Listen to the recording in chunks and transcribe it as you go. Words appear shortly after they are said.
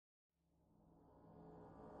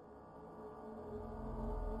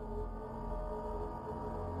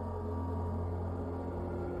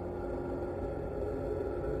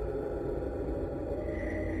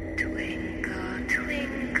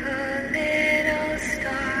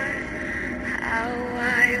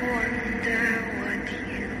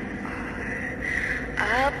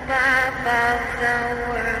above the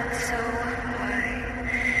world so high,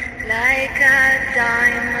 like a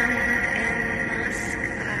diamond in the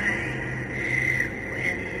sky.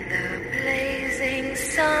 When the blazing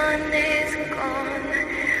sun is gone,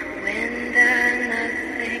 when the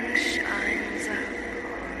nothing shines upon.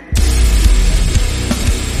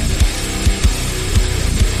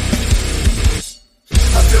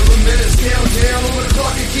 I feel the minutes count down on the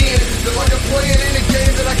clock again. Feel like I'm playing in a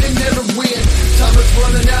game that I can never win. Time is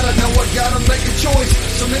running out, I know I gotta make a choice.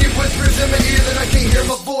 So many whispers in my ear that I can't hear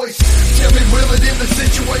my voice. Tell me, will it end the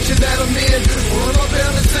situation that I'm in? Or am I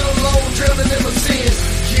bound to sit alone, drowning in my sins?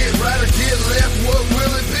 Get right or get left, what will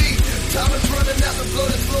it be? Time is running out, the blood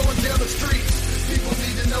is flowing down the streets. People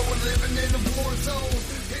need to know we're living in a war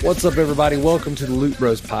zone. What's up, everybody? Welcome to the Loot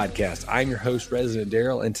Bros podcast. I'm your host, Resident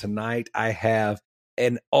Daryl, and tonight I have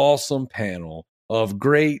an awesome panel of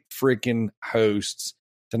great freaking hosts.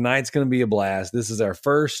 Tonight's going to be a blast. This is our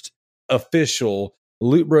first official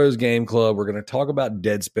Loot Bros Game Club. We're going to talk about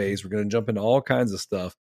Dead Space. We're going to jump into all kinds of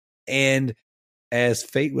stuff. And as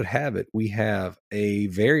fate would have it, we have a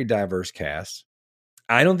very diverse cast.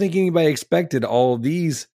 I don't think anybody expected all of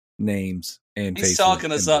these names and faces. He's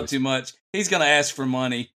talking us up too much. He's going to ask for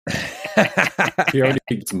money. He already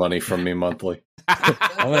gets money from me monthly. I'm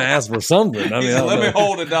going to ask for something. I mean, let me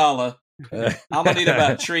hold $1. I'm going to need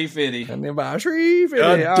about $3.50. I need about $3.50.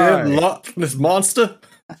 Goddamn lot from this monster.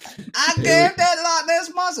 I gave that lot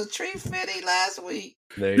this monster $3.50 last week.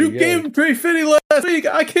 There You go. gave him $3.50 last week.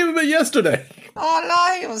 I gave him it yesterday. Oh,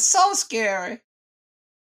 no, he was so scary.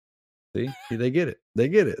 See, they get it. They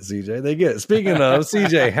get it, CJ. They get it. Speaking of,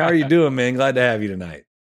 CJ, how are you doing, man? Glad to have you tonight.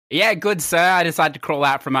 Yeah, good, sir. I decided to crawl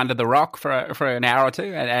out from under the rock for an hour or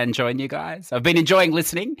two and join you guys. I've been enjoying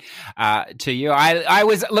listening to you.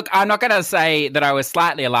 Look, I'm not going to say that I was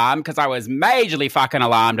slightly alarmed because I was majorly fucking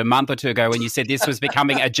alarmed a month or two ago when you said this was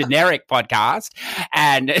becoming a generic podcast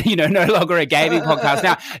and, no longer a gaming podcast.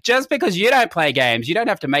 Now, just because you don't play games, you don't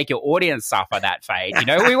have to make your audience suffer that fate.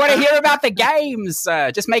 We want to hear about the games.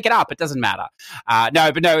 Just make it up. It doesn't matter.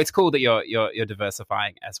 No, it's cool that you're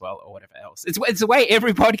diversifying as well or whatever else. It's the way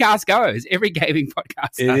every podcast goes. Every gaming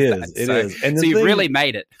podcast does It that. is. And so you've really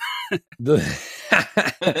made it. The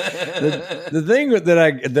thing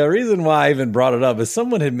the reason why I even brought it up is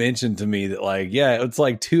someone had mentioned to me that it's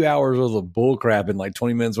like 2 hours worth of bull crap and like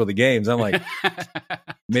 20 minutes worth of games. I'm like,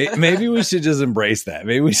 maybe we should just embrace that.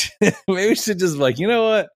 Maybe we should just you know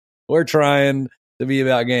what? We're trying to be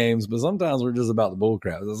about games, but sometimes we're just about the bull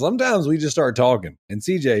crap. Sometimes we just start talking. And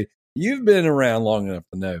CJ, you've been around long enough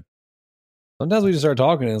to know. Sometimes we just start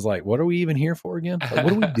talking and it's like, what are we even here for again? Like,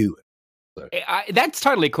 what are we doing? So. That's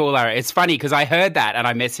totally cool, Larry. It's funny because I heard that and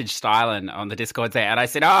I messaged Stylen on the Discord there and I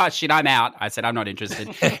said, oh, shit, I'm out. I said, I'm not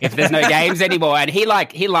interested if there's no games anymore. And he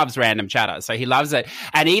loves random chatter. So he loves it.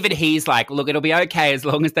 And even he's like, look, it'll be okay as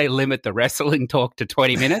long as they limit the wrestling talk to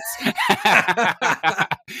 20 minutes.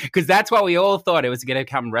 Because that's what we all thought it was going to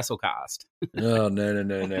come WrestleCast. Oh, no.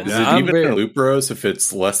 Is it even in Loot Bros if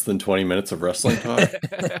it's less than 20 minutes of wrestling talk?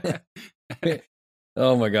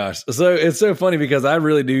 Oh my gosh. So it's so funny because I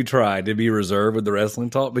really do try to be reserved with the wrestling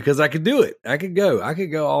talk because I could do it. I could go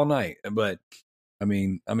all night. But I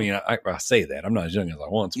say that I'm not as young as I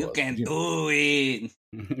once was. You can do it.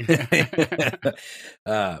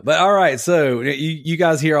 But all right. So you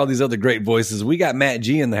guys hear all these other great voices. We got Matt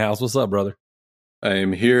G in the house. What's up, brother? I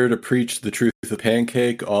am here to preach the truth of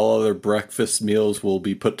pancake. All other breakfast meals will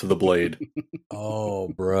be put to the blade. Oh,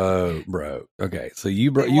 bro. Okay. So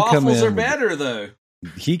you come in. Waffles are better though.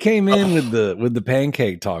 He came in with the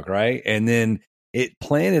pancake talk, right? And then it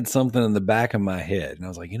planted something in the back of my head. And I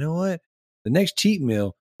was like, you know what? The next cheat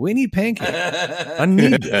meal, we need pancakes. I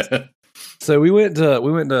need this. So we went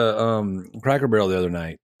to Cracker Barrel the other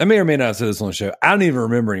night. I may or may not have said this on the show. I don't even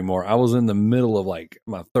remember anymore. I was in the middle of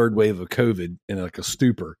my third wave of COVID in a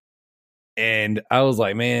stupor. And I was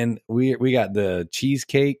like, man, we got the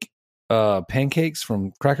cheesecake pancakes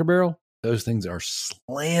from Cracker Barrel. Those things are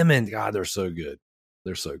slamming. God, they're so good.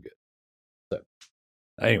 They're so good. So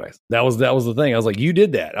anyways, that was the thing. I was like, you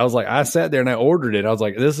did that. I was like, I sat there and I ordered it. I was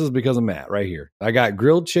like, this is because of Matt right here. I got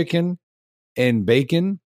grilled chicken and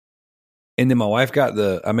bacon. And then my wife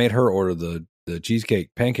I made her order the cheesecake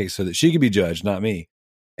pancakes so that she could be judged, not me.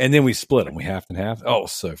 And then we split them. We half and half. Oh,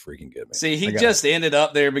 so freaking good, man. See, he just ended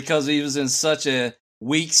up there because he was in such a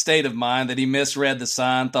weak state of mind that he misread the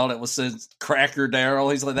sign, thought it was said Cracker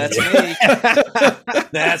Daryl. He's like, that's me.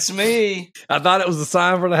 That's me. I thought it was a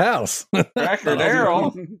sign for the house. Cracker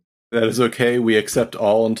Daryl. That is okay. We accept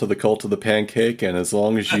all into the cult of the pancake, and as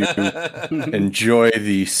long as you enjoy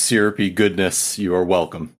the syrupy goodness, you are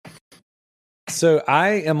welcome. So I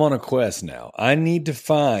am on a quest now. I need to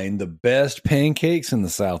find the best pancakes in the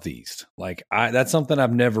Southeast. Like that's something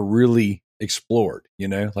I've never really explored, you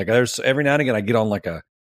know? Like there's every now and again I get on like a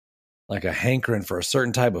hankering for a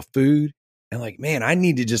certain type of food. And like, man, I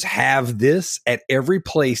need to just have this at every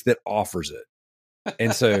place that offers it.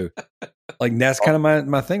 And so like that's kind of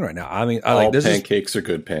my thing right now. I mean, I like this pancakes are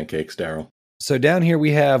good pancakes, Daryl. So down here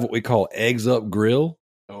we have what we call Eggs Up Grill.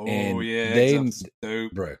 Oh and yeah,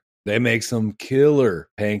 bro, they make some killer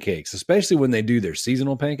pancakes, especially when they do their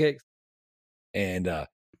seasonal pancakes. And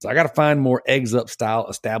so I got to find more Eggs Up style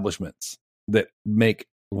establishments that make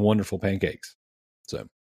wonderful pancakes. So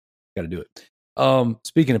got to do it.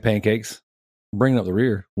 Speaking of pancakes, bringing up the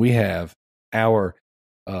rear, we have our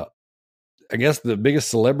I guess the biggest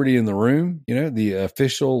celebrity in the room, you know, the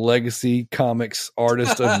official Legacy Comics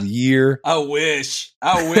Artist of the Year. I wish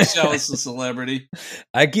I was a celebrity.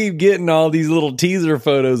 I keep getting all these little teaser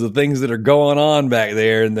photos of things that are going on back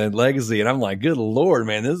there in the Legacy, and I'm like, good Lord,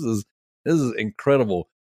 man, this is incredible.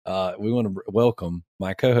 We want to welcome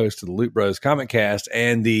my co-host to the Loot Bros Comic Cast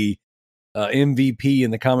and the MVP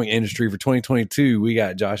in the comic industry for 2022. We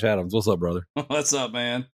got Josh Adams. What's up, brother? What's up,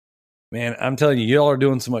 man? Man, I'm telling you, y'all are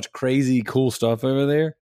doing so much crazy, cool stuff over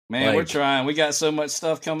there. Man, we're trying. We got so much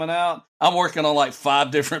stuff coming out. I'm working on like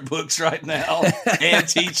 5 different books right now and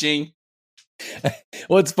teaching.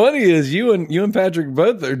 What's funny is you and Patrick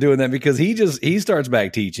both are doing that because he starts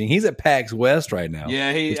back teaching. He's at PAX West right now.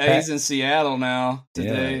 Yeah, he's in Seattle now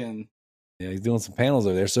today, and he's doing some panels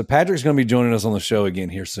over there. So Patrick's going to be joining us on the show again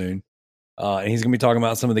here soon. And he's going to be talking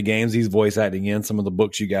about some of the games he's voice acting in, some of the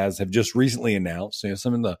books you guys have just recently announced, you know,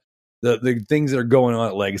 some of the things that are going on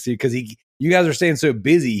at Legacy, because you guys are staying so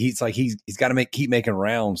busy. He's got to keep making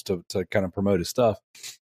rounds to kind of promote his stuff.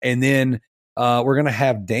 And then we're going to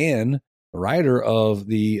have Dan, the writer of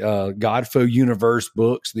the Godfoe universe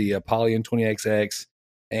books, the Apollyon 20XX,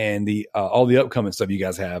 and the all the upcoming stuff you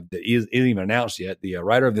guys have that isn't even announced yet. The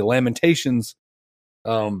writer of the Lamentations.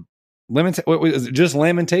 What is it, just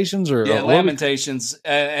Lamentations or Lamentations?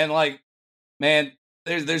 And like, man,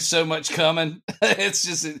 there's so much coming.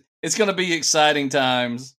 It's going to be exciting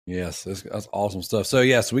times. Yes, that's awesome stuff.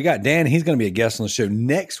 So, so we got Dan. He's going to be a guest on the show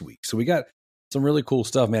next week. So we got some really cool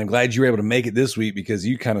stuff, man. I'm glad you were able to make it this week because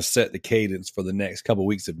you kind of set the cadence for the next couple of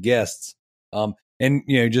weeks of guests. And,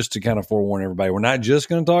 you know, just to kind of forewarn everybody, we're not just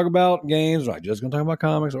going to talk about games. We're not just going to talk about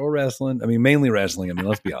comics or wrestling. I mean, mainly wrestling. I mean,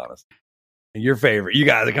 let's be honest. Your favorite. You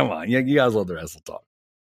guys, come on. You guys love the wrestle talk.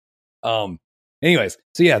 Anyways,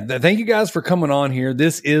 so thank you guys for coming on here.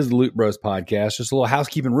 This is the Loot Bros Podcast. Just a little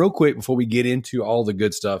housekeeping real quick before we get into all the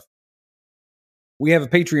good stuff. We have a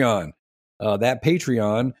Patreon. That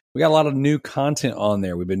Patreon, we got a lot of new content on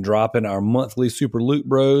there. We've been dropping our monthly Super Loot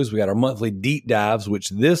Bros. We got our monthly deep dives, which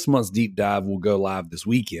this month's deep dive will go live this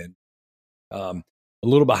weekend. A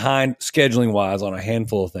little behind scheduling wise on a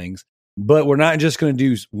handful of things, but we're not just going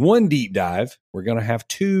to do one deep dive. We're going to have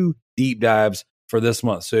 2 deep dives for this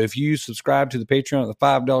month. So if you subscribe to the Patreon at the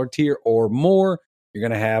 $5 tier or more, you're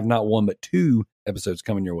going to have not 1, but 2 episodes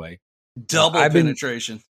coming your way. Double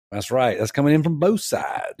penetration. That's right. That's coming in from both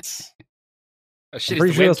sides. Oh, shit,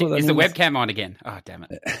 is the webcam on again? Oh, damn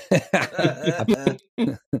it.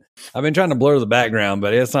 I've been trying to blur the background,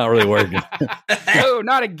 but it's not really working. No,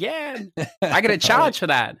 not again. I got to charge for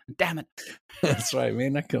that. Damn it. That's right,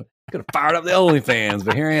 man. I could have fired up the OnlyFans,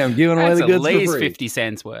 but here I am giving away the goods for free. At least 50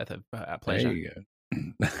 cents worth of pleasure. There you go.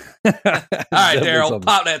 All right, Daryl,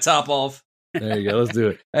 pop that top off. There you go. Let's do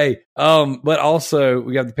it. Hey, but also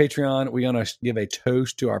we got the Patreon. We're going to give a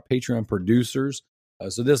toast to our Patreon producers.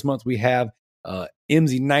 So this month we have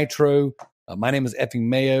MZ Nitro. My name is Effing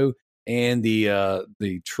Mayo, and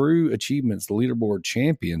the True Achievements Leaderboard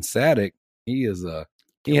champion Sadik. He has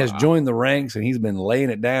joined the ranks, and he's been laying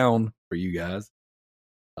it down for you guys.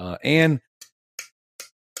 And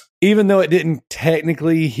even though it didn't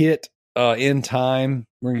technically hit in time,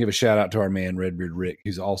 we're gonna give a shout out to our man Redbeard Rick,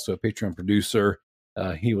 who's also a Patreon producer.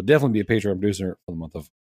 He will definitely be a Patreon producer for the month of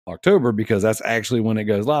October because that's actually when it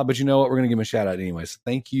goes live. But you know what? We're gonna give him a shout out anyway. So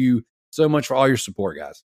thank you so much for all your support,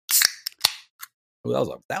 guys.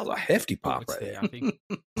 Oh, that was a hefty pop right there.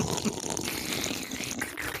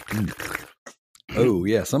 Oh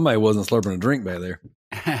yeah, somebody wasn't slurping a drink back there.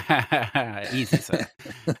 Easy, sir.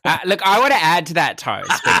 Look, I want to add to that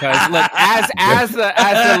toast because look, as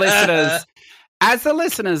the listeners As the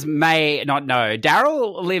listeners may not know,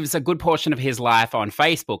 Daryl lives a good portion of his life on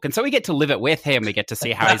Facebook. And so we get to live it with him. We get to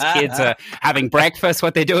see how his kids are having breakfast,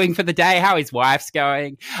 what they're doing for the day, how his wife's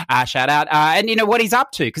going. Shout out. And, what he's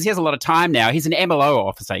up to, because he has a lot of time now. He's an MLO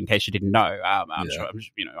officer, in case you didn't know. I'm sure,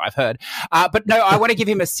 I've heard. But no, I want to give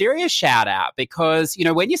him a serious shout out because,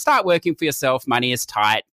 when you start working for yourself, money is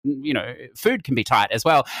tight. Food can be tight as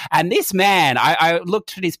well. And this man, I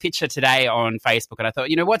looked at his picture today on Facebook and I thought,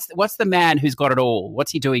 what's the man who's got it all?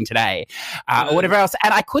 What's he doing today? Or whatever else.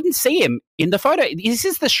 And I couldn't see him in the photo. This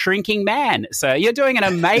is the shrinking man. So you're doing an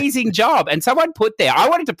amazing job. And someone put there, I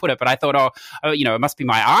wanted to put it, but I thought, it must be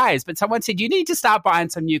my eyes. But someone said, you need to start buying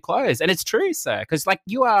some new clothes. And it's true, sir, because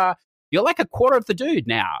you're like a quarter of the dude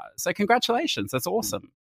now. So congratulations. That's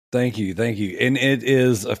awesome. Thank you. And it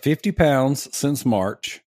is 50 pounds since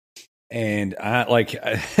March. And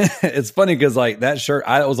it's funny because that shirt,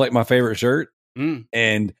 that was like my favorite shirt.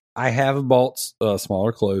 And I have bought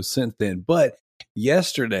smaller clothes since then. But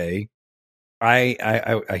yesterday, I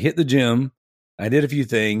hit the gym. I did a few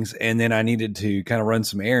things, and then I needed to kind of run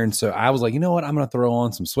some errands. So I was like, you know what? I'm going to throw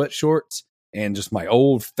on some sweat shorts and just my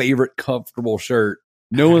old favorite comfortable shirt.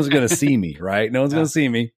 No one's going to see me, right? No one's going to see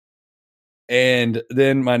me. And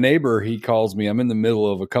then my neighbor, he calls me. I'm in the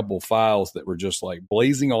middle of a couple files that were just like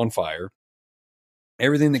blazing on fire.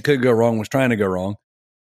 Everything that could go wrong was trying to go wrong.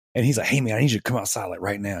 And he's like, hey, man, I need you to come outside like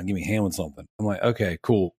right now and give me a hand with something. I'm like, okay,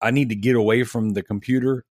 cool. I need to get away from the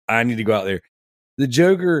computer. I need to go out there. The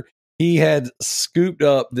Joker, he had scooped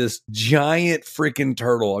up this giant freaking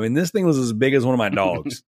turtle. I mean, this thing was as big as one of my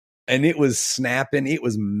dogs. And it was snapping. It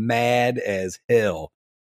was mad as hell.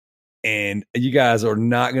 And you guys are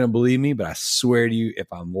not going to believe me, but I swear to you, if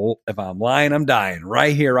I'm lying, I'm dying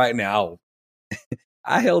right here, right now.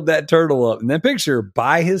 I held that turtle up in that picture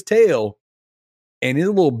by his tail, and his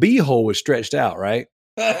little beehole was stretched out, right?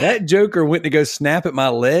 That Joker went to go snap at my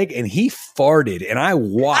leg, and he farted, and I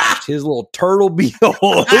watched his little turtle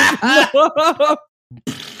beehole.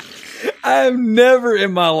 I've never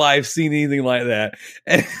in my life seen anything like that.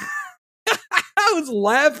 And I was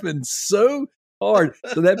laughing so hard.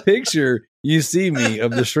 So that picture you see me of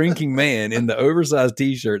the shrinking man in the oversized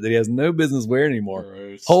t-shirt that he has no business wearing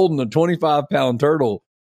anymore, holding a 25-pound turtle.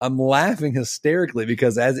 I'm laughing hysterically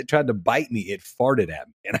because as it tried to bite me, it farted at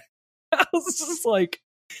me. And I was just like,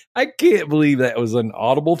 I can't believe that was an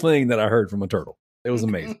audible thing that I heard from a turtle. It was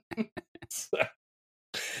amazing.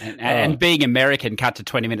 And being American, cut to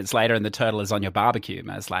 20 minutes later and the turtle is on your barbecue,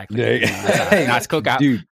 most likely. Nice cook up.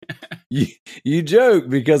 Dude, you joke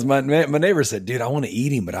because my neighbor said, dude, I want to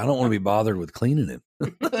eat him, but I don't want to be bothered with cleaning him.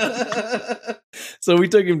 So we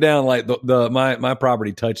took him down, like my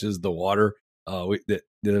property touches the water. There's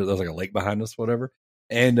like a lake behind us, whatever.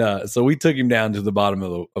 And so we took him down to the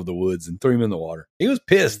bottom of the woods and threw him in the water. He was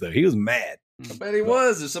pissed though. He was mad. I bet he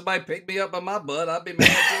was. If somebody picked me up by my butt, I'd be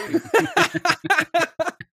mad too.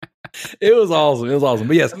 It was awesome.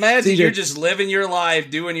 But yes, imagine you're just living your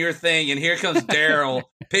life, doing your thing, and here comes Daryl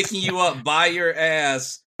picking you up by your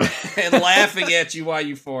ass and laughing at you while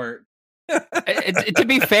you fart. To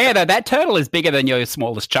be fair, though, that turtle is bigger than your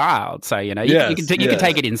smallest child, so you can take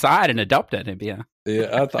it inside and adopt it.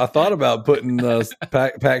 Yeah, I thought about putting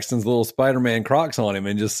Paxton's little Spider-Man Crocs on him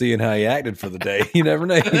and just seeing how he acted for the day. You never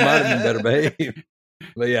know; he might have been better behaved.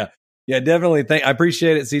 But yeah, definitely. I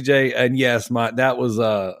appreciate it, CJ. And yes, that was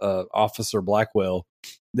Officer Blackwell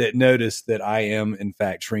that noticed that I am in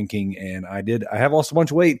fact shrinking, and I have lost a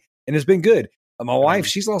bunch of weight, and it's been good. My wife,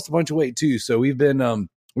 she's lost a bunch of weight too, so we've been doing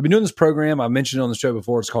this program. I mentioned it on the show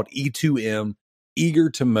before. It's called E2M, Eager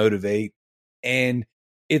to Motivate. And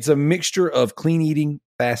it's a mixture of clean eating,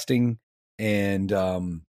 fasting, and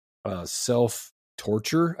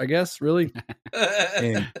self-torture, I guess, really.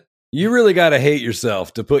 And you really got to hate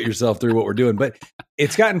yourself to put yourself through what we're doing. But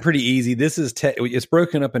it's gotten pretty easy. This is it's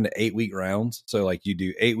broken up into 8-week rounds. So like you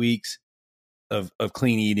do 8 weeks of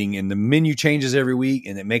clean eating, and the menu changes every week,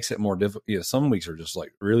 and it makes it more difficult. Some weeks are just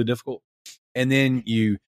like really difficult. And then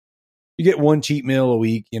you get one cheat meal a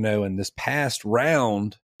week, and this past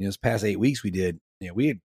round, this past 8 weeks we did,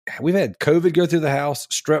 we've had COVID go through the house,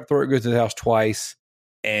 strep throat go through the house twice.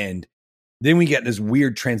 And then we get this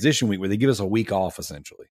weird transition week where they give us a week off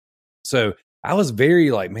essentially. So I was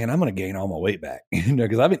very like, man, I'm going to gain all my weight back,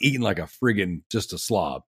 because I've been eating like a friggin' just a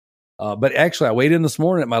slob. But actually I weighed in this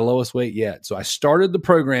morning at my lowest weight yet. So I started the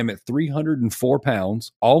program at 304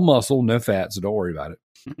 pounds, all muscle, no fat. So don't worry about it.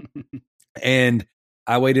 And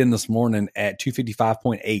I weighed in this morning at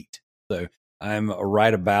 255.8. So I'm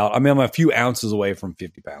I'm a few ounces away from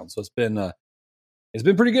 50 pounds. So it's been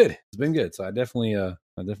pretty good. It's been good. So I definitely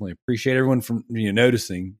appreciate everyone from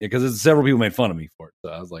noticing, because several people made fun of me for it.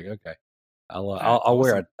 So I was like, okay, I'll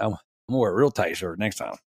wear it. I'm gonna wear a real tight shirt next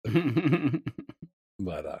time.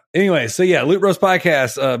 But anyway, so yeah, Loot Bros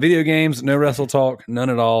podcast, video games, no wrestle talk, none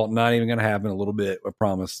at all. Not even going to happen. A little bit, I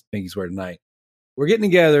promise. Pinky swear tonight. We're getting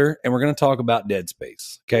together and we're going to talk about Dead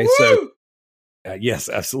Space. Okay, so yes,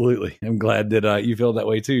 absolutely. I'm glad that you feel that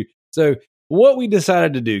way too. So what we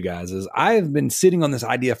decided to do, guys, is I have been sitting on this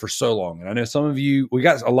idea for so long, and I know some of you. We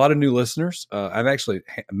got a lot of new listeners. I've actually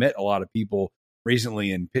met a lot of people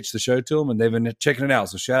recently and pitched the show to them, and they've been checking it out.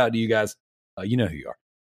 So shout out to you guys. You know who you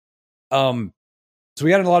are. So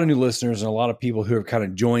we got a lot of new listeners and a lot of people who have kind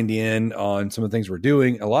of joined in on some of the things we're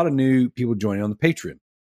doing. A lot of new people joining on the Patreon.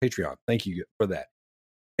 Thank you for that.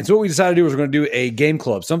 And so what we decided to do was we're going to do a game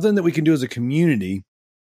club, something that we can do as a community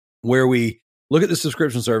where we look at the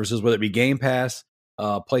subscription services, whether it be Game Pass,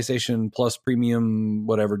 PlayStation Plus Premium,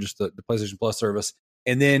 whatever, just the PlayStation Plus service.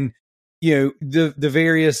 And then, the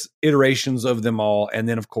various iterations of them all. And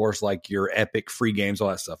then, of course, like your epic free games, all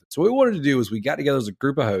that stuff. So what we wanted to do is we got together as a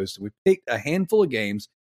group of hosts. We picked a handful of games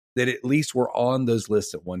that at least were on those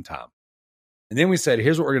lists at one time. And then we said,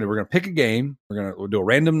 here's what we're going to do. We're going to pick a game. We'll do a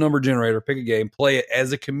random number generator, pick a game, play it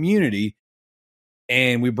as a community.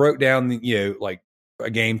 And we broke down, like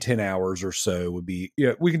a game 10 hours or so would be,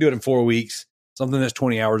 we can do it in 4 weeks. Something that's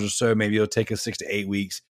 20 hours or so. Maybe it'll take us 6 to 8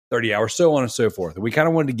 weeks. 30 hours, so on and so forth. And we kind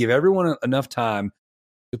of wanted to give everyone enough time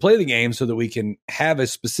to play the game so that we can have a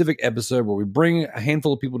specific episode where we bring a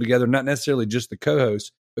handful of people together, not necessarily just the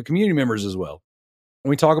co-hosts, but community members as well. When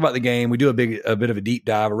we talk about the game, we do a bit of a deep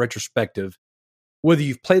dive, a retrospective, whether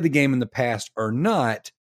you've played the game in the past or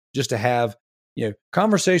not, just to have,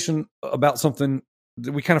 conversation about something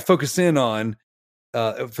that we kind of focus in on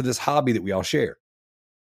for this hobby that we all share.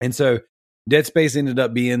 And so Dead Space ended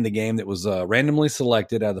up being the game that was randomly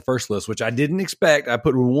selected out of the first list, which I didn't expect. I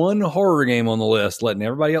put one horror game on the list, letting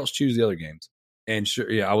everybody else choose the other games. And sure,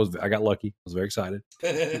 I got lucky. I was very excited.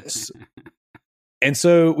 And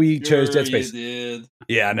so we chose Dead Space. You did.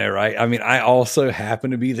 Yeah, I know, right? I mean, I also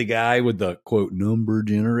happen to be the guy with the quote number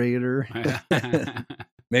generator.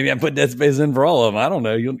 Maybe I put Dead Space in for all of them. I don't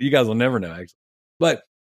know. You guys will never know, actually. But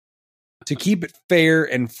to keep it fair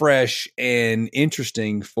and fresh and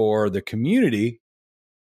interesting for the community,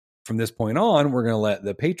 from this point on, we're going to let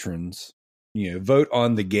the patrons, vote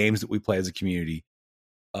on the games that we play as a community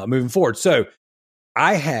moving forward. So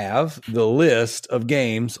I have the list of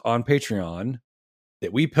games on Patreon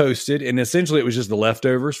that we posted, and essentially it was just the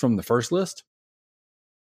leftovers from the first list.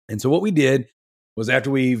 And so what we did was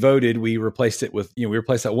after we voted, we replaced it with, we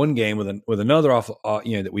replaced that one game with another off,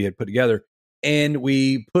 that we had put together. And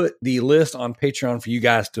we put the list on Patreon for you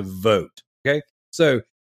guys to vote. Okay. So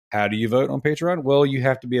how do you vote on Patreon? Well, you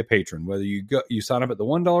have to be a patron, whether you sign up at the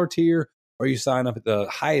 $1 tier or you sign up at the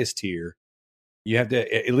highest tier. You have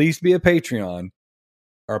to at least be a Patreon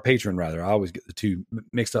or a patron rather. I always get the two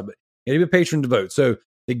mixed up, but you have to be a patron to vote. So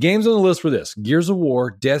the games on the list were this: Gears of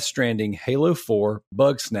War, Death Stranding, Halo 4,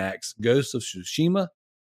 Bugsnax, Ghosts of Tsushima,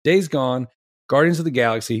 Days Gone, Guardians of the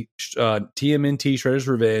Galaxy, TMNT, Shredder's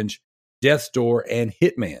Revenge, Death's Door, and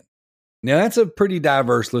Hitman. Now, that's a pretty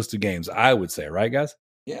diverse list of games, I would say, right, guys?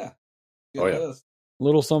 Yeah. Good list.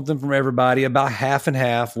 Little something from everybody, about half and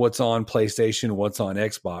half what's on PlayStation, what's on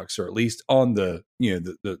Xbox, or at least on the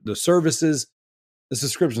services, the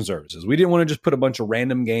subscription services. We didn't want to just put a bunch of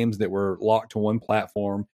random games that were locked to one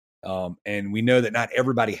platform. And we know that not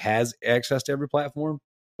everybody has access to every platform,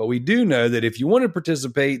 but we do know that if you want to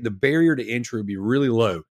participate, the barrier to entry would be really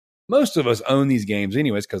low. Most of us own these games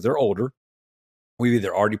anyways because they're older. We've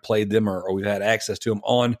either already played them or we've had access to them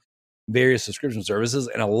on various subscription services.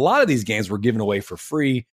 And a lot of these games were given away for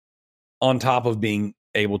free on top of being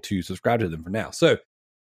able to subscribe to them for now. So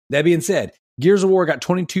that being said, Gears of War got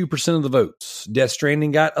 22% of the votes. Death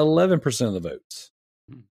Stranding got 11% of the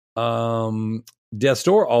votes. Death's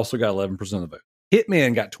Door also got 11% of the vote.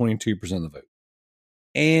 Hitman got 22% of the vote.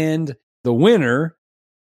 And the winner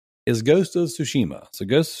is Ghost of Tsushima. So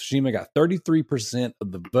Ghost of Tsushima got 33%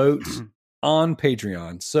 of the votes on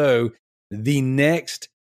Patreon. So the next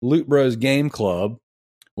Loot Bros Game Club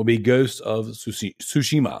will be Ghost of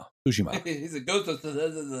Tsushima. He's a ghost of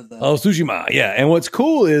Tsushima. Yeah. And what's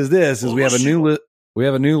cool is this: is we have a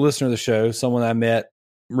new listener of the show, someone I met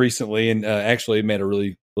recently, and actually made a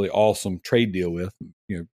really really awesome trade deal with.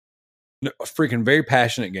 A freaking very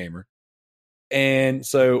passionate gamer. And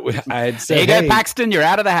so I had said, "There you go, Paxton. You're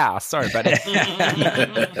out of the house. Sorry, buddy."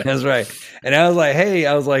 That's right. And I was like, "Hey,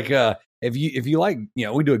 if you like,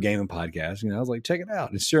 we do a gaming podcast. I was like, check it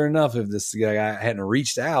out." And sure enough, if this guy hadn't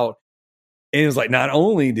reached out, and it was like, not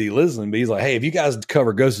only did he listen, but he's like, "Hey, if you guys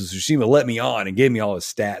cover Ghost of Tsushima, let me on," and gave me all his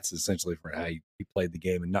stats essentially for how he played the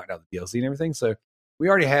game and knocked out the DLC and everything. So we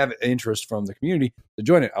already have interest from the community to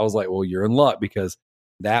join it. I was like, well, you're in luck because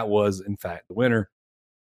that was, in fact, the winner.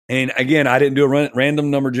 And again, I didn't do a random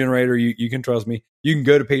number generator. You can trust me. You can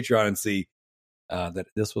go to Patreon and see that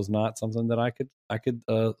this was not something that I could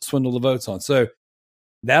swindle the votes on. So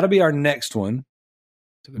that'll be our next one.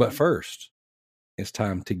 But first, it's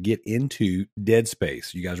time to get into Dead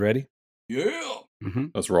Space. You guys ready? Yeah. Mm-hmm.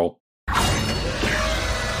 Let's roll.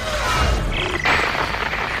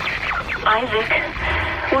 Isaac,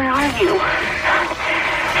 where are you?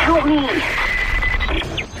 Help me.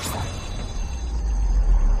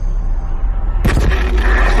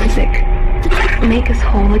 Isaac, make us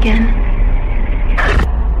whole again.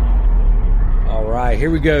 All right,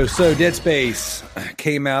 here we go. So Dead Space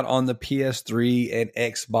came out on the PS3 and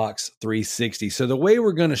Xbox 360. So the way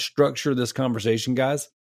we're going to structure this conversation, guys,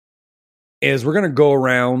 is we're going to go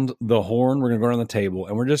around the horn. We're going to go around the table,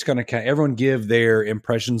 and we're just going to everyone give their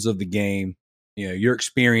impressions of the game. You know, your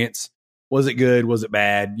experience. Was it good? Was it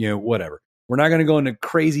bad? You know, whatever. We're not going to go into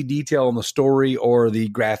crazy detail on the story or the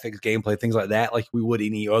graphics, gameplay, things like that, like we would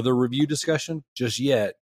any other review discussion just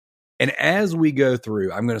yet. And as we go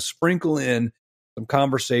through, I'm going to sprinkle in some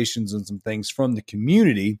conversations and some things from the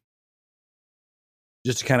community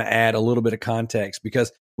just to kind of add a little bit of context,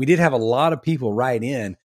 because we did have a lot of people write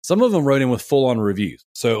in. Some of them wrote in with full-on reviews,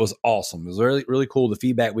 so it was awesome. It was really, really cool, the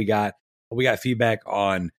feedback we got. We got feedback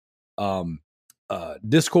on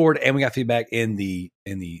Discord, and we got feedback in the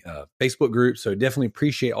Facebook group. So definitely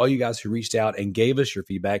appreciate all you guys who reached out and gave us your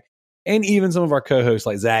feedback, and even some of our co-hosts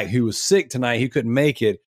like Zach, who was sick tonight, he couldn't make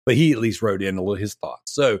it, but he at least wrote in a little his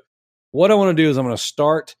thoughts. So what I want to do is I'm going to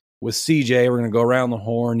start with CJ. We're going to go around the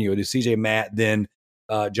horn. You do CJ, Matt, then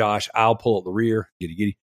Josh. I'll pull up the rear.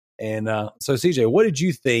 Giddy. And so, CJ, what did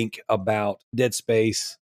you think about Dead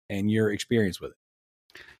Space and your experience with it?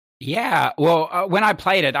 Yeah, well, when I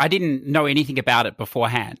played it, I didn't know anything about it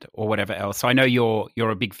beforehand or whatever else. So I know you're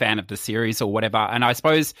a big fan of the series or whatever. And I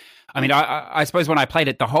suppose, I suppose when I played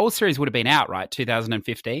it, the whole series would have been out, right?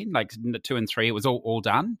 2015, like 2 and 3, it was all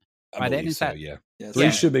done by then. Is that? Yeah. Yes.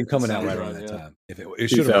 3 should have been coming out Sounds right around right, that yeah. time. If it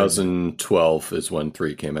should have 2012 is when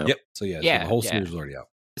 3 came out. Yep. So so the whole series was already out.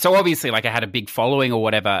 So obviously, like, I had a big following or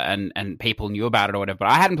whatever, and people knew about it or whatever. But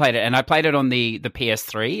I hadn't played it, and I played it on the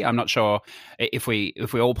PS3. I'm not sure if we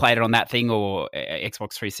all played it on that thing or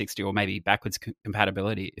Xbox 360 or maybe backwards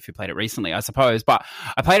compatibility if you played it recently, I suppose. But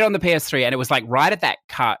I played it on the PS3, and it was like right at that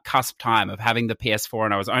cusp time of having the PS4,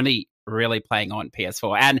 and I was only really playing on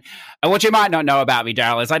PS4. And what you might not know about me,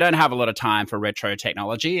 Daryl, is I don't have a lot of time for retro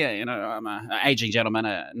technology. You know, I'm an aging gentleman,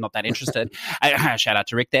 not that interested. Shout out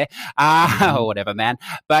to Rick there, or whatever, man.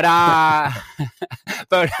 But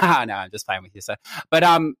no, I'm just playing with you, sir. But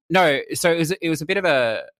no, so it was a bit of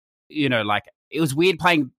a, you know, like, it was weird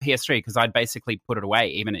playing PS3 because I'd basically put it away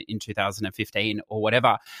even in 2015 or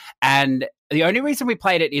whatever. And the only reason we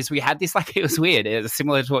played it is we had this, like, it was weird. It was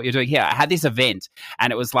similar to what you're doing here. I had this event,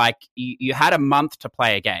 and it was like you had a month to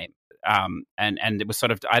play a game. And it was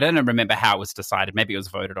sort of, I don't remember how it was decided. Maybe it was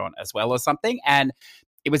voted on as well or something. And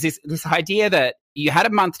it was this idea that you had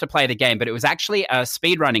a month to play the game, but it was actually a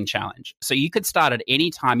speedrunning challenge. So you could start at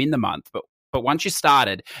any time in the month, but once you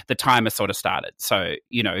started, the timer sort of started. So,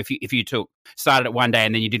 you know, if you started it one day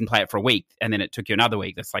and then you didn't play it for a week, and then it took you another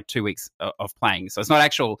week, that's like 2 weeks of playing. So it's not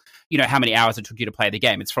actual, you know, how many hours it took you to play the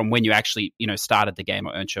game. It's from when you actually, you know, started the game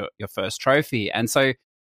or earned your first trophy. And so,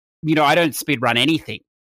 you know, I don't speedrun anything.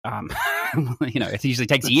 You know, it usually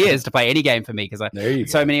takes years to play any game for me because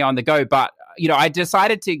so many on the go. But, you know, I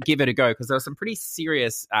decided to give it a go because there were some pretty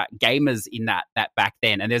serious gamers in that back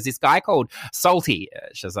then. And there's this guy called Salty,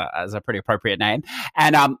 which is a pretty appropriate name.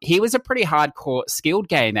 And he was a pretty hardcore skilled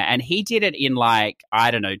gamer, and he did it in, like, I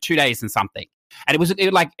don't know, 2 days and something. And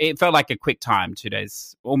it felt like a quick time, 2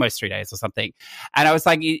 days, almost 3 days or something. And I was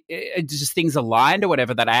like, it just things aligned or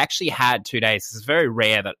whatever that I actually had 2 days. It's very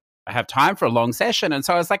rare that I have time for a long session. And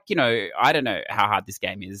so I was like, you know, I don't know how hard this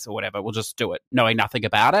game is or whatever. We'll just do it, knowing nothing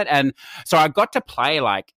about it. And so I got to play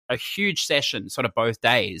like a huge session sort of both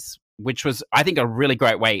days, which was, I think, a really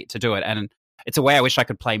great way to do it. And it's a way I wish I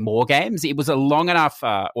could play more games. It was a long enough,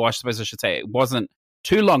 or I suppose I should say, it wasn't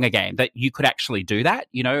too long a game that you could actually do that.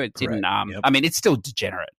 You know, it didn't, Yep. I mean, it's still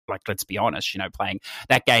degenerate. Like, let's be honest, you know, playing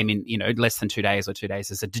that game in, you know, less than 2 days or 2 days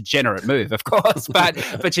is a degenerate move, of course.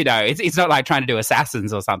 But you know, it's not like trying to do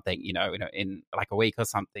Assassins or something, you know, in like a week or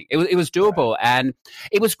something. It was doable. Right. And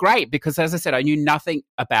it was great because, as I said, I knew nothing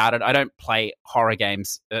about it. I don't play horror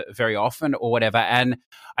games very often or whatever. And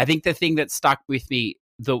I think the thing that stuck with me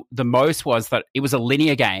the most was that it was a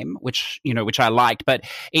linear game, which I liked. But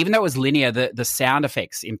even though it was linear, the sound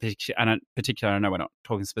effects in particular, I know we're not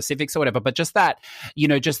talking specifics or whatever, but just that,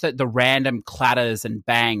 just the random clatters and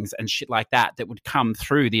bangs and shit like that would come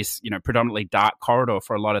through this, predominantly dark corridor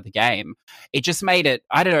for a lot of the game. It just made it,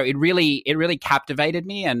 I don't know, it really captivated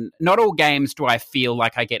me. And not all games do I feel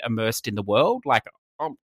like I get immersed in the world. Like,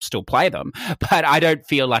 I'll still play them, but I don't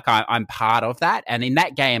feel like I'm part of that. And in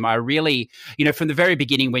that game, I really, from the very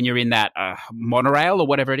beginning, when you're in that monorail or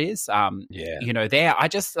whatever it is, there, I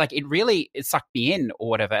just like, it sucked me in or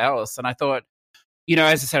whatever else. And I thought,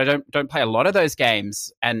 as I said, I don't play a lot of those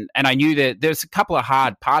games, and I knew that there's a couple of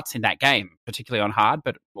hard parts in that game, particularly on hard,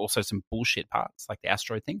 but also some bullshit parts like the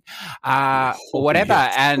asteroid thing, or whatever.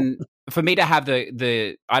 Yes. And for me to have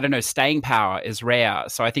the I don't know, staying power is rare,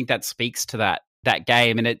 so I think that speaks to that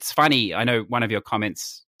game. And it's funny, I know one of your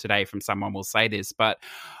comments today from someone will say this, but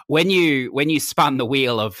when you spun the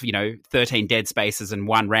wheel of 13 Dead Spaces and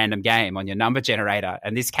one random game on your number generator,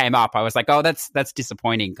 and this came up, I was like, oh, that's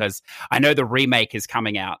disappointing, because I know the remake is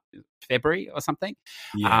coming out February or something.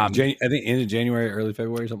 I think end of January, early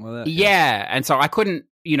February, something like that. Yeah, and so I couldn't,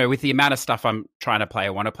 with the amount of stuff I'm trying to play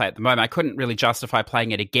or want to play at the moment, I couldn't really justify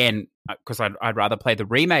playing it again, because I'd rather play the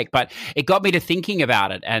remake. But it got me to thinking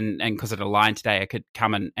about it, and because it aligned today, I could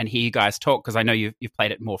come and hear you guys talk, because I know you've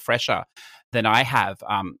played it more fresher than I have.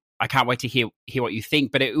 I can't wait to hear what you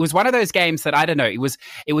think. But it was one of those games that, I don't know, it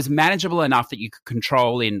was manageable enough that you could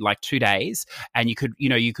control in like 2 days, and you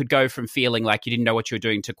could go from feeling like you didn't know what you were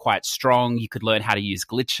doing to quite strong. You could learn how to use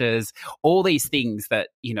glitches, all these things that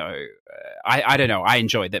I don't know, I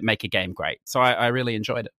enjoyed, that make a game great. So I really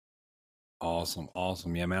enjoyed it. Awesome.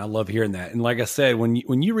 Yeah, man, I love hearing that. And like I said, when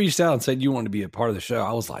you reached out and said you wanted to be a part of the show,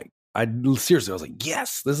 I was like,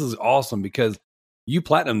 yes, this is awesome, because you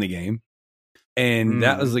platinumed the game. And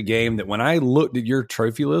that was a game that when I looked at your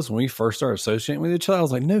trophy list, when we first started associating with each other, I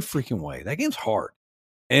was like, no freaking way. That game's hard.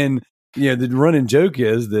 And, the running joke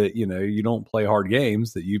is that, you don't play hard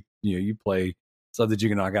games, that you play stuff that you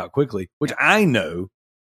can knock out quickly, which I know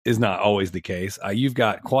is not always the case. You've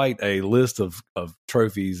got quite a list of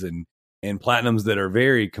trophies and platinums that are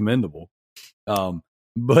very commendable.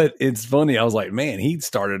 But it's funny. I was like, man, he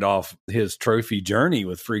started off his trophy journey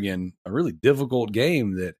with friggin' a really difficult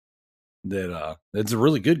game that it's a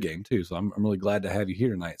really good game too. So I'm really glad to have you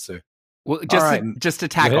here tonight. So, well, just to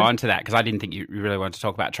tag on to that, because I didn't think you really wanted to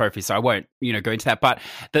talk about trophies, so I won't go into that. But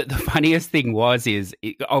the funniest thing is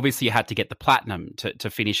obviously you had to get the platinum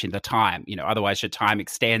to finish in the time. Otherwise your time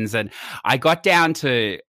extends. And I got down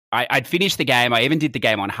to, I'd finished the game. I even did the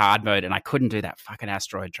game on hard mode, and I couldn't do that fucking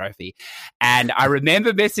asteroid trophy. And I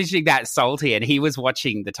remember messaging that Salty, and he was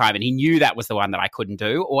watching the time, and he knew that was the one that I couldn't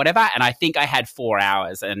do or whatever. And I think I had 4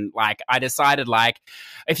 hours, and like I decided, like,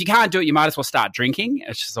 if you can't do it, you might as well start drinking.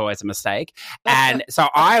 It's just always a mistake. And so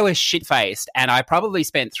I was shit faced, and I probably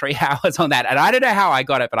spent 3 hours on that. And I don't know how I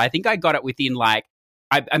got it, but I think I got it within like,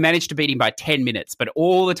 I managed to beat him by 10 minutes, but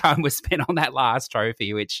all the time was spent on that last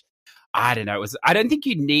trophy, which, I don't know. I don't think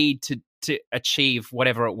you need to achieve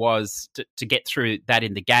whatever it was to get through that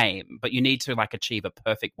in the game, but you need to like achieve a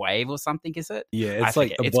perfect wave or something. Is it? Yeah, it's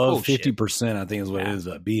like above 50%. I think is what it ends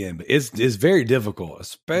up being. But it's very difficult,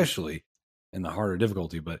 especially in the harder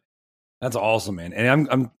difficulty. But that's awesome, man. And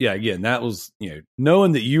I'm again, that was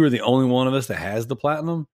knowing that you were the only one of us that has the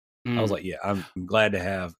platinum. I was like, yeah, I'm glad to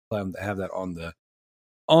have that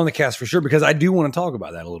on the cast for sure, because I do want to talk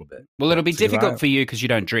about that a little bit. Well, it'll be difficult for you because you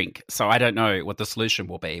don't drink, so I don't know what the solution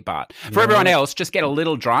will be. But for everyone else, just get a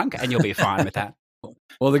little drunk and you'll be fine with that.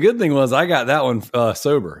 Well, the good thing was I got that one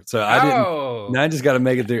sober, so I didn't. Now I just got to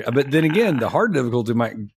make it through. But then again, the hard difficulty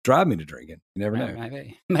might drive me to drinking. You never know.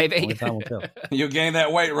 Maybe. Only time will tell. You'll gain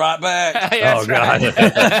that weight right back. Oh God!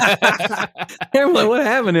 I'm like, what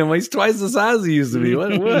happened to him? He's twice the size he used to be.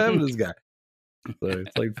 What happened to this guy? So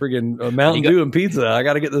it's like freaking Mountain Dew and pizza. I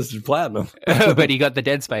got to get this platinum. But he got the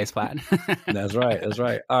Dead Space platinum. That's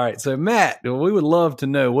right. All right. So Matt, we would love to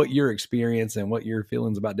know what your experience and what your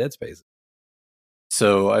feelings about Dead Space.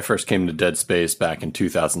 So I first came to Dead Space back in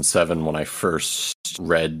 2007 when I first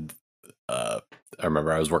read. I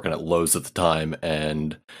remember I was working at Lowe's at the time,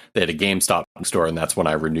 and they had a GameStop store, and that's when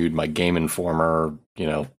I renewed my Game Informer,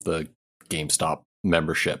 the GameStop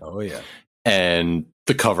membership. Oh yeah. And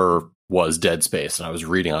the cover was Dead Space, and I was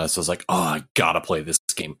reading on it, so I was like, oh, I gotta play this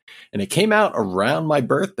game. And it came out around my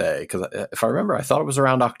birthday, because if I remember, I thought it was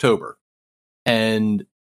around October. And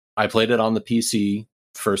I played it on the PC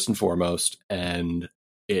first and foremost, and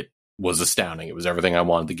it was astounding. It was everything I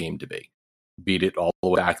wanted the game to be. Beat it all the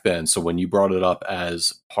way back then. So when you brought it up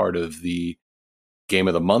as part of the Game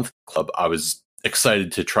of the Month club, I was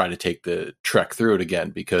excited to try to take the trek through it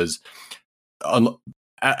again because,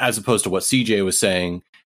 as opposed to what CJ was saying,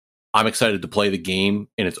 I'm excited to play the game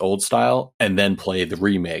in its old style and then play the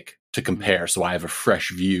remake to compare, so I have a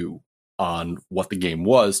fresh view on what the game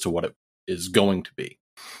was to what it is going to be.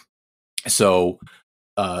 So,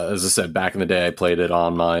 as I said, back in the day, I played it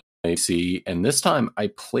on my PC, and this time I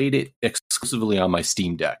played it exclusively on my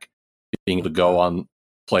Steam Deck, being able to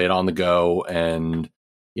play it on the go, and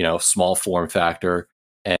small form factor,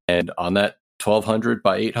 and on that 1200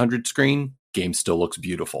 by 800 screen, game still looks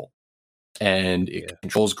beautiful, and it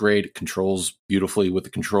controls great. It controls beautifully with the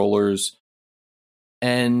controllers,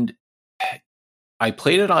 and I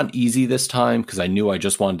played it on easy this time because I knew I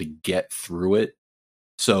just wanted to get through it.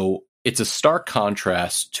 So it's a stark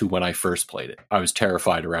contrast to when I first played it. I was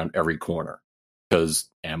terrified around every corner because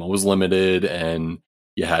ammo was limited and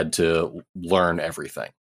you had to learn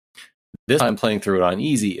everything. This time playing through it on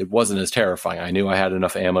easy, it wasn't as terrifying. I knew I had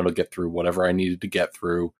enough ammo to get through whatever I needed to get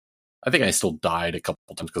through. I think I still died a couple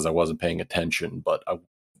times because I wasn't paying attention, but I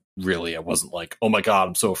wasn't like, oh my God,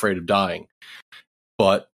 I'm so afraid of dying.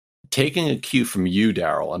 But taking a cue from you,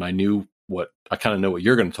 Daryl, and I kind of know what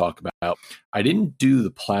you're going to talk about. I didn't do the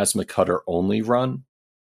plasma cutter only run,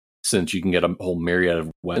 since you can get a whole myriad of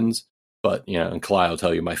weapons. But and Kalai will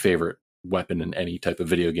tell you my favorite weapon in any type of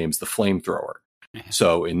video game is the flamethrower.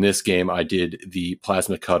 So in this game, I did the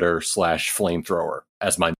plasma cutter / flamethrower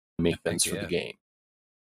as my main weapons for the game,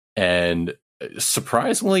 and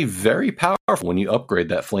surprisingly very powerful when you upgrade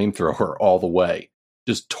that flamethrower all the way.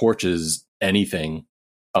 Just torches anything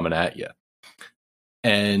coming at you.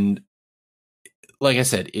 And like I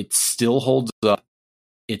said, it still holds up.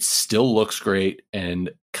 It still looks great.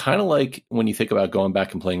 And kind of like when you think about going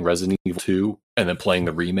back and playing Resident Evil 2 and then playing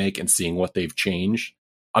the remake and seeing what they've changed,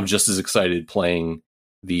 I'm just as excited playing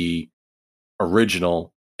the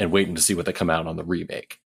original and waiting to see what they come out on the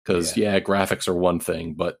remake. Because, graphics are one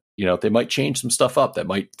thing, but, they might change some stuff up that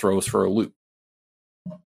might throw us for a loop.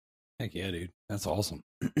 Heck yeah, dude. That's awesome.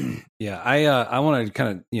 I want to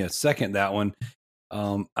kind of, second that one.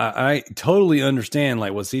 I totally understand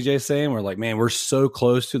like what CJ's saying. We're like, man, we're so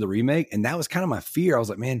close to the remake. And that was kind of my fear. I was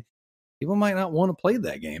like, man, people might not want to play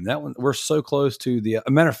that game. That one, we're so close to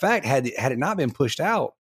a matter of fact, had it not been pushed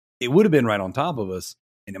out, it would have been right on top of us.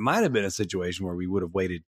 And it might have been a situation where we would have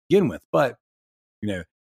waited to begin with. But,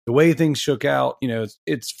 the way things shook out,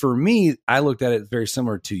 it's for me, I looked at it very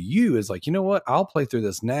similar to you. Is like, you know what? I'll play through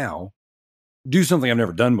this now, do something I've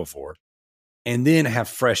never done before, and then have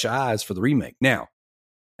fresh eyes for the remake. Now,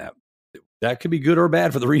 that could be good or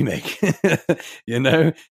bad for the remake,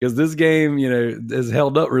 because this game, has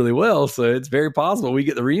held up really well. So it's very possible we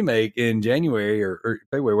get the remake in January or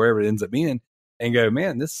February, wherever it ends up being, and go,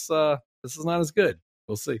 man, this is not as good.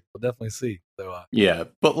 We'll see. We'll definitely see. So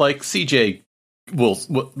but like CJ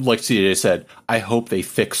said, I hope they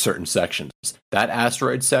fix certain sections. That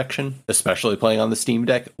asteroid section, especially playing on the Steam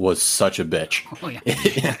Deck, was such a bitch. Oh,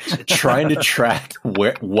 yeah. Trying to track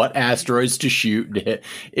what asteroids to shoot and hit.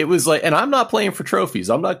 It was like, and I'm not playing for trophies.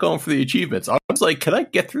 I'm not going for the achievements. I was like, can I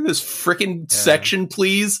get through this freaking section,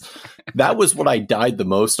 please? That was what I died the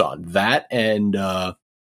most on. That and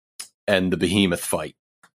the behemoth fight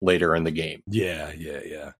later in the game. Yeah.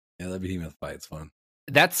 The behemoth fight's fun.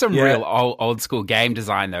 That's some real old school game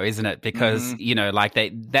design, though, isn't it? Because like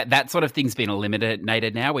that sort of thing's been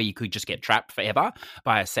eliminated now, where you could just get trapped forever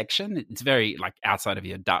by a section. It's very like outside of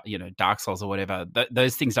your Dark Souls or whatever.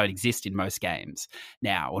 Those things don't exist in most games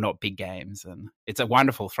now, or not big games, and it's a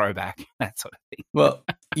wonderful throwback. That sort of thing. Well,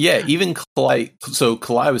 even Kalai. So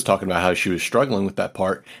Kalai was talking about how she was struggling with that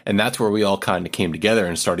part, and that's where we all kind of came together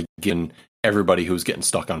and started getting everybody who was getting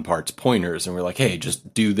stuck on parts pointers, and we're like, hey,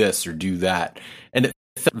 just do this or do that. And it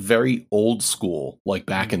felt very old school, like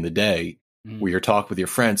back in the day, where you're talking with your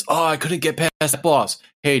friends. Oh, I couldn't get past that boss.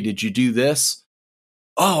 Hey, did you do this?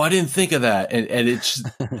 Oh, I didn't think of that. And it's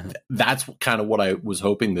that's kind of what I was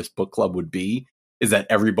hoping this book club would be, is that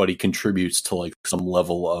everybody contributes to like some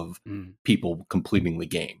level of people completing the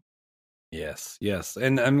game. Yes.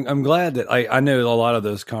 And I'm glad that I know a lot of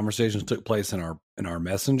those conversations took place in our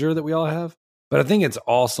messenger that we all have. But I think it's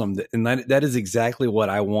awesome that is exactly what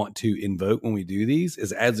I want to invoke when we do these,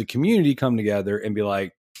 is as a community come together and be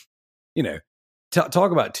like,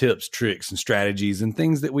 talk about tips, tricks, and strategies and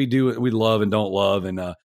things that we do, we love and don't love. And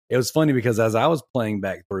it was funny because as I was playing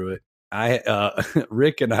back through it,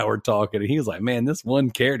 Rick and I were talking, and he was like, man, this one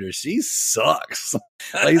character, she sucks.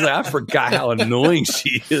 He's like, I forgot how annoying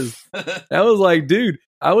she is. I was like, dude,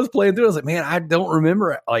 I was playing through it. I was like, man, I don't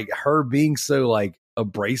remember like her being so like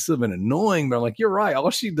abrasive and annoying. But I'm like, you're right.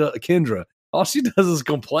 Kendra, all she does is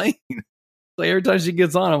complain. Like every time she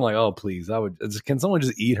gets on, I'm like, oh please, can someone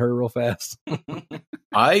just eat her real fast?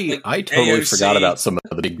 I totally AOC. forgot about some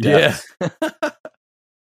of the big deaths.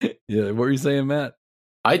 Yeah. What were you saying, Matt?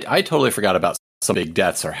 I totally forgot about some big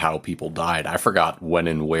deaths or how people died. I forgot when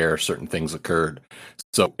and where certain things occurred.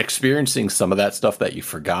 So experiencing some of that stuff that you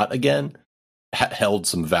forgot again held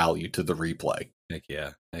some value to the replay. Heck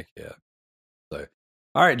yeah. So,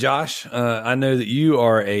 all right, Josh. I know that you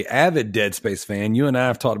are a avid Dead Space fan. You and I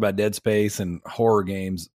have talked about Dead Space and horror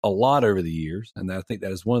games a lot over the years, and I think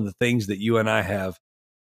that is one of the things that you and I have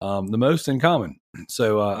the most in common.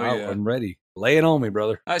 So I'm ready. Lay it on me,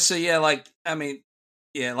 brother. So yeah, like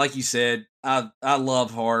you said, I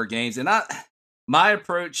love horror games, and my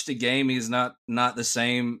approach to gaming is not the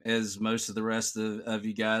same as most of the rest of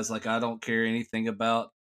you guys. Like, I don't care anything about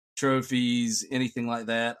trophies, anything like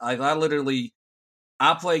that.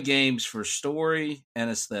 I play games for story and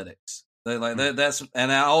aesthetics. That's,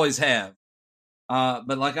 and I always have.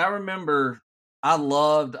 But like, I remember I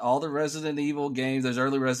loved all the Resident Evil games, those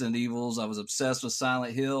early Resident Evils. I was obsessed with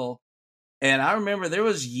Silent Hill. And I remember there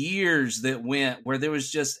was years that went where there was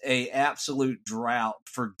just a absolute drought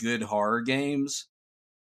for good horror games.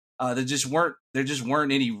 There just weren't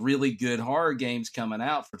any really good horror games coming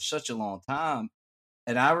out for such a long time.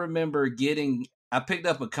 And I remember I picked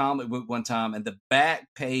up a comic book one time, and the back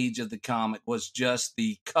page of the comic was just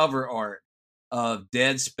the cover art of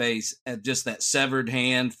Dead Space and just that severed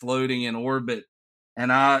hand floating in orbit.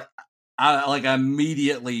 And I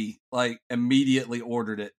immediately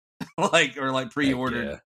ordered it.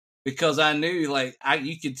 Pre-ordered because I knew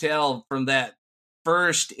you could tell from that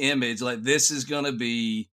first image, like, this is going to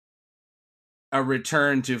be a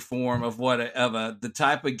return to form of the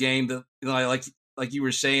type of game that, like you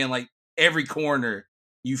were saying, like every corner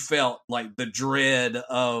you felt like the dread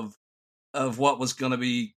of what was going to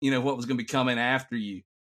be, what was going to be coming after you.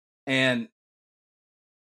 And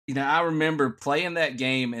I remember playing that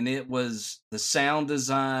game, and it was the sound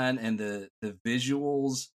design and the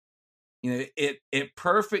visuals. It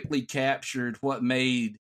perfectly captured what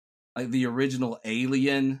made like the original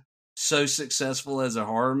Alien so successful as a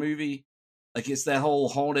horror movie. Like, it's that whole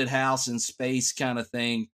haunted house in space kind of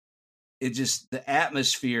thing. It just, the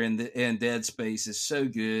atmosphere in Dead Space is so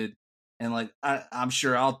good. And like, I'm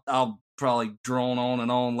sure I'll probably drone on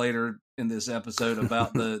and on later in this episode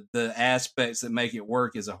about the aspects that make it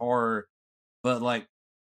work as a horror. But like,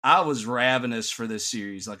 I was ravenous for this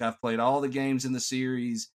series. Like, I've played all the games in the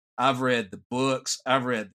series. I've read the books. I've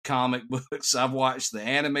read comic books. I've watched the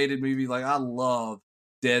animated movie. Like, I love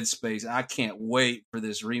Dead Space. I can't wait for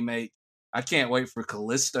this remake. I can't wait for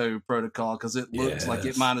Callisto Protocol because it looks like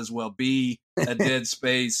it might as well be a Dead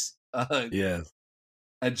Space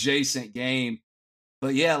adjacent game.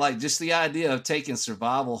 But yeah, like, just the idea of taking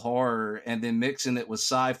survival horror and then mixing it with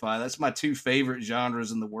sci-fi. That's my two favorite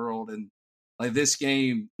genres in the world. And like, this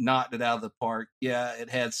game knocked it out of the park. Yeah, it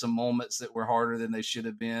had some moments that were harder than they should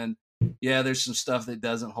have been. Yeah, there's some stuff that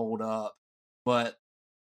doesn't hold up. But,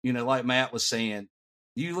 like Matt was saying,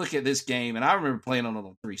 you look at this game, and I remember playing on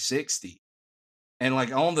 360. And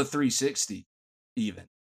like, on the 360 even,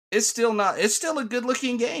 it's still a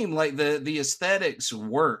good-looking game. Like, the aesthetics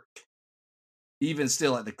work. Even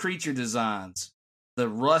still, like the creature designs, the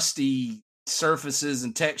rusty surfaces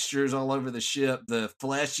and textures all over the ship, the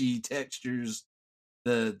fleshy textures,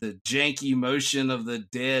 the janky motion of the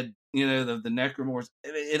dead, the necromorphs.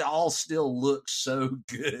 It all still looks so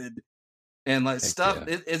good, and like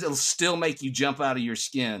it'll still make you jump out of your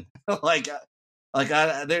skin.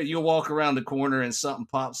 You'll walk around the corner and something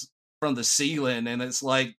pops from the ceiling, and it's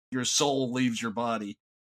like your soul leaves your body.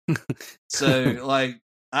 So like,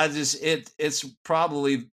 it's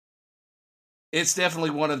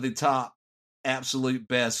definitely one of the top absolute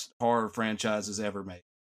best horror franchises ever made.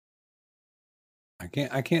 I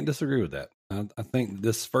can't disagree with that. I think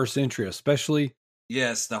this first entry, especially,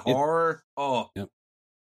 the horror.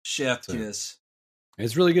 Chef kiss.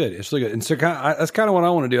 It's really good. It's really good. And so that's kind of what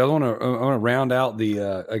I want to do. I want to round out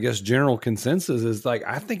the I guess general consensus is like,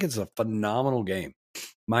 I think it's a phenomenal game.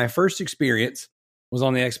 My first experience was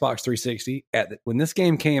on the Xbox 360. When this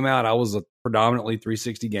game came out, I was a predominantly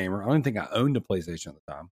 360 gamer. I don't think I owned a PlayStation at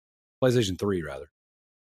the time. PlayStation 3, rather.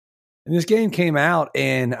 And this game came out,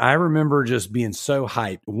 and I remember just being so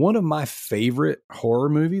hyped. One of my favorite horror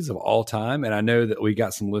movies of all time, and I know that we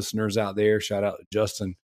got some listeners out there, shout out to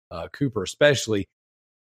Justin Cooper especially,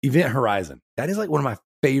 Event Horizon. That is like one of my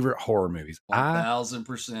favorite horror movies.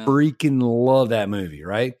 1000%. Freaking love that movie,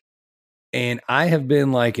 right? And I have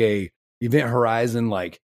been like a Event Horizon,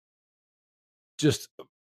 like, just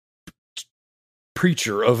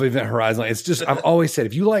preacher of Event Horizon. It's just, I've always said,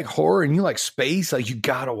 if you like horror and you like space, like you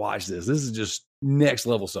got to watch this. This is just next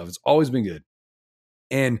level stuff. It's always been good.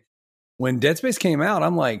 And when Dead Space came out,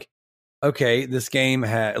 I'm like, okay, this game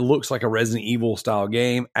it looks like a Resident Evil style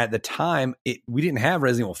game. At the time, we didn't have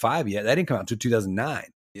Resident Evil 5 yet. That didn't come out until 2009.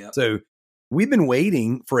 Yep. So we've been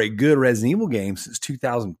waiting for a good Resident Evil game since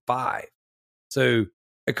 2005. So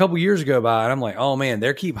a couple years go by, and I'm like, oh man,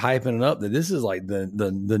 they keep hyping it up that this is like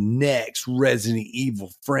the next Resident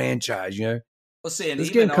Evil franchise, you know? Well, see, and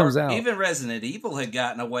this even game comes out. even Resident Evil had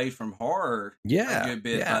gotten away from horror a good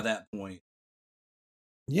bit by that point.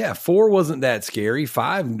 Yeah, 4 wasn't that scary.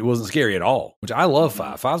 5 wasn't scary at all, which I love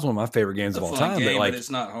 5. 5's one of my favorite games of all time. Game, but like,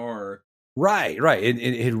 it's not horror. Right.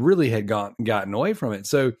 It really had gotten away from it.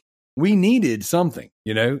 So we needed something,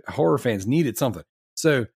 you know, horror fans needed something.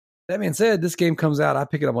 So that being said, this game comes out. I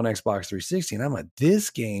pick it up on Xbox 360 and I'm like, this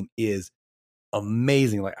game is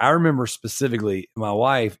amazing. Like, I remember specifically my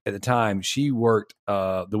wife at the time, she worked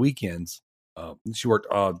the weekends. She worked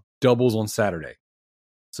doubles on Saturday.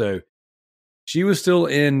 So she was still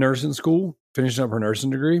in nursing school, finishing up her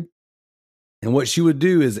nursing degree. And what she would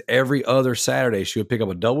do is every other Saturday, she would pick up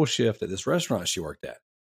a double shift at this restaurant she worked at.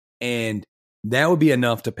 And that would be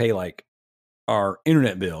enough to pay like our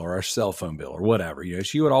internet bill or our cell phone bill or whatever. You know,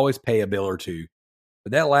 she would always pay a bill or two.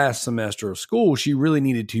 But that last semester of school, she really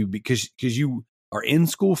needed to, because you are in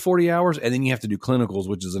school 40 hours and then you have to do clinicals,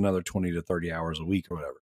 which is another 20 to 30 hours a week or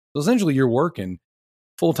whatever. So essentially you're working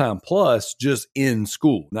full-time plus just in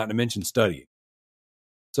school, not to mention studying.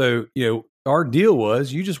 So, you know, our deal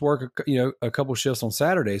was you just work, a couple shifts on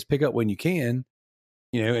Saturdays, pick up when you can,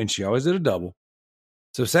 you know, and she always did a double.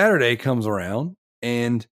 So Saturday comes around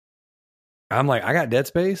and I'm like, I got Dead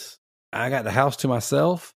Space. I got the house to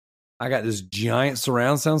myself. I got this giant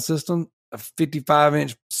surround sound system, a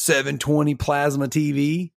 55-inch 720 plasma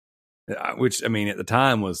TV, which, I mean, at the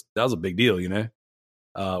time that was a big deal, you know?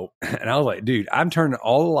 And I was like, dude, I'm turning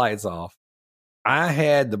all the lights off. I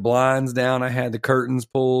had the blinds down. I had the curtains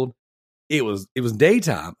pulled. It was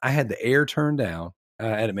daytime. I had the air turned down. I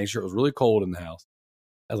had to make sure it was really cold in the house.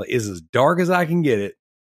 I was like, it's as dark as I can get it.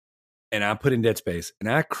 And I put in Dead Space.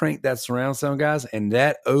 And I cranked that surround sound, guys. And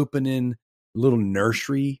that opening little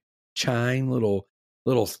nursery chime, little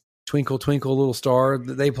twinkle, twinkle, little star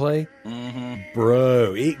that they play. Mm-hmm.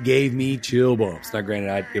 Bro, it gave me chill bumps. Now,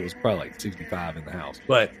 granted, it was probably like 65 in the house.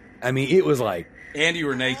 But, I mean, it was like. And you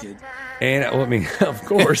were naked. And, well, I mean, of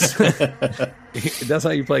course. That's how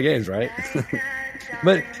you play games, right?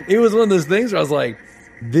 But it was one of those things where I was like,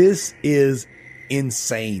 this is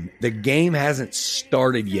insane. The game hasn't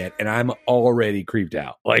started yet, and I'm already creeped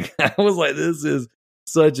out. Like, I was like, this is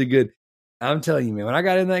such a good. I'm telling you, man, when I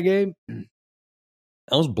got in that game,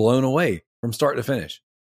 I was blown away from start to finish.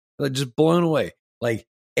 Like, just blown away. Like,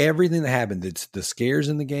 everything that happened, the scares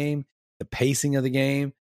in the game, the pacing of the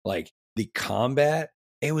game, like the combat,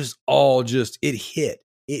 it was all just, it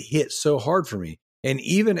hit so hard for me. And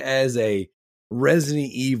even as a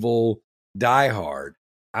Resident Evil diehard,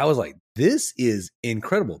 I was like, this is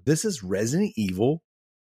incredible. This is Resident Evil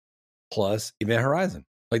plus Event Horizon.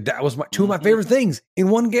 Like, that was two of my favorite things in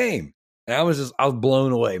one game. And I was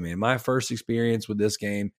blown away, man. My first experience with this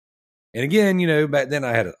game. And again, you know, back then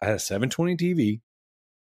I had a 720 TV. It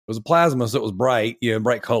was a plasma, so it was bright, you know,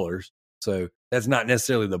 bright colors. So that's not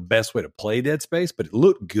necessarily the best way to play Dead Space, but it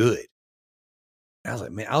looked good. And I was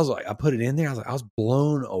like, man, I put it in there. I was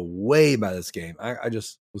blown away by this game. I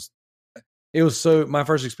just was, it was so, my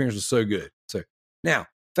first experience was so good. So now,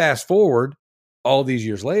 fast forward all these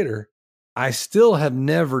years later, I still have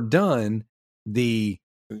never done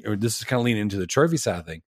or this is kind of leaning into the trophy side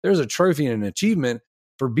thing. There's a trophy and an achievement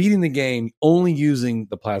for beating the game only using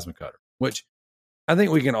the plasma cutter, which I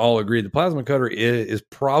think we can all agree the plasma cutter is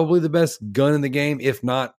probably the best gun in the game. If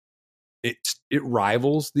not, it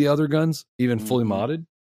rivals the other guns, even fully modded.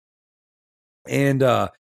 And,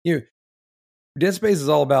 you know, Dead Space is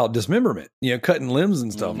all about dismemberment, you know, cutting limbs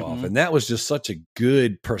and stuff off. And that was just such a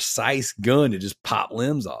good, precise gun to just pop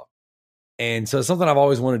limbs off. And so it's something I've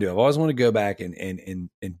always wanted to do. I've always wanted to go back and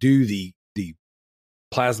do the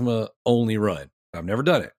plasma only run. I've never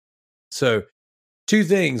done it. So two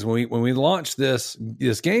things, when we launched this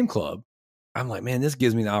game club, I'm like, man, this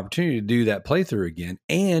gives me the opportunity to do that playthrough again.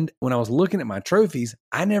 And when I was looking at my trophies,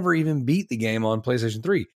 I never even beat the game on PlayStation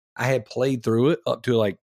 3. I had played through it up to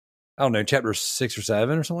like, I don't know, chapter 6 or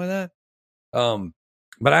 7 or something like that.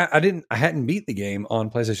 But I hadn't beat the game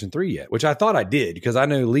on PlayStation 3 yet, which I thought I did because I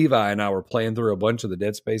know Levi and I were playing through a bunch of the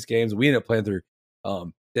Dead Space games. We ended up playing through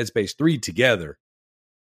Dead Space 3 together.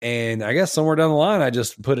 And I guess somewhere down the line, I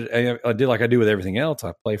just I did like I do with everything else.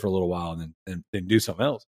 I play for a little while and then do something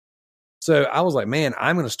else. So I was like, man,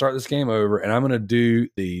 I'm going to start this game over and I'm going to do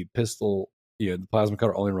the pistol, the plasma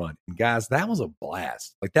cutter only run. And guys, that was a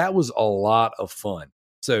blast. Like that was a lot of fun.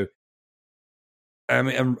 So I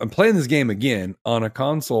mean, I'm playing this game again on a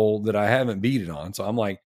console that I haven't beat it on. So I'm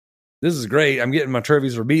like, this is great. I'm getting my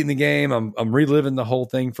trophies for beating the game. I'm reliving the whole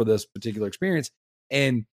thing for this particular experience.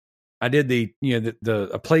 And I did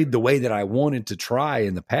I played the way that I wanted to try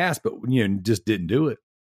in the past, but just didn't do it.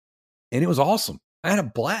 And it was awesome. I had a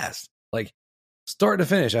blast. Like start to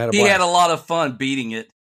finish, I had a blast. He had a lot of fun beating it.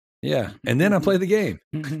 Yeah. And then I played the game.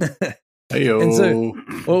 Heyo. And so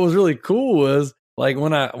what was really cool was like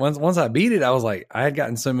when once I beat it, I was like, I had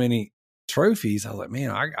gotten so many trophies. I was like,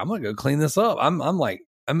 man, I'm gonna go clean this up.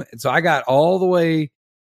 So I got all the way.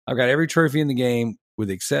 I've got every trophy in the game with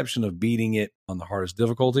the exception of beating it on the hardest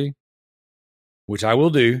difficulty, which I will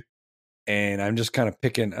do. And I'm just kind of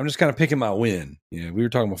picking my win. We were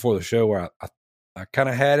talking before the show where I kind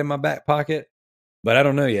of had in my back pocket, but I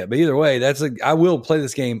don't know yet. But either way, I will play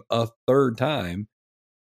this game a third time.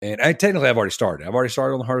 And I've already started. I've already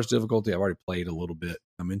started on the hardest difficulty. I've already played a little bit.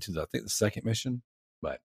 I'm into I think the second mission,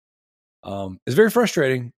 but it's very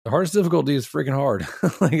frustrating. The hardest difficulty is freaking hard.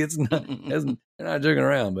 Like it's not, they're not joking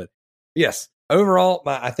around. But yes, overall,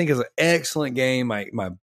 I think it's an excellent game.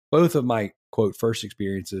 Both of my quote first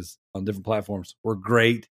experiences on different platforms were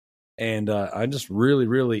great, and I just really,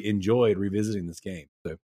 really enjoyed revisiting this game.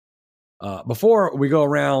 So before we go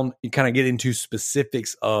around and kind of get into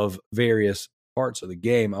specifics of various parts of the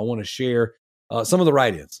game, I want to share some of the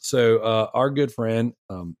write-ins. So our good friend,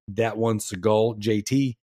 That One Seagull,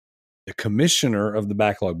 JT, the commissioner of the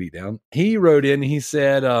Backlog Beatdown, he wrote in, he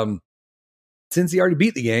said, since he already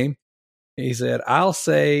beat the game, he said, I'll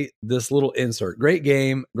say this little insert. Great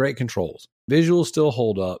game, great controls. Visuals still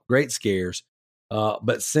hold up, great scares.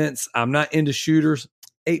 But since I'm not into shooters,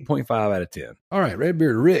 8.5 out of 10. All right,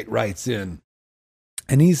 Redbeard Rick writes in,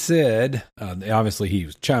 and he said, obviously he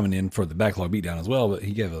was chiming in for the Backlog Beatdown as well, but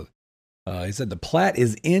he gave he said the plat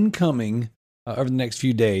is incoming over the next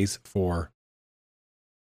few days for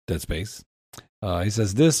Dead Space. He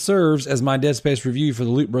says, this serves as my Dead Space review for the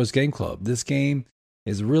Loot Bros Game Club. This game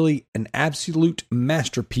is really an absolute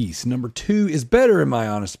masterpiece. Number 2 is better in my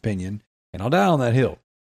honest opinion, and I'll die on that hill.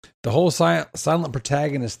 The whole silent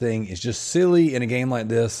protagonist thing is just silly in a game like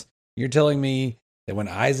this. You're telling me that when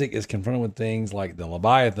Isaac is confronted with things like the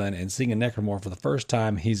Leviathan and seeing a necromorph for the first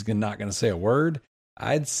time, he's not going to say a word?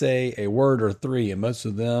 I'd say a word or 3, and most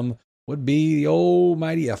of them would be the old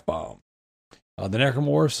mighty F-bomb. The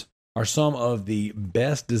necromorphs are some of the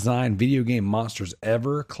best designed video game monsters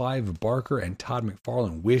ever. Clive Barker and Todd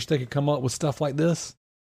McFarlane wish they could come up with stuff like this.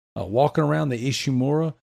 Walking around the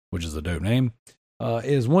Ishimura, which is a dope name,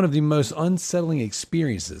 is one of the most unsettling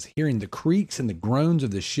experiences. Hearing the creaks and the groans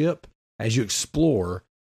of the ship as you explore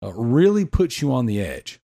really puts you on the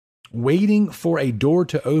edge. Waiting for a door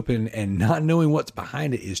to open and not knowing what's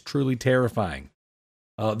behind it is truly terrifying.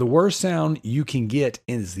 The worst sound you can get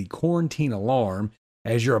is the quarantine alarm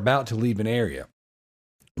as you're about to leave an area.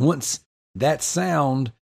 Once that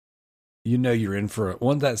sound, you're in for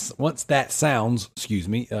once that sounds,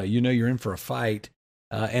 you're in for a fight.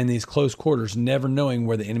 And these close quarters, never knowing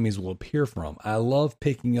where the enemies will appear from. I love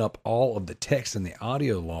picking up all of the text and the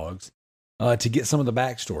audio logs to get some of the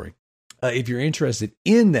backstory. If you're interested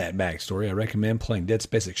in that backstory, I recommend playing Dead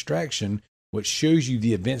Space Extraction, which shows you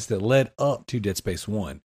the events that led up to Dead Space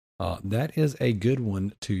 1. That is a good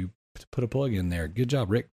one to put a plug in there. Good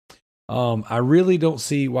job, Rick. I really don't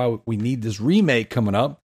see why we need this remake coming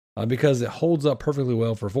up because it holds up perfectly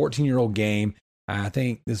well for a 14-year-old game. I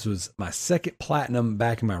think this was my second platinum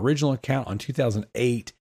back in my original account on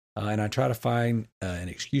 2008, and I try to find an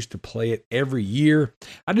excuse to play it every year.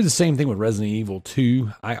 I do the same thing with Resident Evil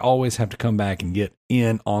 2. I always have to come back and get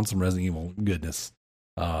in on some Resident Evil goodness.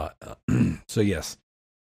 So yes,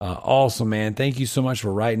 awesome, man. Thank you so much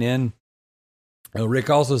for writing in. Rick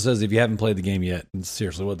also says, if you haven't played the game yet,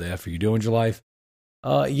 seriously, what the F are you doing with your life?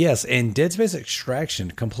 Yes, and Dead Space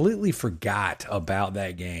Extraction, completely forgot about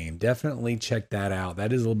that game. Definitely check that out.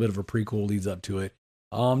 That is a little bit of a prequel, leads up to it.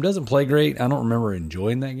 Doesn't play great. I don't remember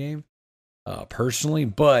enjoying that game personally,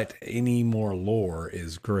 but any more lore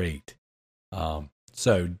is great.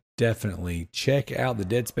 So definitely check out the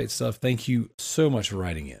Dead Space stuff. Thank you so much for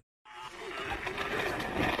writing it.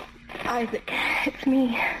 Isaac, it's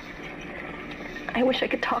me. I wish I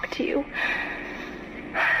could talk to you.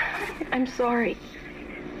 I'm sorry.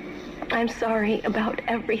 I'm sorry about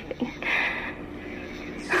everything.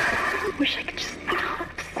 I wish I could just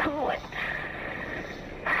talk to someone.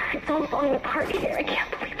 It's all falling apart here. I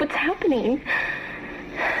can't believe what's happening.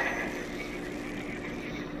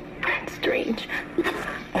 It's strange.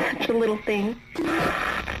 Such a little thing.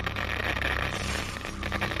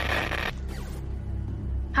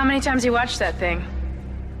 How many times you watched that thing?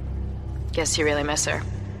 Guess you really miss her.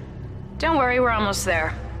 Don't worry, we're almost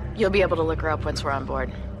there. You'll be able to look her up once we're on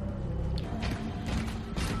board.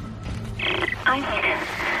 Isaac,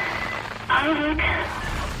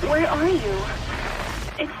 where are you?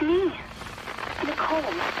 It's me,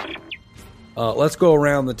 Nicole. Let's go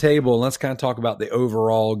around the table and let's kind of talk about the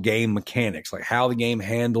overall game mechanics, like how the game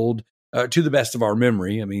handled to the best of our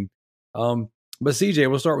memory. I mean, but CJ,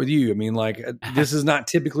 we'll start with you. I mean, like this is not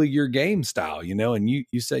typically your game style, you know, and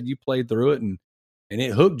you said you played through it and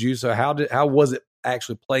it hooked you. So how was it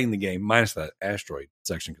actually playing the game minus that asteroid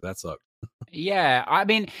section? Because that sucked. Yeah, I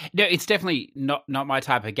mean, no, it's definitely not my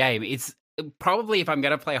type of game. It's probably, if I'm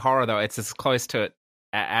going to play horror, though, it's as close to it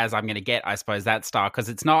as I'm going to get, I suppose, that style, because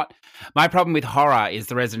it's not. My problem with horror is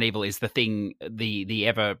the Resident Evil is the thing, the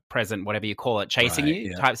ever present, whatever you call it, chasing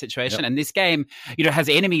you type situation. Yep. And this game, you know, has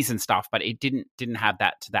enemies and stuff, but it didn't have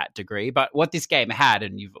that to that degree. But what this game had,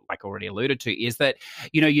 and you've like already alluded to, is that,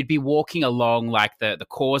 you know, you'd be walking along like the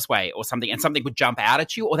causeway or something, and something would jump out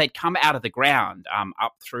at you, or they'd come out of the ground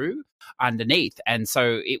up through underneath. And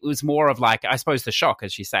so it was more of like, I suppose, the shock,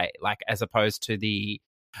 as you say, like as opposed to the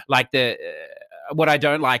what I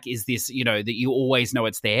don't like is this, you know, that you always know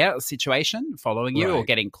it's there situation following you or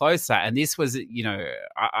getting closer. And this was, you know,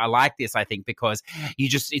 I like this, I think, because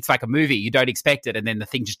it's like a movie. You don't expect it. And then the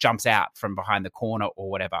thing just jumps out from behind the corner or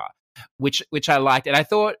whatever, which I liked. And I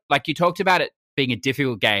thought, like, you talked about it being a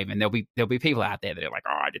difficult game, and there'll be people out there that are like,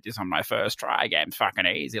 oh, I did this on my first try. Game's fucking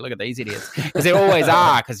easy. Look at these idiots. Because they always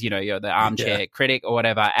are, because, you know, you're the armchair critic or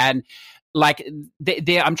whatever. And like,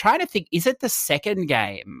 I'm trying to think, is it the second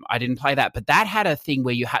game? I didn't play that, but that had a thing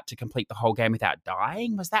where you had to complete the whole game without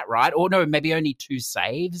dying. Was that right? Or no, maybe only 2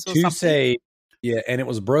 saves or something? 2 saves, yeah, and it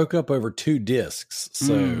was broke up over 2 discs.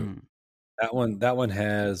 So that one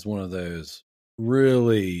has one of those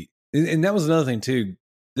really, and that was another thing too.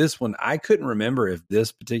 This one, I couldn't remember if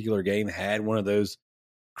this particular game had one of those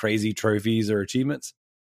crazy trophies or achievements.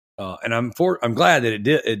 And I'm glad that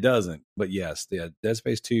it doesn't. But yes, the Dead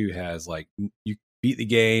Space 2 has, like, you beat the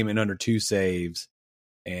game in under 2 saves,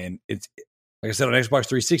 and it's, like I said, on Xbox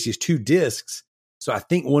 360 it's 2 discs. So I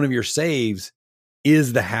think one of your saves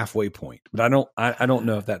is the halfway point, but I don't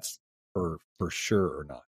know if that's for sure or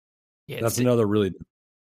not. Yeah, that's another really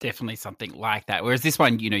definitely something like that. Whereas this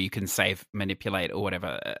one, you know, you can save, manipulate, or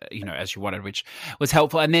whatever, you know, as you wanted, which was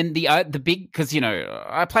helpful. And then the big, because, you know,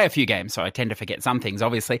 I play a few games, so I tend to forget some things,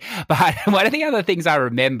 obviously. But one of the other things I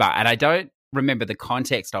remember, and I don't remember the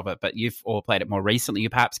context of it, but you've all played it more recently, you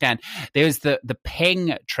perhaps can. There's the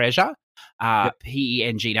Peng treasure.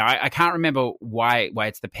 Peng. Now, I can't remember why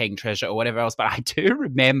it's the Peng treasure or whatever else, but I do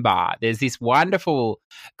remember there's this wonderful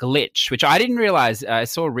glitch, which I didn't realize. I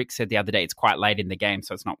saw Rick said the other day it's quite late in the game,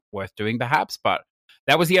 so it's not worth doing perhaps, but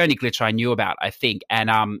that was the only glitch I knew about, I think. And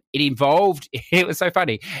it involved, it was so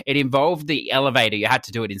funny, it involved the elevator. You had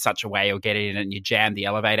to do it in such a way or get in and you jam the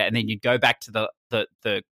elevator, and then you'd go back to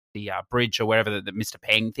the bridge or wherever the Mr.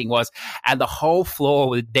 Peng thing was, and the whole floor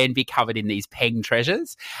would then be covered in these Peng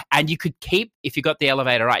treasures. And you could keep, if you got the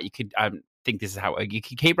elevator right, you could think this is how you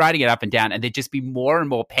could keep riding it up and down, and there'd just be more and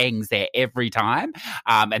more Pengs there every time.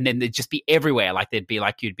 And then they'd just be everywhere. Like there'd be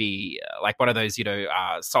like, you'd be like one of those, you know,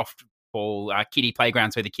 soft ball kiddie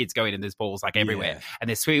playgrounds where the kids go in and there's balls like everywhere, and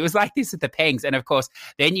there's sweet. It was like this with the Pengs, and of course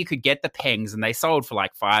then you could get the Pengs and they sold for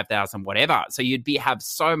like 5,000 whatever, so you'd have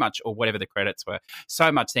so much, or whatever the credits were,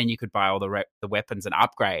 so much, then you could buy all the weapons and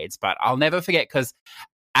upgrades. But I'll never forget, because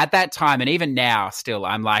at that time, and even now still,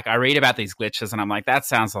 I'm like, I read about these glitches and I'm like, that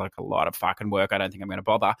sounds like a lot of fucking work. I don't think I'm going to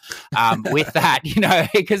bother with that, you know,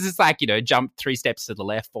 because it's like, you know, jump 3 steps to the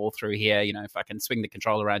left, fall through here, you know, fucking swing the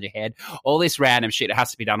controller around your head, all this random shit. It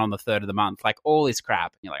has to be done on the 3rd of the month, like all this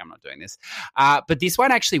crap. And you're like, I'm not doing this. But this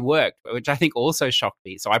one actually worked, which I think also shocked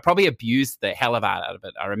me. So I probably abused the hell out of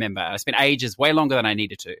it. I remember I spent ages, way longer than I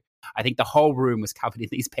needed to. I think the whole room was covered in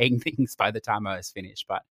these Peng things by the time I was finished,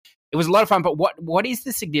 but it was a lot of fun. But what is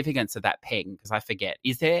the significance of that Peng? Because I forget.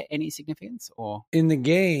 Is there any significance? Or in the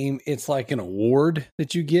game, it's like an award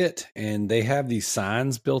that you get, and they have these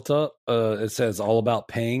signs built up. It says all about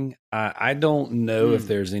Peng. I don't know if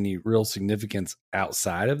there's any real significance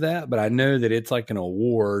outside of that, but I know that it's like an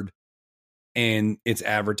award, and it's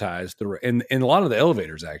advertised in a lot of the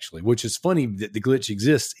elevators, actually, which is funny that the glitch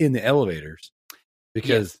exists in the elevators,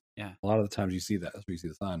 because a lot of the times you see that. That's where you see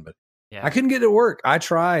the sign, but I couldn't get it to work. I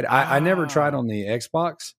tried. I never tried on the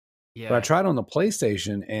Xbox, but I tried on the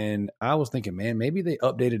PlayStation, and I was thinking, man, maybe they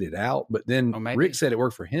updated it out. But then Rick said it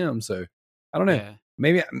worked for him, so I don't know.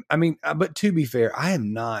 Maybe, I mean, but to be fair, I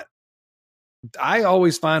am not I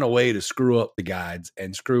always find a way to screw up the guides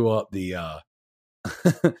and screw up the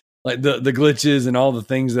like the glitches and all the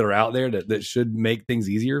things that are out there that should make things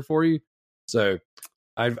easier for you. So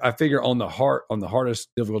I figure on the hardest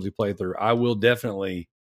difficulty playthrough, I will definitely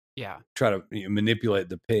try to manipulate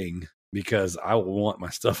the ping because I want my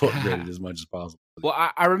stuff upgraded as much as possible. Well,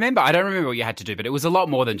 I don't remember what you had to do, but it was a lot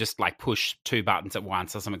more than just like push 2 buttons at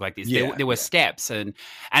once or something like this. There were steps and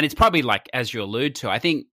it's probably like, as you allude to, I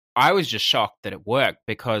think I was just shocked that it worked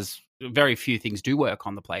because very few things do work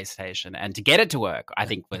on the PlayStation, and to get it to work, I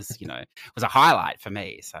think was a highlight for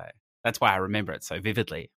me. So that's why I remember it so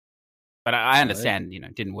vividly. But I understand,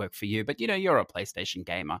 it didn't work for you. But you're a PlayStation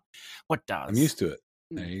gamer. What does? I'm used to it.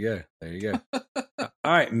 There you go.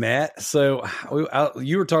 All right, Matt. So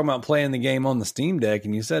you were talking about playing the game on the Steam Deck,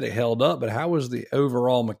 and you said it held up. But how was the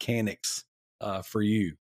overall mechanics for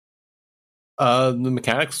you? The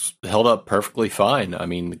mechanics held up perfectly fine. I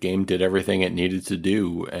mean, the game did everything it needed to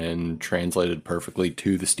do and translated perfectly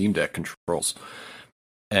to the Steam Deck controls.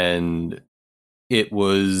 And it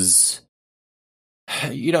was,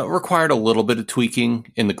 it required a little bit of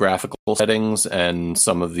tweaking in the graphical settings and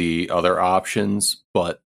some of the other options,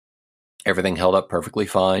 but everything held up perfectly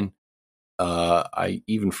fine. I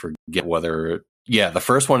even forget whether, the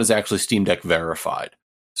first one is actually Steam Deck verified.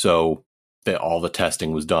 So all the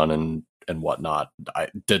testing was done and whatnot.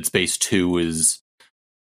 Dead Space 2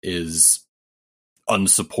 is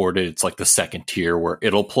unsupported. It's like the second tier where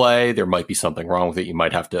it'll play. There might be something wrong with it. You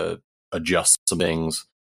might have to adjust some things,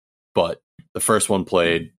 but the first one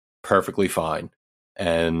played perfectly fine.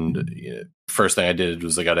 And first thing I did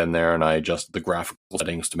was I got in there and I adjusted the graphical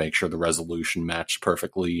settings to make sure the resolution matched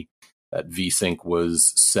perfectly, that VSync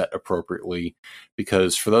was set appropriately,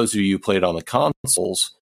 because for those of you who played on the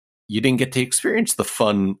consoles, you didn't get to experience the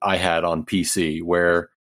fun I had on PC, where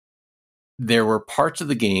there were parts of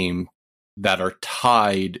the game that are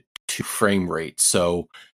tied to frame rate. So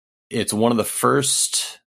it's one of the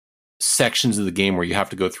first sections of the game where you have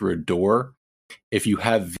to go through a door. If you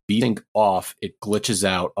have VSync off, it glitches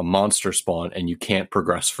out a monster spawn and you can't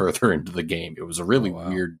progress further into the game. It was a really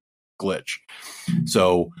weird glitch.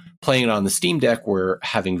 So playing it on the Steam Deck where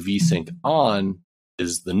having VSync on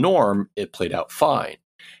is the norm, it played out fine.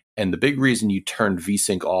 And the big reason you turned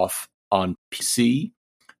VSync off on PC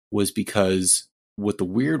was because with the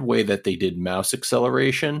weird way that they did mouse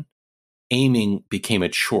acceleration, aiming became a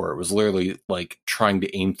chore. It was literally like trying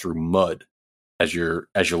to aim through mud as you're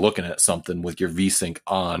looking at something with your VSync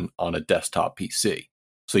on a desktop PC.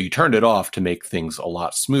 So you turned it off to make things a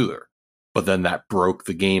lot smoother, but then that broke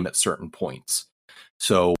the game at certain points.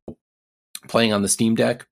 So playing on the Steam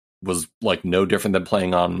Deck was like no different than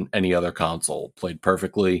playing on any other console. Played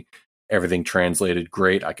perfectly. Everything translated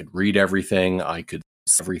great. I could read everything. I could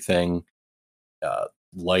see everything.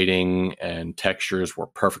 Lighting and textures were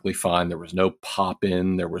perfectly fine. There was no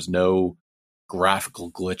pop-in. There was no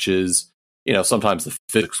graphical glitches. Sometimes the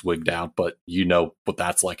physics wigged out, but you know what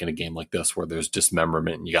that's like in a game like this where there's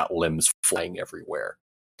dismemberment and you got limbs flying everywhere.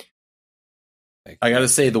 I got to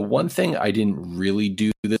say, the one thing I didn't really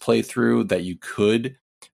do this playthrough that you could,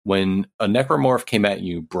 when a necromorph came at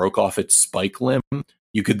you, broke off its spike limb,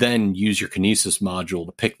 you could then use your kinesis module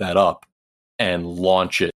to pick that up and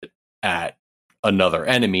launch it at another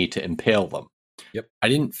enemy to impale them. Yep. I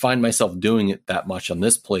didn't find myself doing it that much on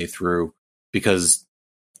this playthrough because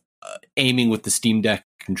aiming with the Steam Deck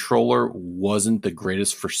controller wasn't the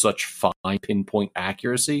greatest for such fine pinpoint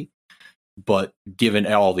accuracy. But given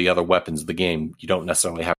all the other weapons of the game, you don't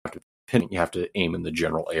necessarily have to pin it. You have to aim in the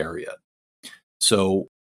general area. So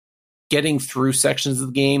getting through sections of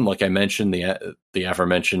the game, like I mentioned, the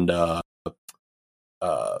aforementioned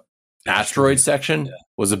asteroid section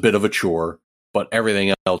was a bit of a chore, but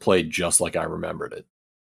everything else played just like I remembered it.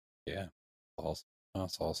 Yeah, awesome.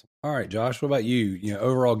 That's awesome. All right, Josh, what about you?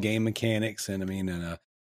 Overall game mechanics, and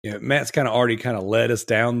Matt's kind of already led us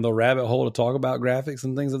down the rabbit hole to talk about graphics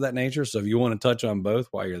and things of that nature. So if you want to touch on both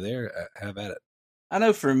while you're there, have at it. I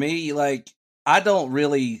know for me, I don't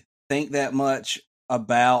really think that much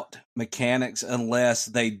about mechanics unless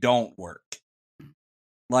they don't work.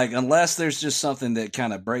 Unless there's just something that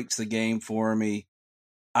kind of breaks the game for me,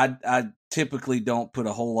 I typically don't put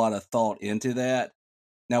a whole lot of thought into that.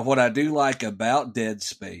 Now, what I do like about Dead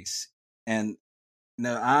Space, and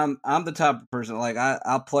I'm the type of person,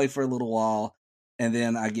 I'll play for a little while and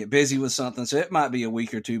then I get busy with something. So it might be a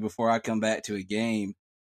week or two before I come back to a game.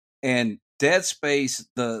 And Dead Space,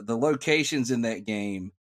 the locations in that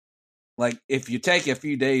game, if you take a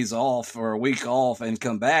few days off or a week off and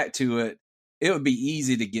come back to it, it would be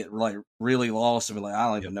easy to get really lost and be I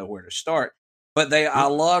don't even know where to start. But I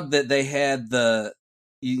loved that they had the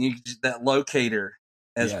you that locator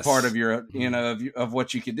as Yes. part of your, of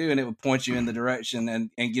what you could do, and it would point you in the direction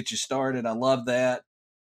and get you started. I love that.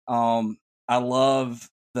 I love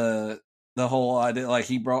the whole idea, like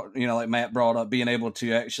he brought, like Matt brought up, being able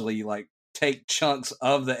to actually like take chunks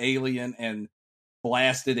of the alien and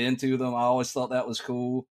blast it into them. I always thought that was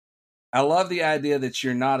cool. I love the idea that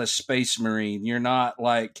you're not a space marine. You're not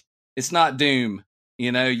like, it's not Doom.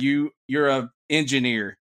 You're a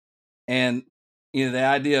engineer, and the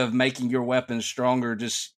idea of making your weapons stronger.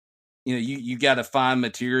 Just you got to find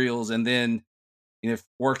materials and then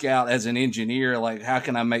work out as an engineer. Like, how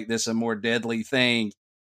can I make this a more deadly thing?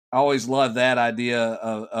 I always love that idea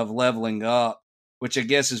of leveling up, which I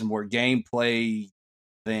guess is more gameplay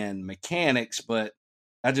than mechanics. But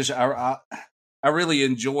I really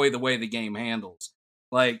enjoy the way the game handles.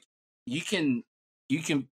 Like, you can,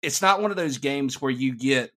 it's not one of those games where you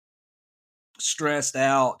get stressed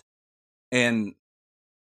out, and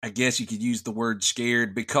I guess you could use the word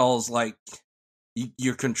scared, because like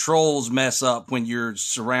your controls mess up when you're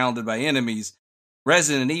surrounded by enemies.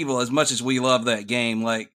 Resident Evil, as much as we love that game,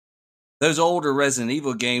 like those older Resident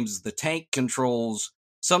Evil games, the tank controls,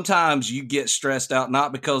 sometimes you get stressed out,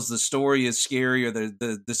 not because the story is scary or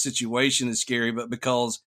the situation is scary, but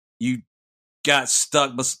because you got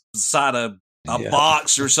stuck beside a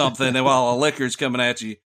box or something and while a liquor's coming at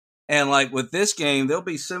you. And like with this game, there'll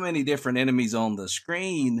be so many different enemies on the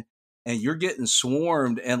screen, and you're getting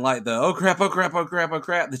swarmed, and like the oh crap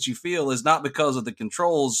that you feel is not because of the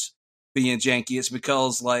controls being janky. It's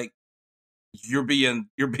because like you're being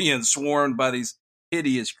swarmed by these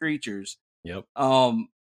hideous creatures. Yep.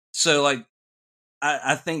 So like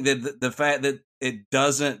I think that the fact that it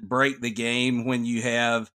doesn't break the game when you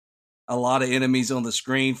have a lot of enemies on the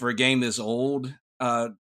screen for a game this old,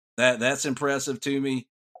 that's impressive to me.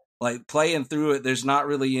 Like playing through it, there's not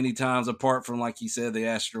really any times apart from, like you said, the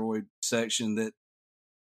asteroid section that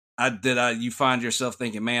you find yourself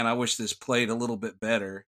thinking, man, I wish this played a little bit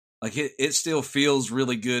better. Like it still feels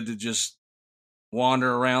really good to just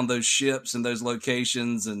wander around those ships and those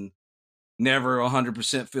locations and never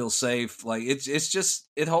 100% feel safe. Like it's just,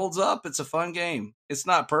 it holds up. It's a fun game. It's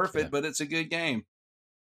not perfect, but it's a good game.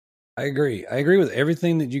 I agree with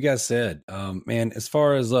everything that you guys said. Man, as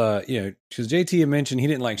far as because JT had mentioned he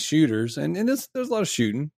didn't like shooters, and there's a lot of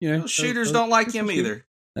shooting. Shooters don't like him either.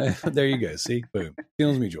 There you go. See, boom,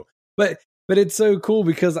 feelings mutual. But it's so cool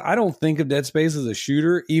because I don't think of Dead Space as a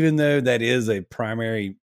shooter, even though that is a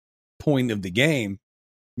primary point of the game,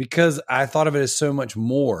 because I thought of it as so much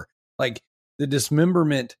more. Like the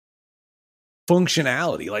dismemberment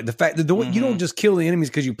functionality, like the fact that you don't just kill the enemies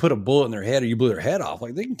because you put a bullet in their head or you blew their head off.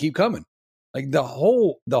 Like they can keep coming. Like the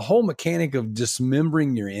whole mechanic of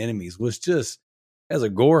dismembering your enemies was just, as a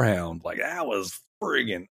gorehound, like that was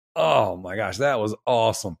friggin', oh my gosh, that was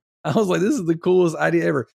awesome. I was like, this is the coolest idea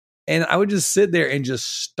ever. And I would just sit there and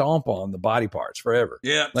just stomp on the body parts forever.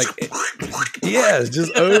 Yeah. Like, yes,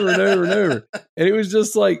 just over and over and over. And it was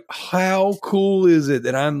just like, how cool is it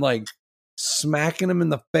that I'm like smacking them in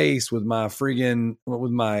the face with my friggin'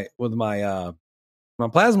 my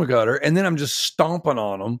plasma cutter, and then I'm just stomping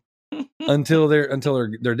on them until they're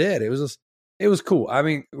dead. It was cool. I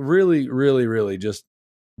mean, really, really, really, just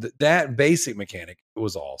that basic mechanic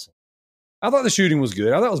was awesome. I thought the shooting was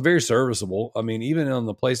good. I thought it was very serviceable. I mean, even on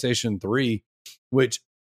the PlayStation 3, which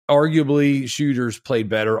arguably shooters played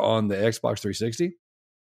better on the Xbox 360,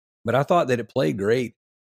 but I thought that it played great.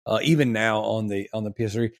 Even now on the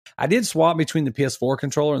PS3, I did swap between the PS4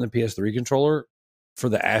 controller and the PS3 controller for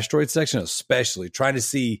the asteroid section, especially trying to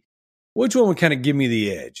see which one would kind of give me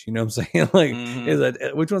the edge. You know what I'm saying?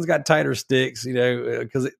 Like, which one's got tighter sticks?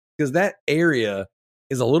 Because that area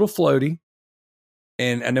is a little floaty,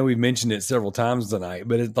 and I know we've mentioned it several times tonight,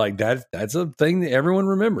 but it's like that's a thing that everyone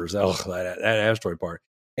remembers. Oh, that asteroid part.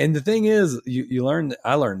 And the thing is,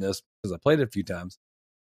 I learned this because I played it a few times,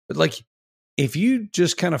 but like, if you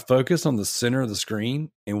just kind of focus on the center of the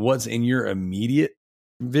screen and what's in your immediate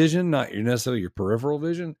vision, not necessarily your peripheral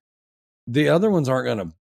vision, the other ones aren't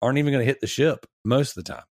even going to hit the ship most of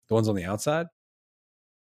the time. The ones on the outside.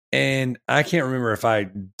 And I can't remember if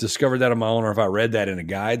I discovered that on my own or if I read that in a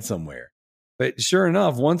guide somewhere. But sure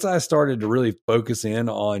enough, once I started to really focus in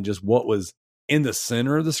on just what was in the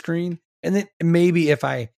center of the screen, and then maybe if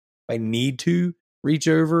I need to reach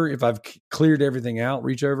over, if I've cleared everything out,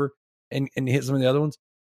 reach over and hit some of the other ones.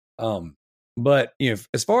 But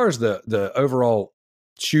as far as the overall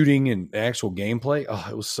shooting and actual gameplay,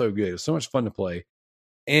 it was so good. It was so much fun to play.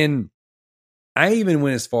 And I even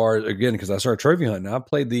went as far, again, because I started trophy hunting, I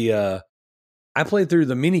played the I played through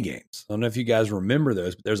the mini games. I don't know if you guys remember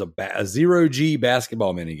those, but there's a zero-G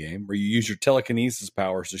basketball mini game where you use your telekinesis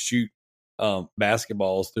powers to shoot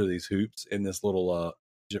basketballs through these hoops in this little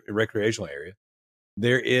recreational area.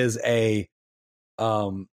 There is a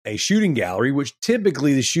shooting gallery, which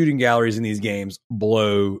typically the shooting galleries in these games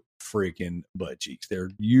blow freaking butt cheeks.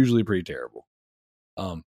 They're usually pretty terrible.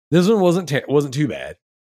 This one wasn't too bad.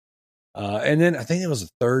 And then I think it was a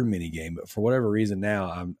third mini game, but for whatever reason now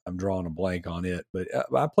I'm drawing a blank on it. But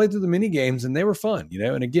I played through the mini games and they were fun,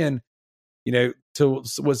 And again, to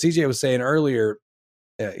what CJ was saying earlier,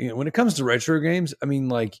 when it comes to retro games, I mean,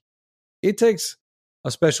 like, it takes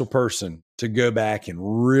a special person to go back and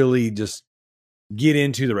really just get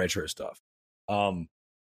into the retro stuff.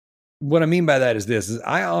 What I mean by that is this: is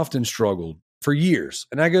I often struggled for years,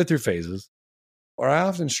 and I go through phases where I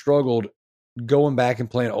often struggled going back and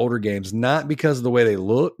playing older games, not because of the way they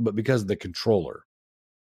look, but because of the controller.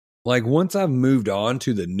 Like, once I've moved on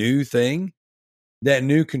to the new thing, that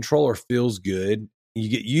new controller feels good. You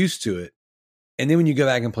get used to it. And then when you go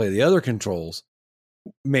back and play the other controls,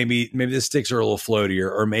 maybe the sticks are a little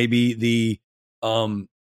floatier, or maybe the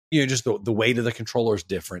just the weight of the controller is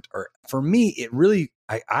different. Or for me, it really,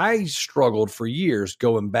 I struggled for years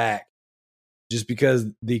going back, just because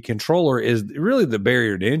the controller is really the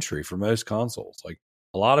barrier to entry for most consoles. Like,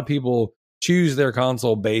 a lot of people choose their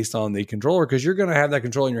console based on the controller because you're going to have that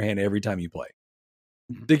controller in your hand every time you play.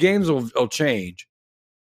 The games will change,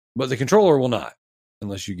 but the controller will not,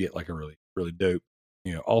 unless you get like a really, really dope,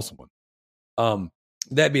 awesome one.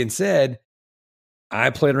 That being said, I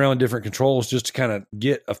played around with different controls just to kind of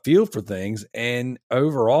get a feel for things. And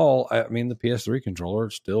overall, I mean, the PS3 controller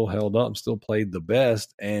still held up, still played the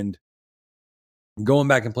best. And going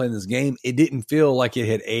back and playing this game, it didn't feel like it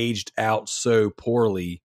had aged out so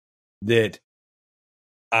poorly that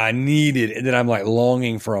I needed, and that I'm like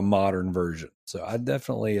longing for a modern version. So I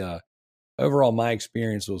definitely, overall, my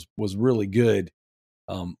experience was really good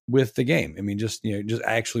with the game. I mean, just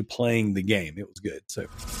actually playing the game, it was good. So.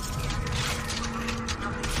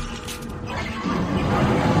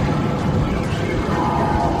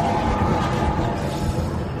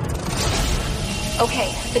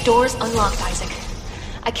 Okay, the door's unlocked, Isaac.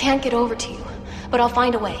 I can't get over to you, but I'll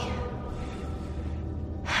find a way.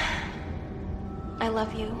 I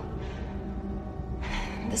love you.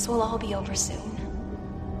 This will all be over soon.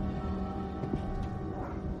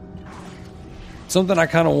 Something I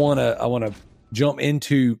kind of want to jump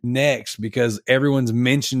into next, because everyone's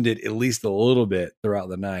mentioned it at least a little bit throughout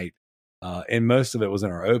the night, and most of it was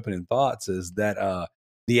in our opening thoughts, is that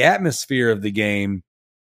the atmosphere of the game,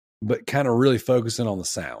 but kind of really focusing on the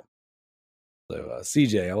sound. So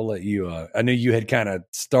CJ, I'll let you. I knew you had kind of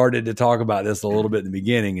started to talk about this a little bit in the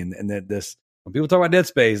beginning, and that this, when people talk about Dead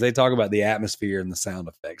Space, they talk about the atmosphere and the sound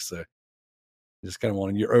effects. So just kind of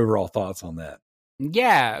wanted your overall thoughts on that.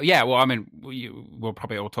 Yeah. Well, I mean, we'll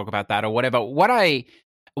probably all talk about that or whatever. One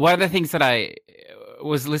of the things that I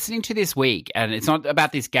was listening to this week, and it's not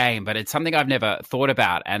about this game, but it's something I've never thought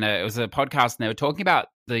about. And it was a podcast, and they were talking about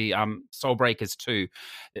the Soul Breakers 2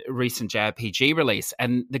 recent JRPG release.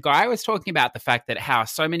 And the guy was talking about the fact that how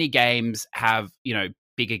so many games have,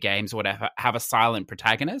 bigger games or whatever, have a silent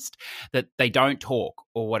protagonist, that they don't talk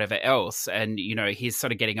or whatever else. And, he's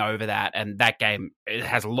sort of getting over that. And that game, it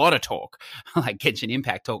has a lot of talk, like Genshin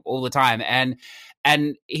Impact talk all the time.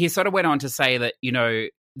 And he sort of went on to say that,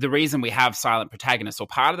 the reason we have silent protagonists, or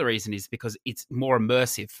part of the reason, is because it's more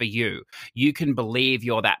immersive for you. You can believe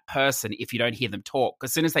you're that person if you don't hear them talk.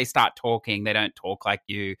 As soon as they start talking, they don't talk like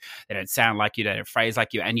you, they don't sound like you, they don't phrase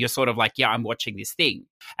like you, and you're sort of like, yeah, I'm watching this thing.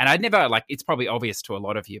 And I'd never, it's probably obvious to a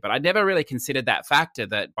lot of you, but I'd never really considered that factor,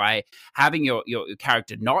 that by having your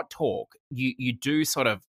character not talk, you do sort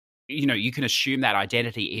of, you can assume that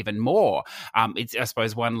identity even more. It's, I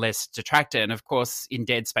suppose, one less detractor. And of course, in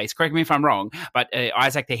Dead Space, correct me if I'm wrong, but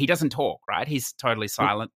Isaac there, he doesn't talk, right? He's totally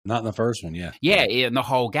silent. Not in the first one, yeah. Yeah, in the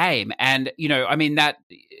whole game. And, I mean, that,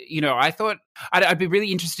 I thought I'd be really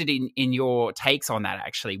interested in your takes on that,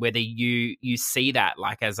 actually, whether you see that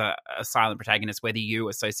like as a silent protagonist, whether you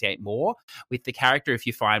associate more with the character, if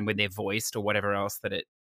you find when they're voiced or whatever else that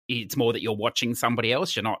it's more that you're watching somebody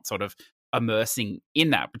else, you're not sort of immersing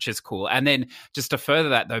in that, which is cool. And then just to further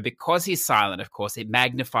that, though, because he's silent, of course, it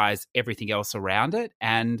magnifies everything else around it.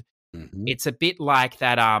 And it's a bit like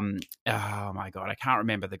that, oh my God, I can't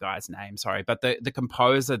remember the guy's name, sorry, but the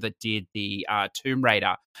composer that did the Tomb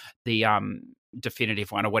Raider, the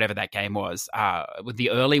definitive one or whatever that game was, with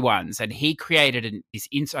the early ones, and he created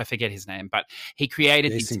I forget his name, but he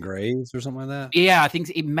created Jason Graves or something like that. Yeah, I think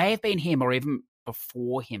it may have been him, or even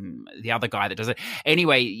before him, the other guy that does it.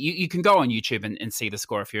 Anyway, you can go on YouTube and see the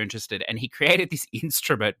score if you're interested. And he created this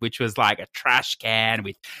instrument, which was like a trash can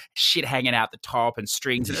with shit hanging out the top and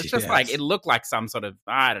strings. And it's just like, it looked like some sort of,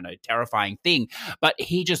 I don't know, terrifying thing. But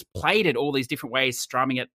he just played it all these different ways,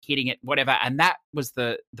 strumming it, hitting it, whatever. And that was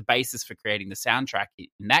the basis for creating the soundtrack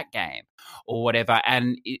in that game or whatever.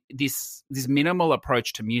 And this minimal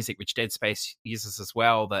approach to music, which Dead Space uses as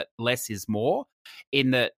well, that less is more,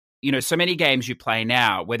 in that, you know, so many games you play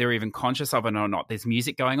now, whether you're even conscious of it or not, there's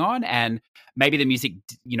music going on, and maybe the music,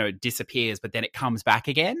 you know, disappears, but then it comes back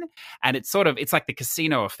again. And it's like the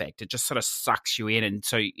casino effect. It just sort of sucks you in. And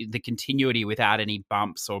so the continuity without any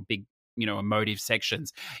bumps or big, you know, emotive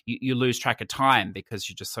sections, you lose track of time because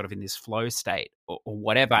you're just sort of in this flow state or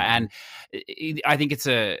whatever. And I think it's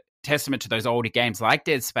a testament to those older games like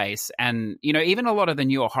Dead Space, and you know, even a lot of the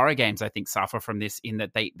newer horror games I think suffer from this, in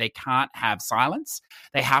that they can't have silence.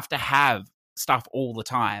 They have to have stuff all the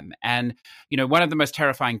time. And you know, one of the most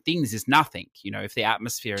terrifying things is nothing. You know, if the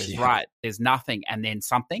atmosphere is right, there's nothing and then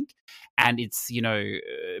something, and it's, you know,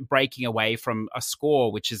 breaking away from a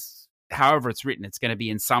score which is, however it's written, it's going to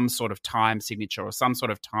be in some sort of time signature or some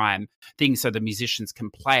sort of time thing so the musicians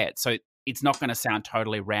can play it. So it's not going to sound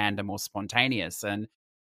totally random or spontaneous. And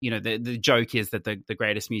you know, the joke is that the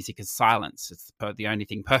greatest music is silence. It's the only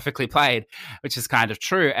thing perfectly played, which is kind of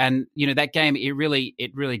true. And, you know, that game, it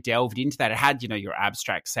really delved into that. It had, you know, your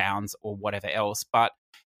abstract sounds or whatever else. But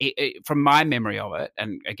from my memory of it,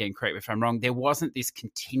 and again, correct me if I'm wrong, there wasn't this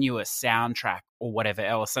continuous soundtrack or whatever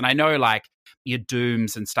else. And I know, like, your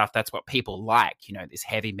Dooms and stuff, that's what people like, you know, this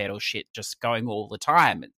heavy metal shit just going all the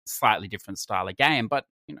time. It's a slightly different style of game, but,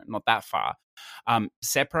 you know, not that far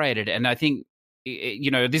separated. And I think, you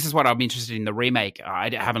know, this is what I'm interested in the remake. I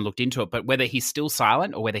haven't looked into it, but whether he's still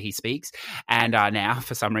silent or whether he speaks, and now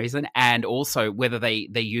for some reason, and also whether they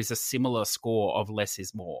use a similar score of less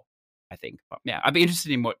is more, I think. But yeah, I'd be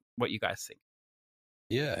interested in what you guys think.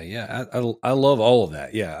 Yeah. I love all of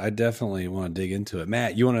that. Yeah, I definitely want to dig into it.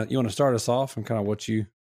 Matt, you want to start us off and kind of what you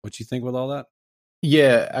think with all that?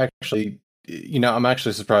 Yeah, actually, you know, I'm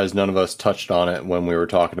actually surprised none of us touched on it when we were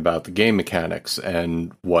talking about the game mechanics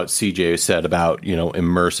and what CJ said about, you know,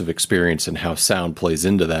 immersive experience and how sound plays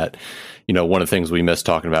into that. You know, one of the things we missed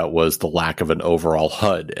talking about was the lack of an overall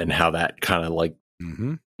HUD and how that kind of like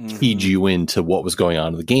feeds you into what was going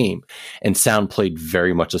on in the game. And sound played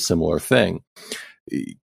very much a similar thing.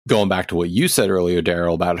 Going back to what you said earlier,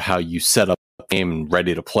 Daryl, about how you set up a game and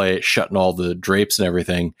ready to play it, shutting all the drapes and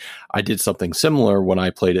everything. I did something similar when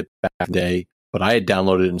I played it back in the day, but I had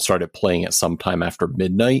downloaded it and started playing it sometime after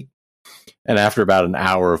midnight. And after about an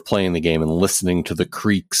hour of playing the game and listening to the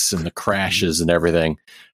creaks and the crashes and everything,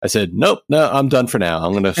 I said, nope, no, I'm done for now.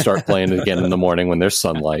 I'm going to start playing it again in the morning when there's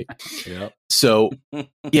sunlight. Yep. So,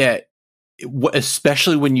 yeah,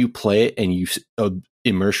 especially when you play it and you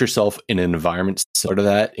immerse yourself in an environment similar to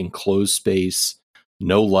that, enclosed space,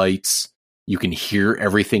 no lights, you can hear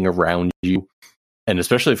everything around you. And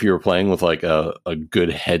especially if you were playing with like a good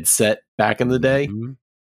headset back in the day,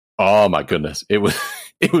 oh my goodness, it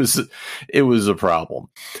was a problem.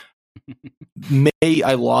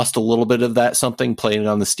 I lost a little bit of that something playing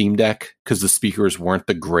on the Steam Deck because the speakers weren't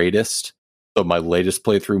the greatest. So my latest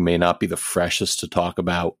playthrough may not be the freshest to talk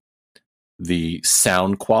about the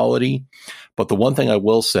sound quality. But the one thing I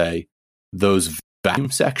will say, those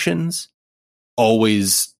vacuum sections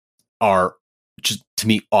always are just, to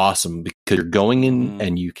me, awesome because you're going in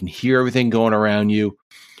and you can hear everything going around you.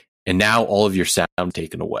 And now all of your sound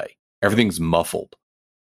taken away. Everything's muffled.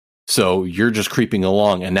 So you're just creeping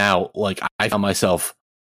along. And now, like, I found myself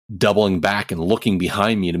doubling back and looking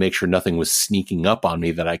behind me to make sure nothing was sneaking up on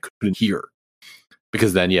me that I couldn't hear.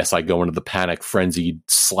 Because then, yes, I go into the panic frenzy,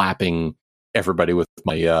 slapping everybody with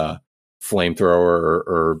my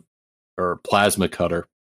flamethrower or plasma cutter.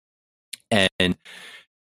 And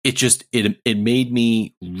it made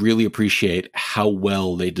me really appreciate how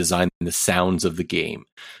well they designed the sounds of the game.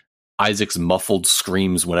 Isaac's muffled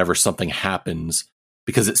screams whenever something happens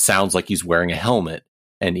because it sounds like he's wearing a helmet.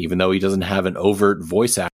 And even though he doesn't have an overt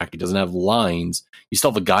voice act, he doesn't have lines, you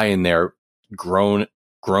still have a guy in there groaning,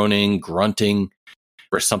 grunting,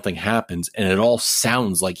 where something happens. And it all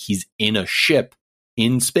sounds like he's in a ship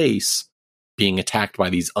in space being attacked by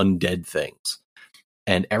these undead things.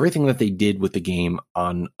 And everything that they did with the game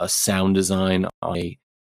on a sound design,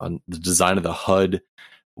 on the design of the HUD,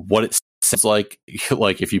 what it sounds like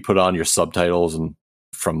if you put on your subtitles and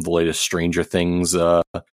from the latest Stranger Things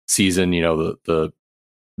season, you know, the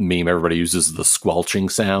meme everybody uses, the squelching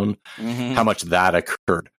sound, how much that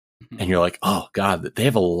occurred And you're like, oh God, they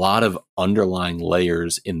have a lot of underlying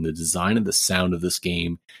layers in the design of the sound of this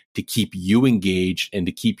game to keep you engaged and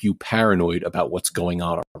to keep you paranoid about what's going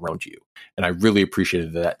on around you. And I really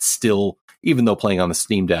appreciated that still, even though playing on the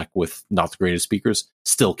Steam Deck with not the greatest speakers,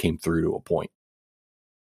 still came through to a point.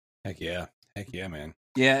 Heck yeah, man.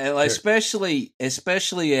 Yeah, like, especially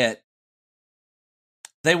at,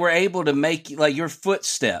 they were able to make like your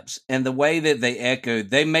footsteps and the way that they echoed,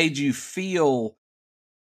 they made you feel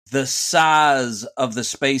the size of the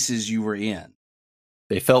spaces you were in.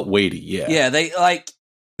 They felt weighty, yeah. Yeah,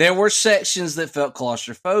 there were sections that felt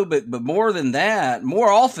claustrophobic, but more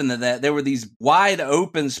often than that, there were these wide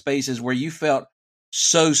open spaces where you felt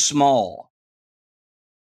so small.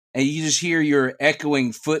 And you just hear your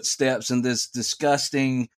echoing footsteps in this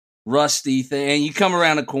disgusting, rusty thing. And you come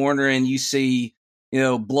around a corner and you see,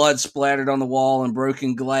 blood splattered on the wall and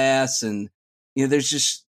broken glass. And, there's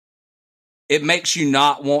just, it makes you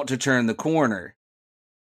not want to turn the corner.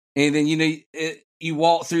 And then, you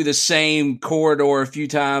walk through the same corridor a few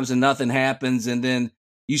times and nothing happens. And then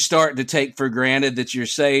you start to take for granted that you're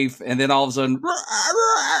safe. And then all of a sudden,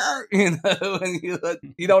 and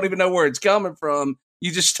you don't even know where it's coming from.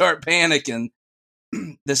 You just start panicking.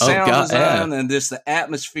 The sound design and just the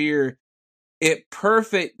atmosphere, it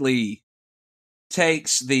perfectly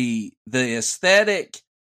takes the aesthetic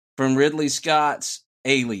from Ridley Scott's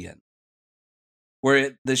Alien,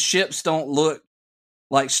 where the ships don't look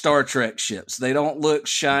like Star Trek ships. They don't look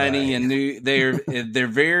shiny and new. They're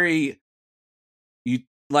very,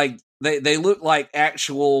 they look like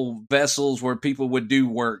actual vessels where people would do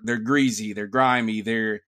work. They're greasy, they're grimy,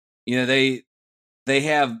 they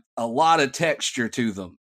have a lot of texture to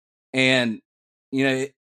them. And,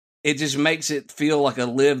 it just makes it feel like a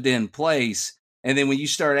lived in place. And then when you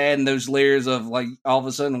start adding those layers of like, all of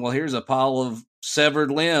a sudden, well, here's a pile of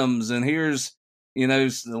severed limbs and here's,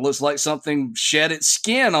 it looks like something shed its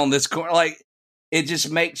skin on this corner. Like, it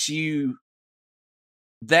just makes you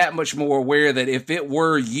that much more aware that if it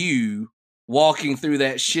were you walking through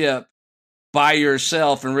that ship by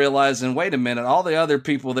yourself and realizing, wait a minute, all the other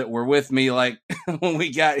people that were with me, like when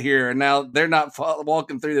we got here, and now they're not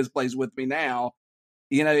walking through this place with me now.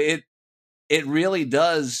 It really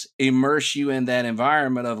does immerse you in that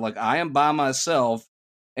environment of like, I am by myself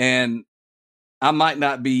and I might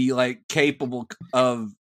not be like capable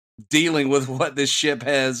of dealing with what this ship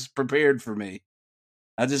has prepared for me.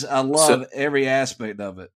 I love every aspect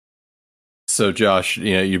of it. So Josh,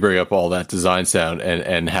 you bring up all that design sound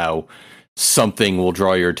and how something will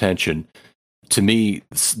draw your attention. To me,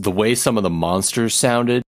 the way some of the monsters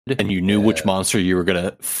sounded, and you knew which monster you were going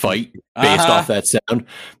to fight based off that sound,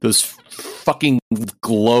 those fucking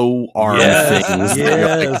glow arm things.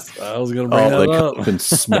 Yes, I was going to bring that up. Come up and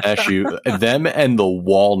smash you. Them and the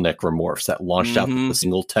wall necromorphs that launched out the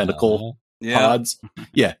single tentacle pods.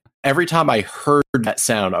 Yeah. Every time I heard that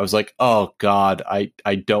sound, I was like, oh God,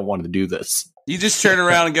 I don't want to do this. You just turn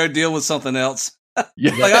around and go deal with something else.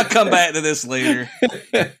 Like, I'll come back to this later.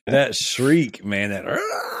 That shriek, man.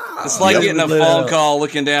 It's like getting a phone call,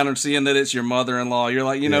 looking down and seeing that it's your mother-in-law. You're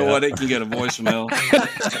like, you know what? It can get a voicemail.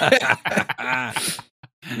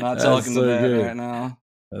 I'm not talking to that right now.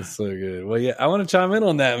 That's so good. Well, yeah, I want to chime in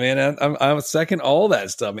on that, man. I'm second all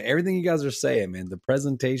that stuff. I mean, everything you guys are saying, man. The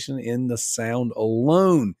presentation in the sound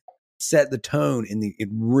alone set the tone, and it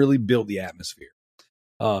really built the atmosphere.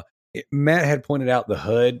 Matt had pointed out the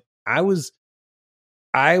HUD. I was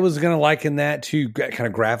going to liken that to kind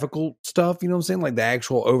of graphical stuff, you know what I'm saying? Like the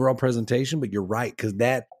actual overall presentation, but you're right, because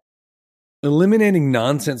that eliminating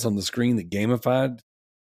nonsense on the screen that gamified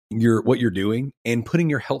what you're doing and putting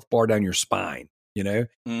your health bar down your spine,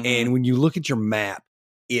 And when you look at your map,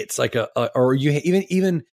 it's like or you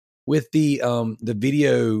even with the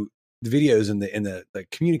videos and the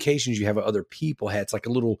communications you have with other people, it's like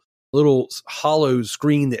a little hollow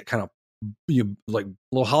screen that kind of, like a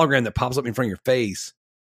little hologram that pops up in front of your face.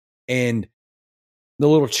 And the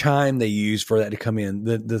little chime they use for that to come in,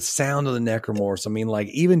 the sound of the necromorphs. I mean, like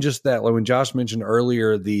even just that, like when Josh mentioned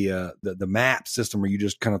earlier, the map system where you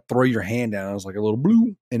just kind of throw your hand down, it's like a little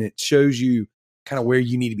blue, and it shows you kind of where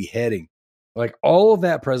you need to be heading. Like all of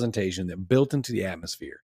that presentation that built into the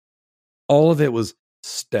atmosphere, all of it was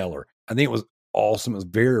stellar. I think it was awesome. It was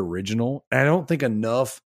very original. And I don't think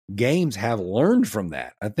enough games have learned from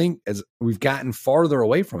that. I think as we've gotten farther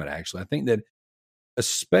away from it, actually, I think that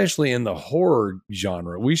especially in the horror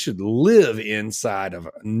genre, we should live inside of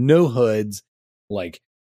no HUDs, like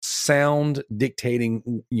sound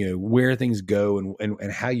dictating, where things go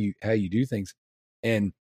and how you do things.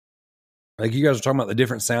 And Like you guys were talking about the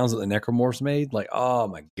different sounds that the necromorphs made. Like, oh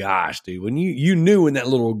my gosh, dude. When you knew when that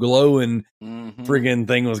little glowing friggin'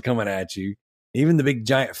 thing was coming at you, even the big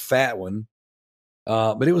giant fat one.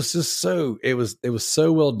 But it was just it was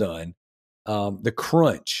so well done. The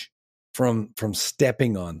crunch from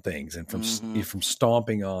stepping on things and from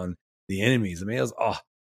stomping on the enemies. I mean, it was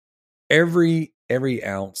every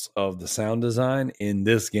ounce of the sound design in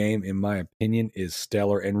this game, in my opinion, is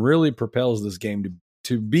stellar and really propels this game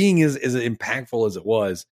to being as impactful as it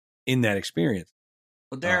was in that experience.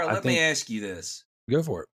 Well, Daryl, let me ask you this. Go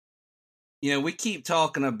for it. You know, we keep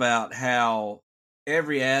talking about how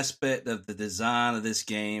every aspect of the design of this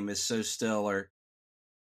game is so stellar.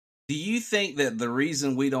 Do you think that the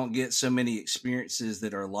reason we don't get so many experiences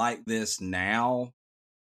that are like this now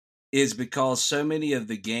is because so many of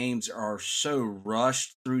the games are so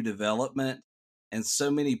rushed through development and so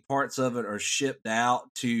many parts of it are shipped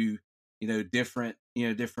out to, different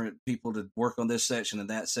people to work on this section and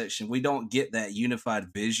that section? We don't get that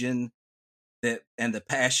unified vision and the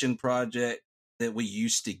passion project that we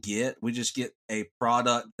used to get. We just get a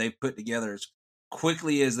product they put together as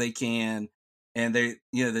quickly as they can. And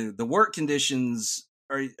the work conditions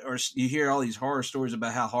are, you hear all these horror stories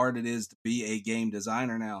about how hard it is to be a game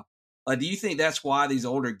designer now. Do you think that's why these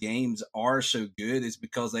older games are so good? Is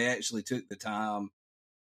because they actually took the time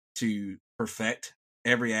to perfect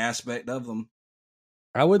every aspect of them?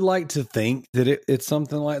 I would like to think that it's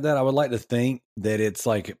something like that. I would like to think that it's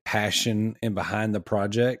like passion and behind the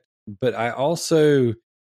project. But I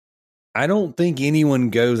don't think anyone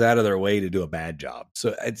goes out of their way to do a bad job.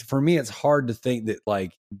 So for me, it's hard to think that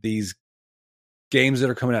like these games that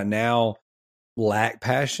are coming out now lack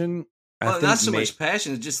passion. Well, not so much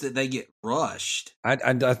passion, it's just that they get rushed. I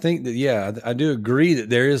think that, yeah, I do agree that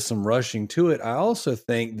there is some rushing to it. I also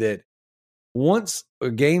think that once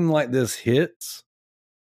a game like this hits,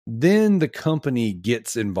 then the company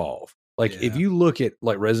gets involved. Like if you look at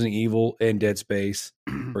like Resident Evil and Dead Space,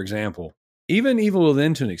 for example, even Evil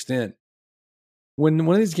Within to an extent, when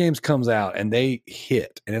one of these games comes out and they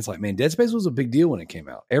hit, and it's like, man, Dead Space was a big deal when it came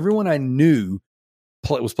out. Everyone I knew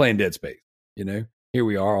was playing Dead Space, Here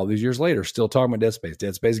we are all these years later, still talking about Dead Space.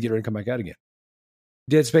 Dead Space is getting ready to come back out again.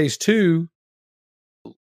 Dead Space 2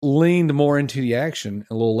 leaned more into the action,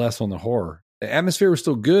 a little less on the horror. The atmosphere was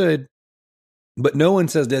still good, but no one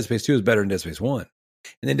says Dead Space 2 is better than Dead Space 1.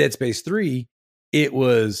 And then Dead Space 3, it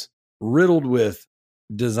was riddled with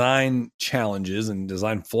design challenges and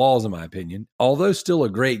design flaws, in my opinion. Although still a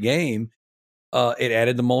great game, it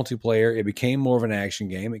added the multiplayer. It became more of an action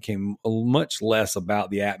game. It became much less about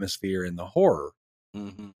the atmosphere and the horror.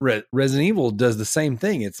 Resident Evil does the same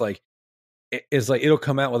thing. It's like it'll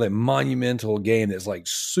come out with a monumental game that's like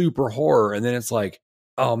super horror, and then it's like,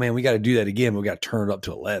 oh man, we got to do that again. We got to turn it up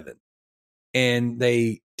to 11. And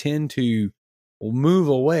they tend to move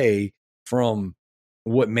away from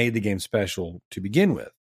what made the game special to begin with.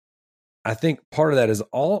 I think part of that is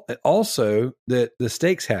also that the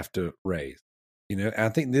stakes have to raise. I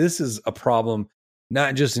think this is a problem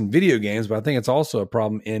not just in video games, but I think it's also a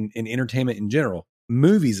problem in entertainment in general.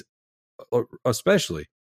 Movies, especially,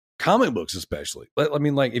 comic books, especially. I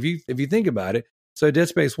mean, like if you think about it, so Dead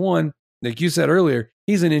Space 1, like you said earlier,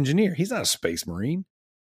 he's an engineer. He's not a space marine.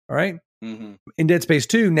 All right. In Dead Space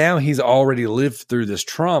 2, now he's already lived through this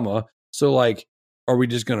trauma. So, like, are we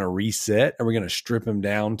just going to reset? Are we going to strip him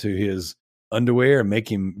down to his underwear and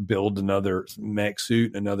make him build another mech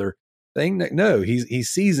suit, another thing? No,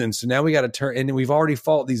 he's seasoned. So now we got to turn, and we've already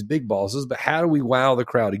fought these big bosses, but how do we wow the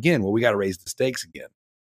crowd again? Well, we got to raise the stakes again.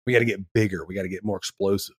 We got to get bigger. We got to get more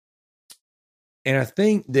explosive. And I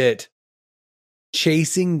think that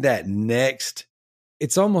chasing that next,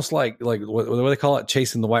 it's almost like what do they call it?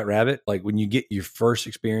 Chasing the white rabbit. Like when you get your first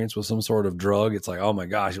experience with some sort of drug, it's like, oh my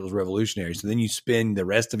gosh, it was revolutionary. So then you spend the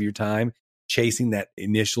rest of your time chasing that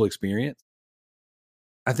initial experience.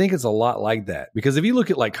 I think it's a lot like that, because if you look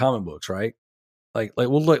at like comic books, right? Like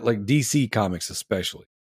we'll look like DC comics, especially.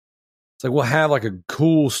 It's like we'll have like a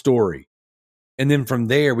cool story, and then from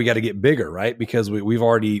there we got to get bigger, right? Because we've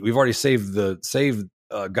already saved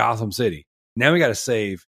Gotham City. Now we got to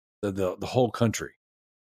save the whole country.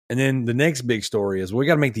 And then the next big story is we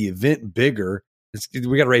got to make the event bigger.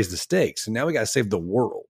 We got to raise the stakes. And now we got to save the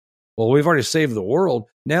world. Well, we've already saved the world.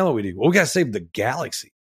 Now what we do? Well, we got to save the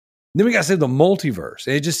galaxy. Then we got to save the multiverse.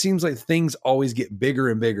 And it just seems like things always get bigger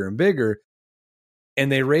and bigger and bigger.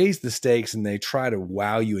 And they raise the stakes and they try to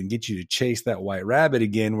wow you and get you to chase that white rabbit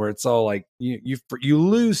again, where it's all like you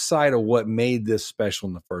lose sight of what made this special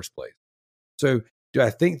in the first place. So do I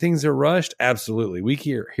think things are rushed? Absolutely. We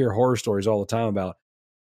hear horror stories all the time about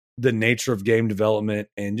the nature of game development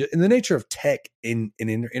and the nature of tech in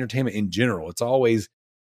entertainment in general. It's always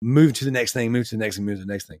move to the next thing, move to the next thing, move to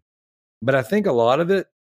the next thing. But I think a lot of it,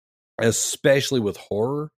 especially with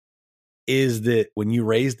horror, is that when you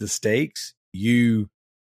raise the stakes, you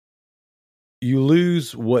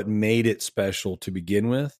lose what made it special to begin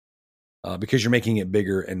with, because you're making it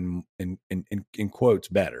bigger and in quotes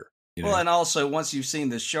better. You know? Well, and also once you've seen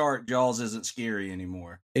the shark, Jaws isn't scary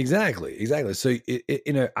anymore. Exactly. So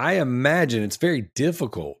I imagine it's very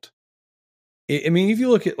difficult. I mean, if you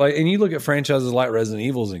look at franchises like Resident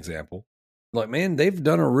Evil as an example, like, man, they've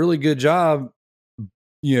done a really good job,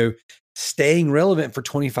 staying relevant for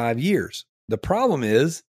 25 years. The problem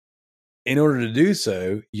is, in order to do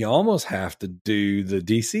so, you almost have to do the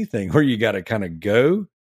DC thing where you got to kind of go,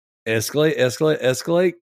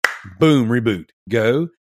 escalate, boom, reboot. Go,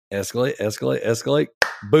 escalate,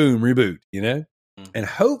 boom, reboot, And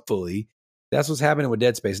hopefully that's what's happening with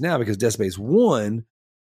Dead Space now, because Dead Space 1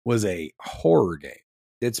 was a horror game.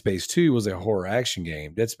 Dead Space 2 was a horror action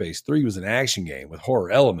game. Dead Space 3 was an action game with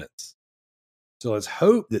horror elements. So let's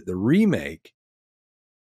hope that the remake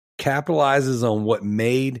capitalizes on what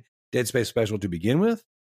made Dead Space special to begin with,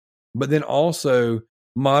 but then also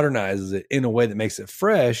modernizes it in a way that makes it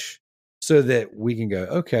fresh so that we can go,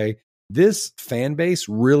 okay, this fan base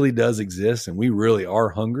really does exist and we really are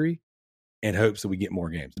hungry, and hopes that we get more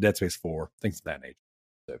games. Dead Space 4, things of that nature.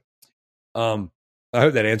 So, I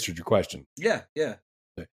hope that answered your question. Yeah.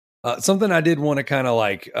 Something I did want to kind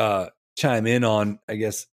of chime in on, I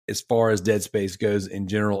guess, as far as Dead Space goes in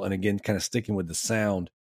general, and again, kind of sticking with the sound,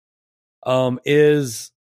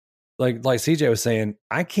 is like CJ was saying,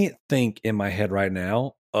 I can't think in my head right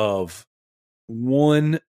now of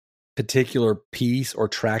one particular piece or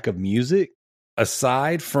track of music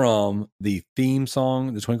aside from the theme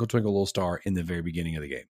song, the Twinkle Twinkle Little Star, in the very beginning of the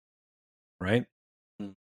game. Right?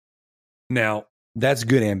 Now, that's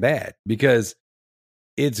good and bad, because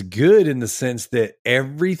it's good in the sense that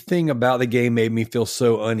everything about the game made me feel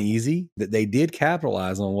so uneasy that they did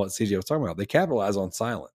capitalize on what CJ was talking about. They capitalized on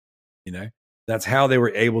silence. That's how they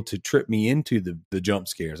were able to trip me into the jump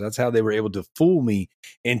scares. That's how they were able to fool me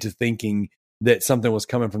into thinking that something was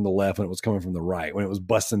coming from the left when it was coming from the right, when it was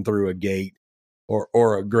busting through a gate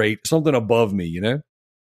or a grate, something above me,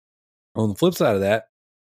 On the flip side of that,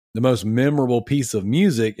 the most memorable piece of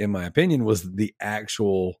music, in my opinion, was the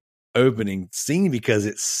actual opening scene, because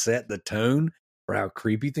it set the tone for how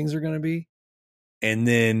creepy things are going to be. And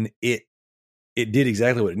then it did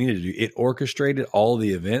exactly what it needed to do. It orchestrated all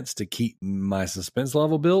the events to keep my suspense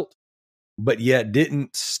level built, but yet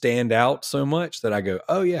didn't stand out so much that I go,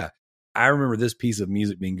 oh yeah, I remember this piece of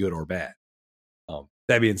music being good or bad.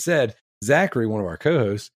 That being said, Zachary, one of our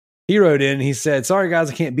co-hosts, he wrote in and he said, sorry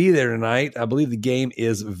guys, I can't be there tonight. I believe the game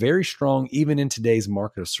is very strong, even in today's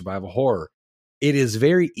market of survival horror. It is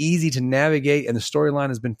very easy to navigate and the storyline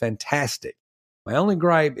has been fantastic. My only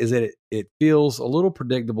gripe is that it feels a little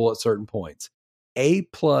predictable at certain points. A+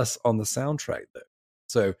 on the soundtrack though.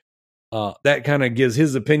 So that kind of gives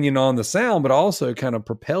his opinion on the sound, but also kind of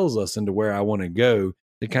propels us into where I want to go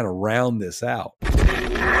to kind of round this out.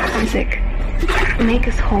 Isaac, make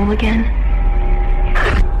us whole again.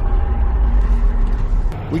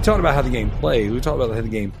 We talked about how the game plays. We talked about how the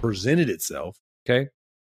game presented itself. Okay.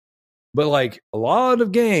 But like a lot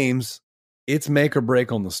of games, it's make or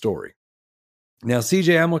break on the story. Now,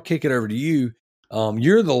 CJ, I'm going to kick it over to you.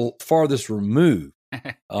 You're the farthest removed.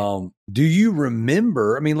 Do you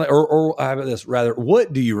remember, or how about this, rather,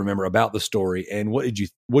 what do you remember about the story, and what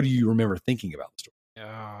do you remember thinking about the story?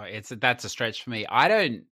 Oh, that's a stretch for me. I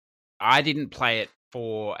didn't play it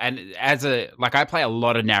I play a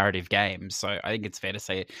lot of narrative games, so I think it's fair to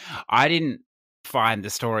say I didn't find the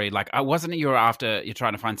story wasn't it you're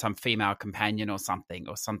trying to find some female companion or something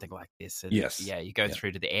like this, and yes, you go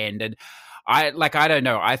through to the end, and I don't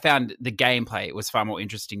know, I found the gameplay was far more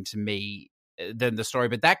interesting to me than the story,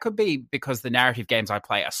 but that could be because the narrative games I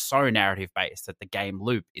play are so narrative based that the game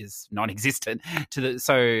loop is non-existent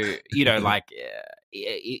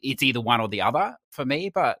it's either one or the other for me.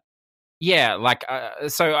 But yeah, I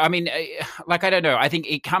don't know. I think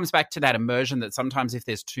it comes back to that immersion that sometimes if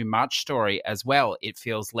there's too much story as well, it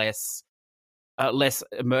feels less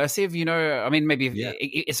immersive,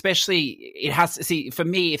 maybe especially it has to see, for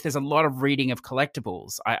me, if there's a lot of reading of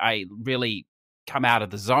collectibles, I really come out of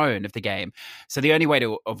the zone of the game. So the only way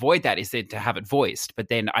to avoid that is then to have it voiced. But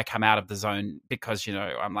then I come out of the zone because,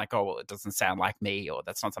 I'm like, oh, well, it doesn't sound like me, or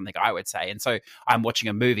that's not something I would say. And so I'm watching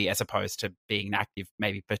a movie as opposed to being an active,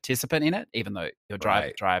 maybe participant in it, even though you're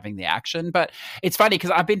driving the action. But it's funny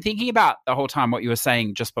because I've been thinking about the whole time what you were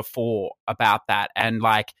saying just before about that, and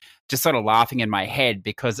like just sort of laughing in my head,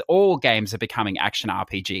 because all games are becoming action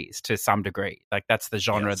RPGs to some degree. Like that's the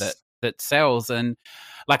genre that sells. And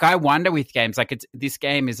like I wonder with games like this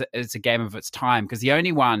game is a game of its time, because the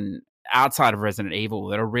only one outside of Resident Evil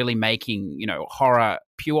that are really making horror,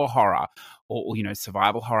 pure horror, or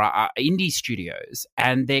survival horror are indie studios,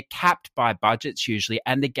 and they're capped by budgets usually,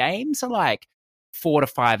 and the games are like 4 to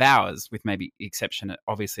 5 hours, with maybe the exception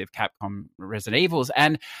obviously of Capcom Resident Evils,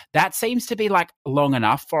 and that seems to be like long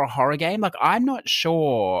enough for a horror game. Like I'm not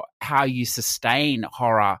sure how you sustain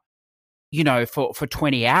horror for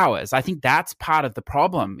 20 hours. I think that's part of the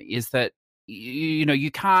problem, is that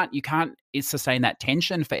you can't sustain that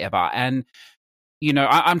tension forever. And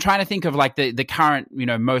I'm trying to think of like the current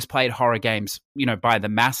most played horror games by the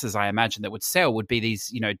masses, I imagine, that would sell would be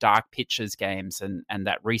these Dark Pictures games and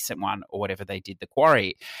that recent one or whatever they did, The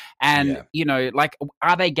Quarry. And like,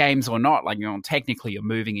 are they games or not? Like, technically you're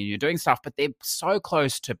moving and you're doing stuff, but they're so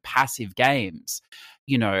close to passive games,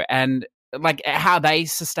 and like how they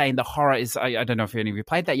sustain the horror is, I don't know if any of you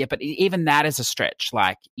played that yet, but even that is a stretch.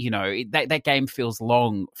 Like, that game feels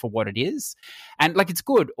long for what it is, and like it's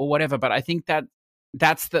good or whatever. But I think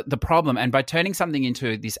that's the problem. And by turning something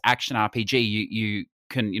into this action RPG, you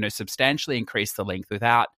can substantially increase the length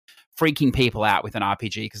without freaking people out with an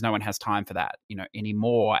RPG, because no one has time for that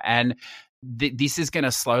anymore. And this is going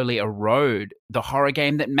to slowly erode the horror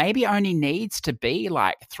game that maybe only needs to be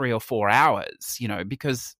like 3 or 4 hours,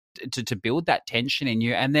 because to build that tension in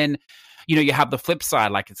you. And then you have the flip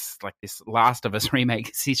side, like it's like this Last of Us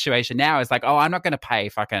remake situation now is like, oh, I'm not going to pay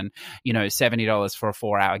fucking $70 for a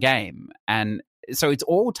 4-hour game. And so it's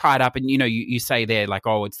all tied up. And you say there like,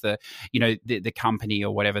 oh, it's the the company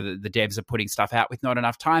or whatever, the devs are putting stuff out with not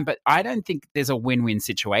enough time. But I don't think there's a win-win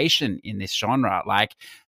situation in this genre. Like,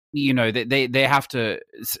 they have to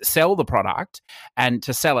sell the product, and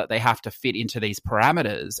to sell it they have to fit into these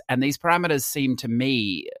parameters, and these parameters seem to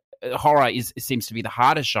me, horror seems to be the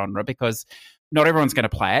hardest genre, because not everyone's going to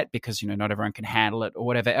play it, because not everyone can handle it or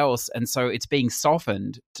whatever else, and so it's being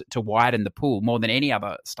softened to widen the pool more than any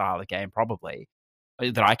other style of game probably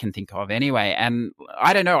that I can think of anyway. And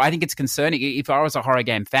I don't know, I think it's concerning. If I was a horror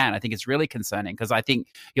game fan, I think it's really concerning, because I think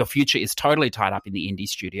your future is totally tied up in the indie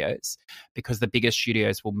studios, because the bigger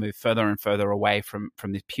studios will move further and further away from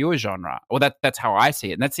this pure genre. Well, that's how I see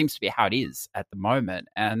it, and that seems to be how it is at the moment.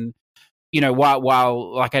 And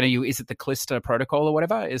while like, I know is it the Callisto Protocol or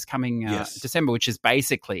whatever is coming December, which is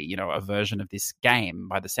basically a version of this game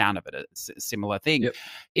by the sound of it, it's a similar thing. Yep.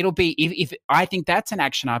 It'll be if I think that's an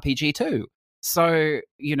action RPG too. So,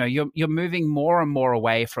 you're moving more and more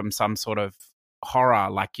away from some sort of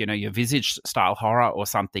horror, like, your Visage style horror or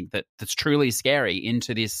something that's truly scary,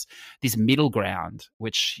 into this middle ground,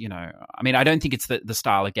 which, I mean, I don't think it's the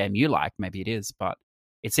style of game you like. Maybe it is, but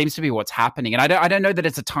it seems to be what's happening. And I don't know that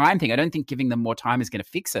it's a time thing. I don't think giving them more time is going to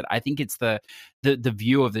fix it. I think it's the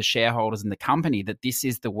view of the shareholders and the company that this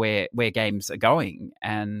is where games are going.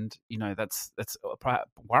 And, that's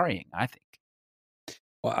worrying, I think.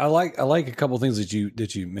 Well, I like a couple of things that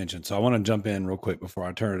you mentioned. So I want to jump in real quick before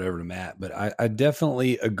I turn it over to Matt. But I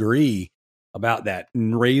definitely agree about that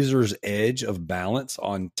razor's edge of balance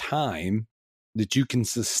on time that you can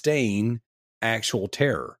sustain actual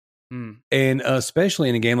terror. And especially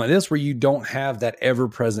in a game like this where you don't have that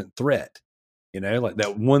ever-present threat, like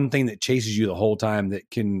that one thing that chases you the whole time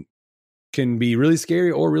that can be really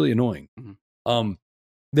scary or really annoying. Mm-hmm.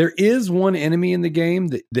 There is one enemy in the game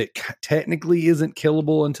that technically isn't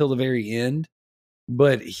killable until the very end,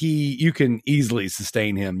 but you can easily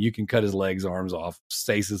sustain him. You can cut his legs, arms off,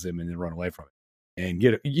 stasis him, and then run away from it, and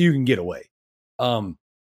you can get away. But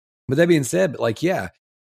that being said, like, yeah,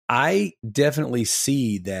 I definitely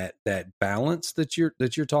see that balance that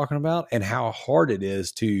you're talking about, and how hard it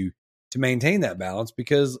is to maintain that balance,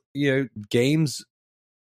 because games,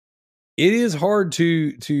 it is hard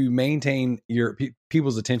to maintain your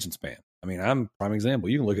people's attention span. I mean, I'm a prime example.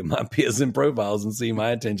 You can look at my PSN profiles and see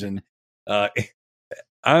my attention.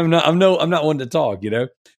 I'm not one to talk,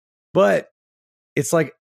 but it's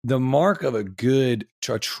like the mark of a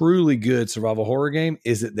truly good survival horror game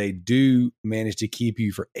is that they do manage to keep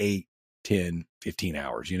you for 8, 10, 15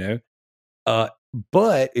 hours,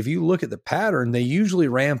 but if you look at the pattern, they usually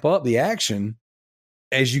ramp up the action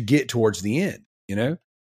as you get towards the end,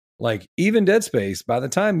 like even Dead Space, by the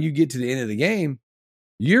time you get to the end of the game,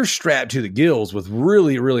 you're strapped to the gills with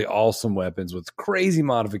really, really awesome weapons with crazy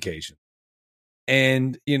modifications.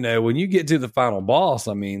 And, you know, when you get to the final boss,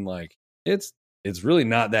 I mean, like, it's really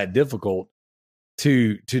not that difficult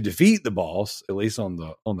to defeat the boss, at least on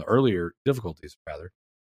the earlier difficulties, rather.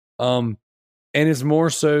 And it's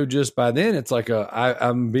more so just by then, it's like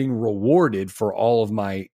I'm being rewarded for all of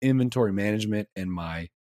my inventory management and my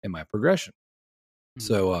progression. Mm-hmm.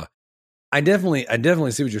 So I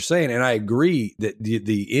definitely see what you're saying, and I agree that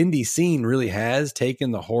the indie scene really has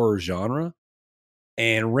taken the horror genre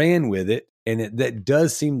and ran with it, and that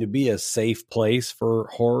does seem to be a safe place for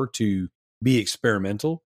horror to be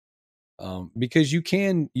experimental, because you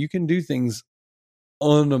can do things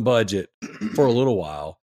on a budget for a little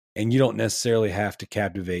while, and you don't necessarily have to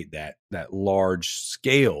captivate that large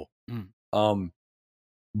scale.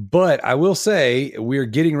 But I will say we're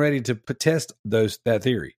getting ready to test that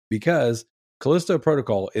theory, because Callisto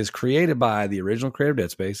Protocol is created by the original creator of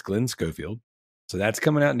Dead Space, Glenn Schofield. So that's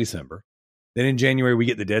coming out in December. Then in January, we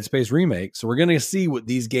get the Dead Space remake. So we're going to see what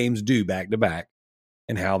these games do back to back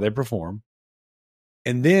and how they perform.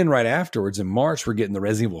 And then right afterwards, in March, we're getting the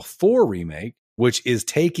Resident Evil 4 remake, which is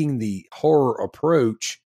taking the horror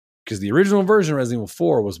approach, because the original version of Resident Evil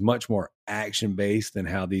 4 was much more action-based than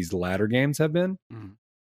how these latter games have been. Mm.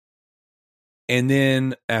 And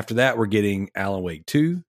then after that, we're getting Alan Wake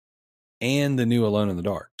 2 and the new Alone in the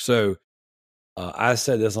Dark. So I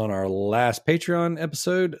said this on our last Patreon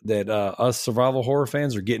episode that us survival horror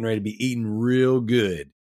fans are getting ready to be eating real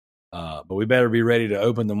good. But we better be ready to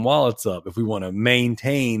open them wallets up if we want to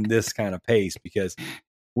maintain this kind of pace, because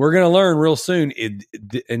we're going to learn real soon.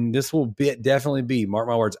 And this will definitely be, mark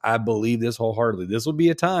my words, I believe this wholeheartedly. This will be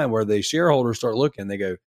a time where the shareholders start looking, they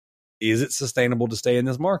go, is it sustainable to stay in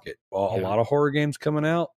this market? Well, a lot of horror games coming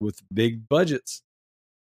out with big budgets.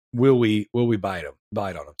 Will we bite on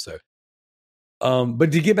them? So,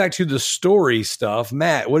 but to get back to the story stuff,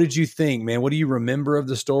 Matt, what did you think, man? What do you remember of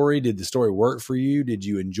the story? Did the story work for you? Did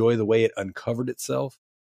you enjoy the way it uncovered itself?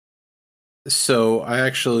 So I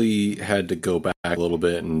actually had to go back a little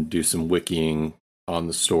bit and do some wikiing on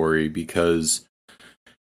the story, because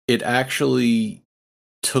it actually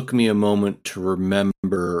took me a moment to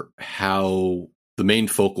remember how the main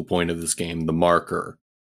focal point of this game, the marker,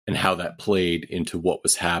 and how that played into what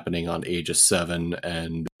was happening on Aegis 7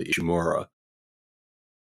 and Ishimura.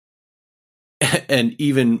 And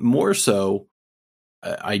even more so,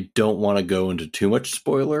 I don't want to go into too much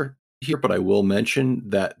spoiler here, but I will mention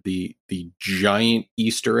that the giant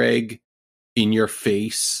Easter egg in your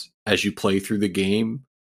face as you play through the game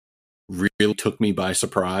really took me by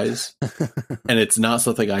surprise. And it's not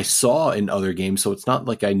something I saw in other games, so it's not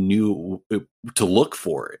like I knew to look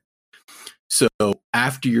for it. So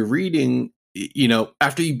after you're reading,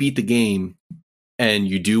 after you beat the game and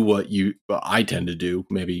you do what I tend to do,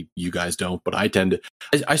 maybe you guys don't, but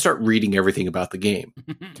I start reading everything about the game.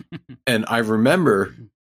 And I remember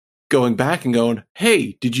going back and going,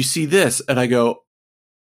 hey, did you see this? And I go,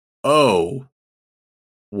 oh,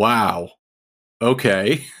 wow.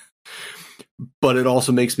 Okay. But it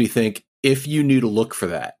also makes me think, if you knew to look for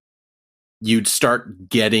that, you'd start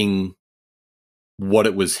getting what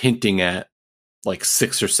it was hinting at like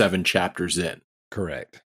 6 or 7 chapters in.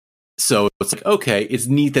 Correct. So it's like, okay, it's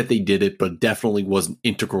neat that they did it, but definitely wasn't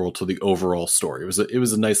integral to the overall story. It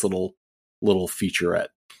was a nice little featurette.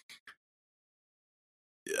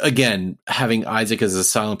 Again, having Isaac as a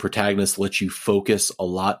silent protagonist lets you focus a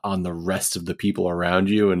lot on the rest of the people around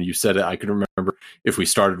you. And you said it, I can remember if we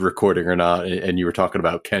started recording or not, and you were talking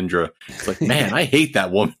about Kendra. It's like, man, I hate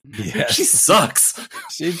that woman. Yeah. She sucks.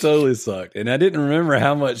 She totally sucked. And I didn't remember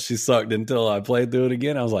how much she sucked until I played through it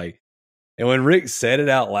again. I was like, and when Rick said it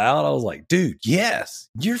out loud, I was like, dude, yes,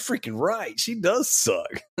 you're freaking right. She does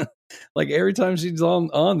suck. Like every time she's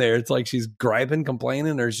on there, it's like she's griping,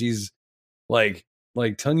 complaining, or she's like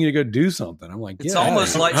telling you to go do something. I'm like, it's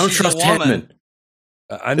almost like she's a woman.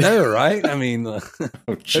 Hedman. I know, right? I mean,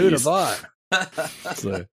 who'd have thought?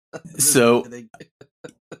 So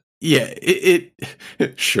yeah, it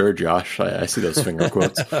sure, Josh. I see those finger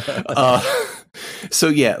quotes. So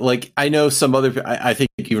yeah, like I know some other. I think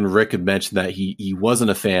even Rick had mentioned that he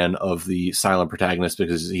wasn't a fan of the silent protagonist,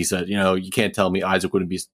 because he said, you can't tell me Isaac wouldn't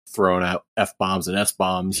be throwing out F-bombs and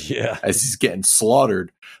S-bombs as he's getting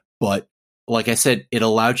slaughtered. But like I said, it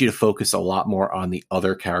allowed you to focus a lot more on the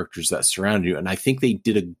other characters that surround you. And I think they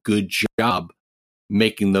did a good job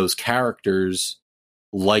making those characters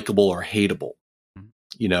likable or hateable.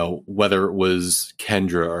 Whether it was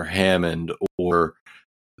Kendra or Hammond or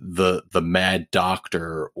the mad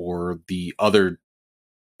doctor or the other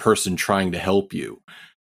person trying to help you.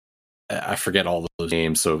 I forget all those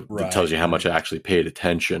names, so it tells you how much I actually paid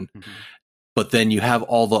attention. Mm-hmm. But then you have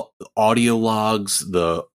all the audio logs,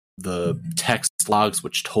 the text logs,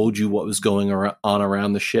 which told you what was going on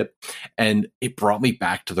around the ship. And it brought me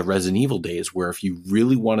back to the Resident Evil days, where if you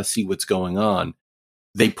really want to see what's going on,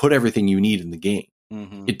 they put everything you need in the game.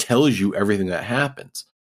 Mm-hmm. It tells you everything that happens.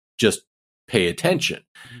 Just pay attention.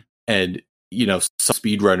 And, you know, some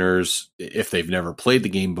speedrunners, if they've never played the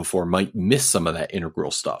game before, might miss some of that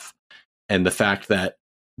integral stuff. And the fact that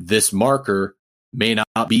this marker may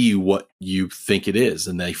not be what you think it is,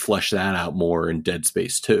 and they flesh that out more in Dead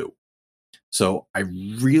Space 2. So I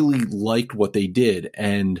really liked what they did,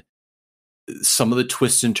 and some of the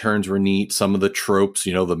twists and turns were neat. Some of the tropes,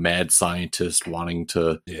 you know, the mad scientist wanting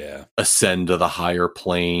to ascend to the higher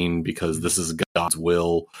plane because this is God's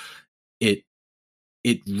will.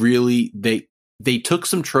 It really, they took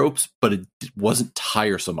some tropes, but it wasn't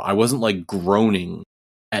tiresome. I wasn't like groaning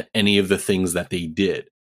at any of the things that they did.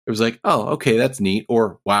 It was like, oh, okay, that's neat.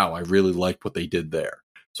 Or, wow, I really liked what they did there.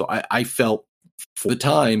 So I felt for the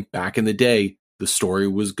time back in the day, the story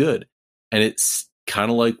was good. And it's kind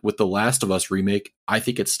of like with the Last of Us remake, I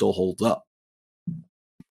think it still holds up.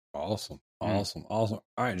 Awesome. All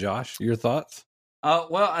right, Josh, your thoughts?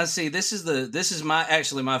 Well, I see. This is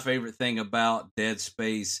my favorite thing about Dead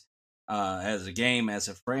Space as a game, as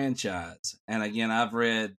a franchise. And again, I've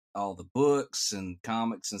read all the books and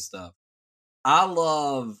comics and stuff. I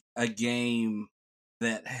love a game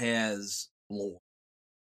that has lore.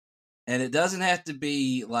 And it doesn't have to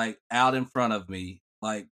be like out in front of me,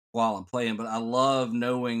 like while I'm playing, but I love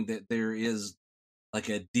knowing that there is like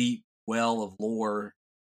a deep well of lore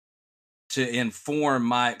to inform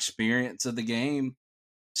my experience of the game.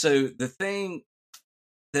 So the thing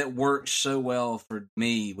that works so well for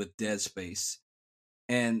me with Dead Space,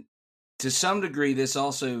 and to some degree, this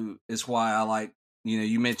also is why I like, you know,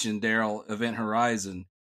 you mentioned, Daryl, Event Horizon.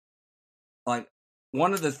 Like,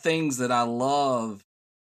 one of the things that I love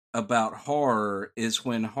about horror is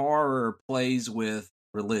when horror plays with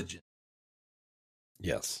religion.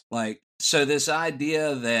 Yes. Like, so this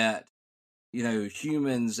idea that, you know,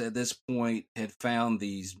 humans at this point had found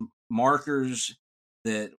these markers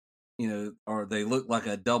that, you know, or they look like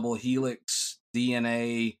a double helix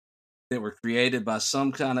DNA that were created by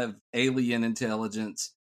some kind of alien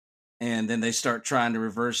intelligence. And then they start trying to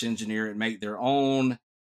reverse engineer it, make their own.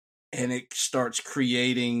 And it starts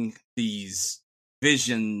creating these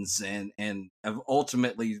visions and of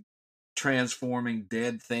ultimately transforming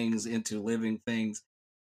dead things into living things.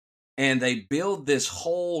 And they build this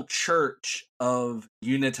whole church of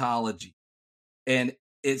unitology. And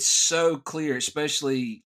it's so clear,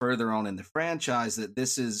 especially further on in the franchise, that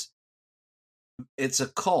it's a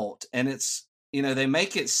cult. And it's, you know, they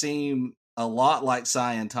make it seem a lot like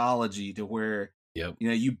Scientology, to where, you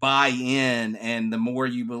know, you buy in, and the more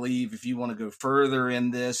you believe, if you want to go further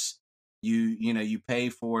in this, you pay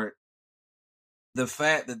for it. The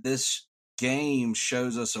fact that this game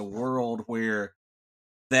shows us a world where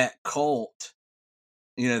that cult,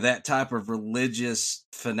 you know, that type of religious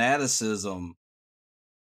fanaticism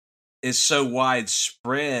is so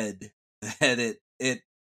widespread that it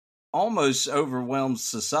almost overwhelms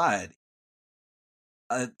society.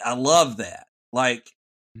 I love that. Like,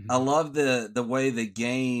 I love the way the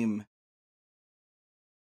game,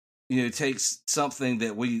 you know, takes something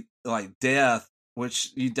that we like, death,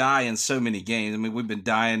 which you die in so many games. I mean, we've been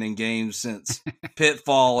dying in games since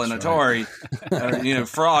Pitfall and Atari, or, you know,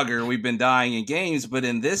 Frogger. We've been dying in games, but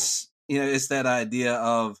in this, you know, it's that idea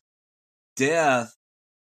of death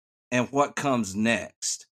and what comes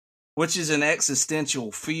next, which is an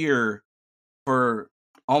existential fear for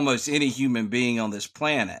almost any human being on this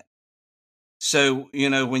planet. So, you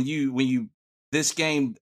know, when you this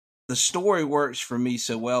game, the story works for me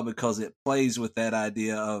so well because it plays with that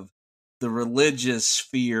idea of the religious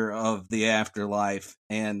fear of the afterlife.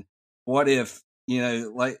 And what if, you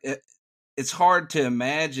know, like, it's hard to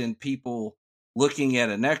imagine people looking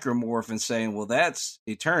at a necromorph and saying, well, that's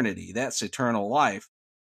eternity, that's eternal life.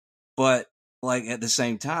 But like, at the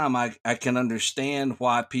same time, I can understand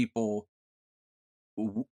why people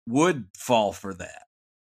would fall for that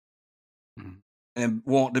and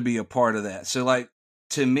want to be a part of that. So, like,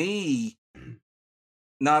 to me,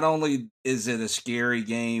 not only is it a scary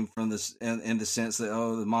game from this in the sense that,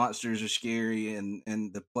 oh, the monsters are scary and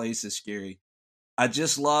the place is scary, I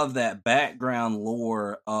just love that background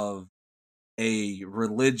lore of a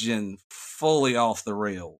religion fully off the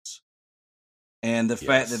rails. And the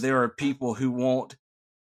fact that there are people who want,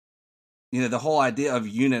 you know, the whole idea of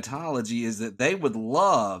unitology is that they would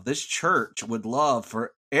love, this church would love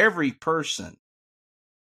for every person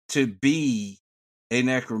to be a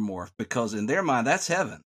necromorph, because in their mind, that's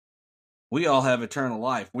heaven. We all have eternal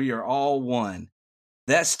life. We are all one.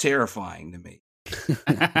 That's terrifying to me.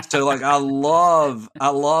 So like, I love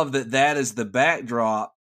that is the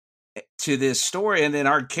backdrop to this story. And then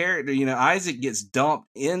our character, Isaac gets dumped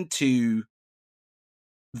into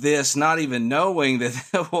this, not even knowing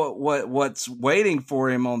that what's waiting for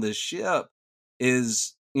him on this ship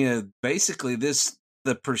is, basically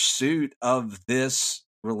the pursuit of this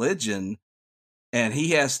religion, and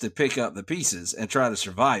he has to pick up the pieces and try to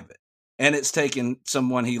survive it. And it's taken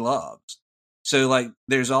someone he loves. So like,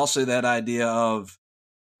 there's also that idea of,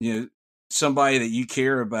 somebody that you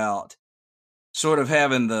care about sort of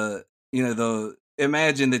having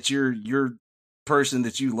imagine that your person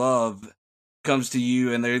that you love comes to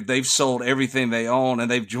you and they've sold everything they own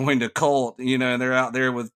and they've joined a cult, and they're out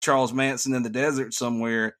there with Charles Manson in the desert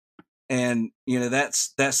somewhere. And,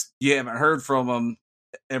 that's, you haven't heard from them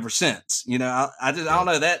ever since, I don't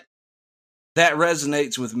know, that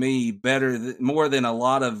resonates with me more than a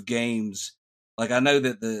lot of games. Like, I know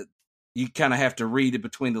that you kind of have to read it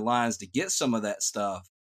between the lines to get some of that stuff.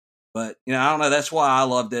 But, I don't know. That's why I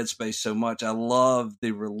love Dead Space so much. I love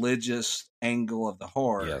the religious angle of the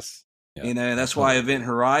horror. Yes. Yeah. That's why Event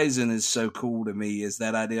Horizon is so cool to me, is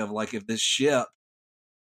that idea of like, if this ship,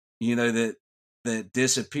 that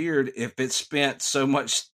disappeared, if it spent so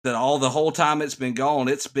much that the whole time it's been gone,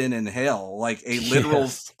 it's been in hell, like a literal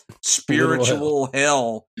spiritual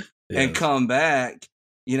hell, and come back,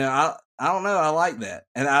 I don't know. I like that.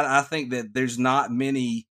 And I think that there's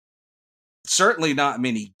certainly not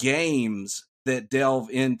many games that delve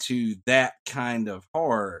into that kind of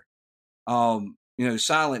horror.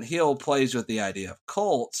 Silent Hill plays with the idea of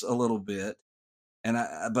cults a little bit,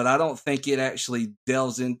 but I don't think it actually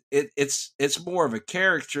delves in. It's more of a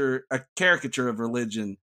caricature of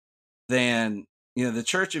religion than, the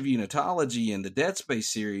Church of Unitology and the Dead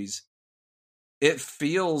Space series. It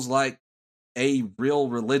feels like a real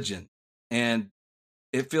religion, and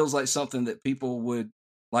it feels like something that people would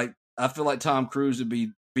like. I feel like Tom Cruise would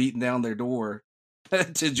be beating down their door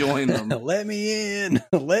to join them. Let me in.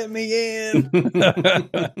 Let me in.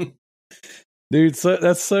 Dude,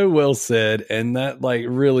 that's so well said. And that like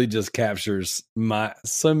really just captures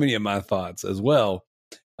so many of my thoughts as well.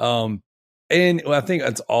 And I think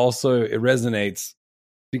it resonates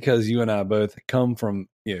because you and I both come from,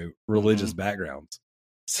 religious backgrounds.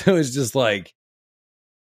 So it's just like,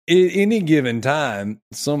 at any given time,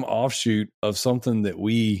 some offshoot of something that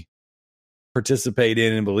we participate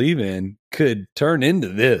in and believe in could turn into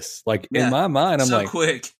this. Like, in my mind, I'm so like,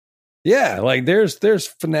 quick. Yeah, like there's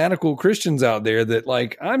fanatical Christians out there that,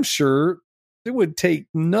 like, I'm sure it would take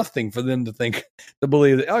nothing for them to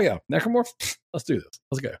believe that, oh yeah, necromorph, let's do this.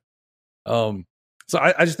 Let's go. So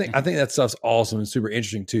I just think that stuff's awesome and super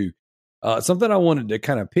interesting too. Something I wanted to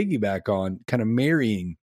kind of piggyback on, kind of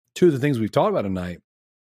marrying two of the things we've talked about tonight,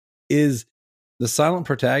 is the silent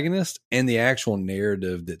protagonist and the actual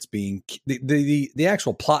narrative that's being the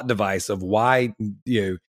actual plot device of why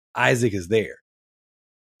Isaac is there.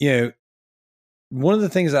 One of the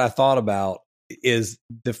things that I thought about is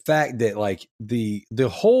the fact that like the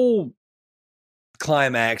whole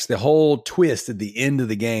climax, the whole twist at the end of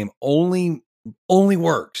the game only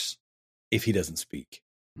works if he doesn't speak.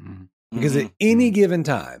 Mm-hmm. Because at any given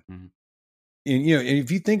time, and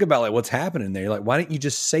if you think about like what's happening there, like, why don't you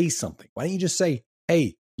just say something? Why don't you just say,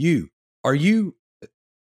 "Hey, is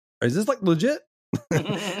this like legit?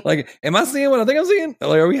 Like, am I seeing what I think I'm seeing?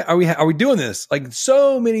 Like, are we doing this?" Like,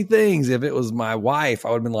 so many things. If it was my wife, I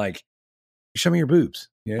would have been like, "Show me your boobs."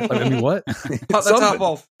 Like, I mean, what? Pop the top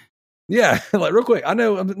off. Yeah, like real quick. I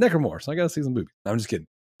know I'm necromorph, so I got to see some boobies. I'm just kidding.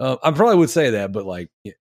 I probably would say that, but like,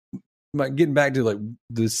 getting back to like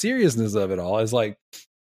the seriousness of it all, it's like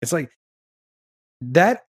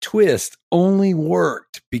that twist only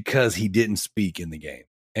worked because he didn't speak in the game.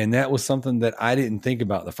 And that was something that I didn't think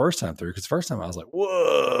about the first time through, because the first time I was like,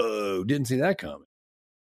 whoa, didn't see that coming.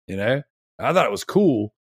 I thought it was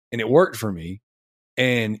cool and it worked for me.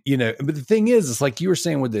 And, but the thing is, it's like you were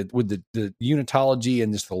saying with the unitology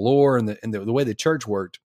and just the lore and the way the church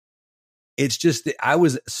worked. It's just that I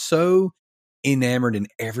was so enamored in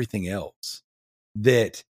everything else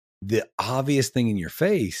that the obvious thing in your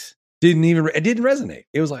face didn't resonate.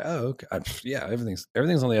 It was like, oh, okay. Yeah, everything's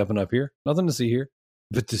on the up and up here. Nothing to see here.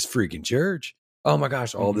 But this freaking church, oh my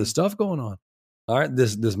gosh, all this stuff going on. All right,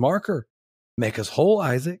 this marker, make us whole,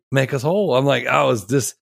 Isaac, make us whole. I'm like,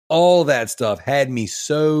 all that stuff had me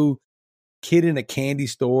so kid in a candy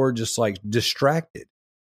store, just like distracted.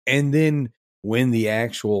 And then when the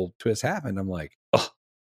actual twist happened, I'm like, oh,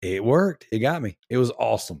 it worked. It got me. It was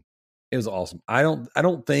awesome. I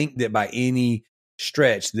don't think that by any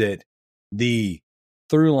stretch that the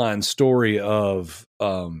through line story of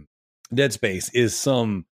Dead Space is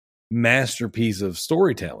some masterpiece of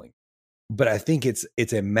storytelling, but I think it's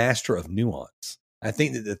a master of nuance. I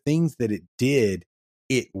think that the things that it did,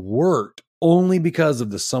 it worked only because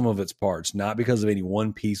of the sum of its parts, not because of any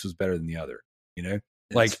one piece was better than the other. You know,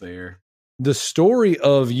 That's fair. The story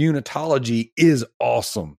of Unitology is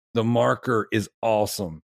awesome. The marker is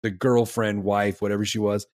awesome. The girlfriend, wife, whatever she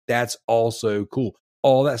was, that's also cool.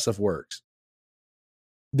 All that stuff works.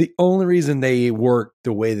 The only reason they worked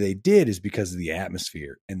the way they did is because of the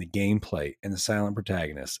atmosphere and the gameplay and the silent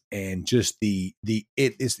protagonist and just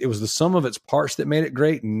it was the sum of its parts that made it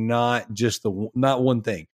great, not one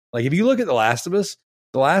thing. Like if you look at The Last of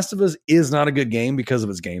Us is not a good game because of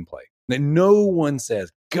its gameplay. And no one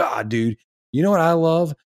says, God, dude, you know what I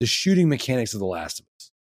love? The shooting mechanics of The Last of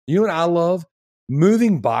Us. You know what I love?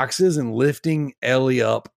 Moving boxes and lifting Ellie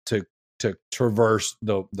up to traverse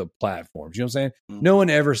the platforms. You know what I'm saying? Mm-hmm. No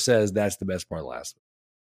one ever says that's the best part of The Last of Us.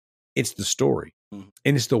 It's the story. Mm-hmm.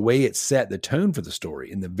 And it's the way it set the tone for the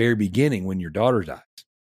story in the very beginning when your daughter dies.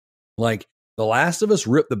 Like The Last of Us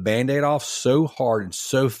ripped the Band-Aid off so hard and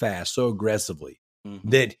so fast, so aggressively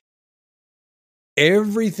that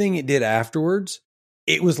everything it did afterwards,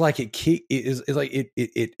 it was like it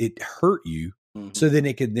hurt you so then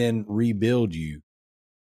it could then rebuild you.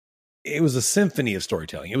 It was a symphony of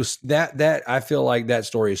storytelling. It was that I feel like that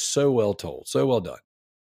story is so well told, so well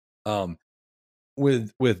done.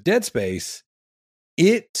 With Dead Space,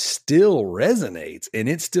 it still resonates and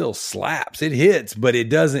it still slaps. It hits, but it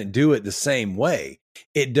doesn't do it the same way.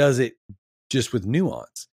 It does it just with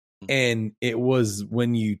nuance. And it was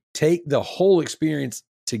when you take the whole experience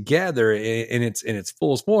together in its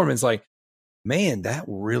fullest form, it's like, man, that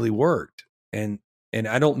really worked. And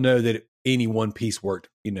I don't know that any one piece worked,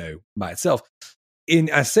 by itself.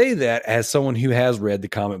 And I say that as someone who has read the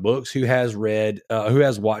comic books, who has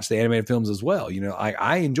watched the animated films as well.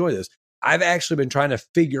 I enjoy this. I've actually been trying to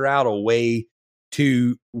figure out a way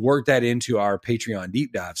to work that into our Patreon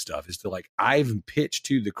deep dive stuff. Is to I've pitched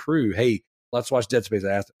to the crew, hey, let's watch Dead Space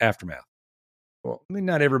Aftermath. Well, I mean,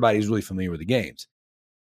 not everybody's really familiar with the games.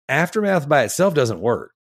 Aftermath by itself doesn't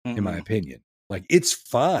work, in my opinion. It's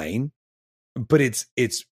fine, but it's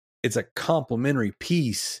a complementary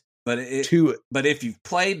piece. But if you've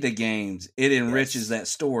played the games, it enriches that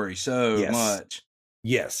story so much.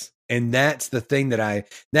 Yes. And that's the thing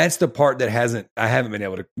that's the part that I haven't been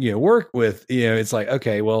able to, work with. It's like,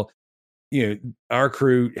 okay, well, our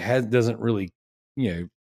crew doesn't really, I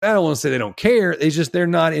don't want to say they don't care. It's just, they're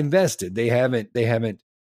not invested. They haven't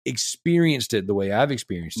experienced it the way I've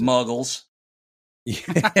experienced it. Muggles.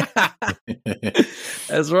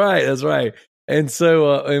 That's right. And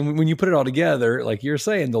so, and when you put it all together, like you're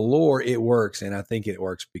saying, the lore, it works. And I think it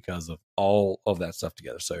works because of all of that stuff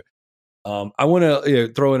together. So, I want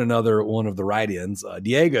to throw in another one of the write-ins.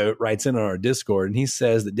 Diego writes in on our Discord, and he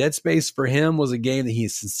says that Dead Space for him was a game that he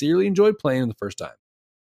sincerely enjoyed playing the first time.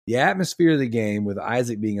 The atmosphere of the game, with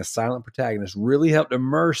Isaac being a silent protagonist, really helped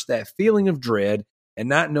immerse that feeling of dread and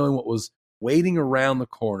not knowing what was waiting around the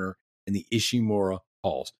corner in the Ishimura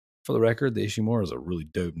halls. For the record, the Ishimura is a really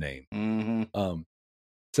dope name.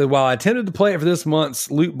 So while I attempted to play it for this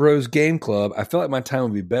month's Loot Bros Game Club, I felt like my time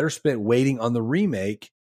would be better spent waiting on the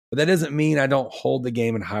remake, but that doesn't mean I don't hold the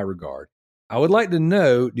game in high regard. I would like to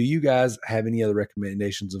know, do you guys have any other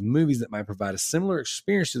recommendations of movies that might provide a similar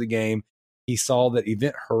experience to the game? He saw that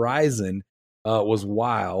Event Horizon was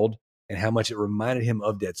wild and how much it reminded him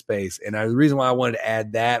of Dead Space. And the reason why I wanted to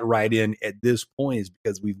add that right in at this point is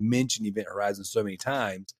because we've mentioned Event Horizon so many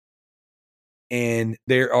times. And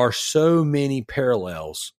there are so many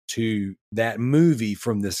parallels to that movie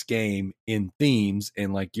from this game in themes.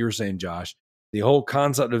 And like you were saying, Josh, the whole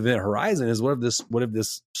concept of Event Horizon is what if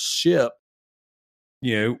this ship,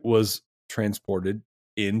 was transported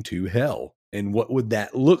into hell? And what would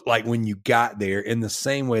that look like when you got there? In the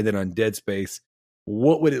same way that on Dead Space,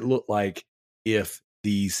 what would it look like if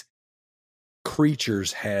these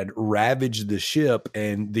creatures had ravaged the ship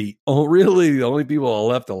and the only people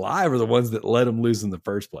left alive are the ones that let them loose in the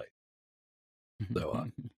first place? So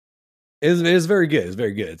it's very good. It's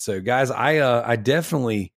very good. So guys, I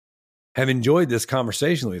definitely have enjoyed this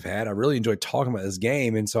conversation we've had. I really enjoyed talking about this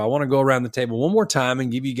game. And so I want to go around the table one more time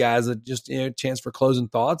and give you guys a chance for closing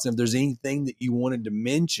thoughts. And if there's anything that you wanted to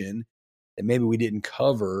mention that maybe we didn't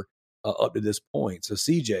cover up to this point. So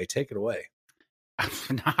CJ, take it away.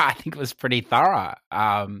 No, I think it was pretty thorough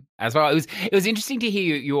as well. It was interesting to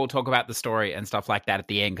hear you all talk about the story and stuff like that at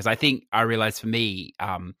the end, because I think I realized for me,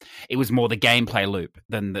 it was more the gameplay loop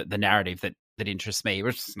than the narrative that that interests me.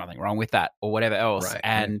 There's nothing wrong with that or whatever else. Right.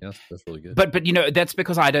 And that's really good. but you know, that's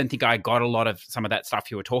because I don't think I got a lot of some of that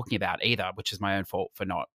stuff you were talking about either, which is my own fault for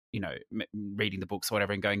not, you know, reading the books or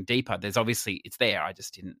whatever and going deeper. There's obviously it's there. I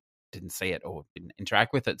just didn't see it or didn't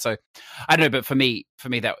interact with it. So I don't know, but for me,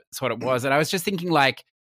 that's what it was. And I was just thinking, like,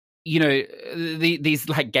 you know, these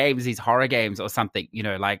like games, these horror games or something, you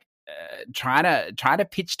know, like trying to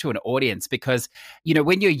pitch to an audience, because, you know,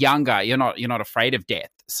 when you're younger, you're not afraid of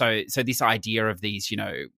death. So this idea of these, you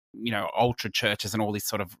know, ultra churches and all these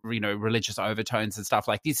sort of, you know, religious overtones and stuff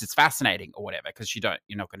like this is fascinating or whatever, because you're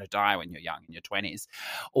not going to die when you're young in your 20s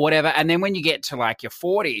or whatever. And then when you get to like your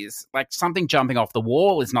 40s, like something jumping off the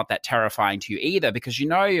wall is not that terrifying to you either, because you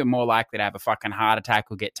know you're more likely to have a fucking heart attack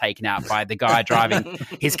or get taken out by the guy driving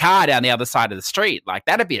his car down the other side of the street. Like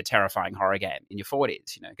that'd be a terrifying horror game in your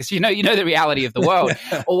 40s, you know, because you know the reality of the world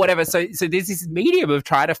or whatever. So there's this medium of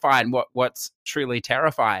trying to find what's truly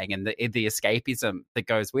terrifying and the escapism that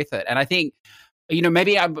goes with it. And I think, you know,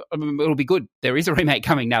 maybe it'll be good. There is a remake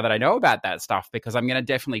coming now that I know about that stuff, because I'm going to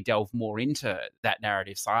definitely delve more into that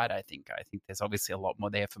narrative side. I think there's obviously a lot more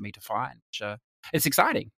there for me to find, which it's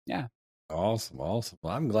exciting. Yeah. Awesome. Well,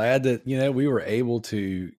 I'm glad that, you know, we were able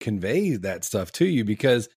to convey that stuff to you,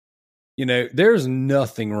 because, you know, there's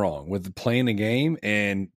nothing wrong with playing a game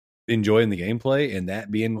and enjoying the gameplay and that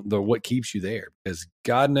being what keeps you there, because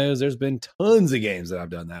God knows there's been tons of games that I've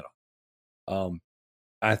done that on.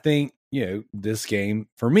 I think, you know, this game,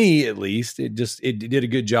 for me at least, it did a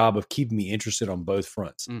good job of keeping me interested on both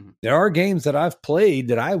fronts. Mm-hmm. There are games that I've played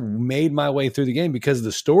that I made my way through the game because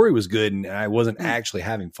the story was good and I wasn't actually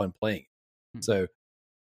having fun playing it. So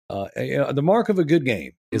you know, the mark of a good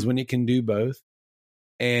game is when it can do both.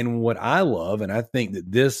 And what I love, and I think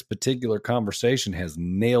that this particular conversation has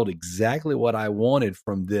nailed exactly what I wanted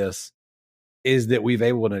from this, is that we've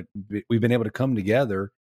been able to come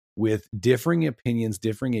together with differing opinions,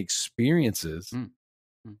 differing experiences,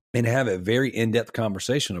 and have a very in-depth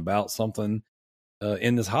conversation about something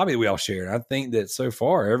in this hobby that we all share. And I think that so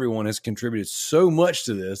far everyone has contributed so much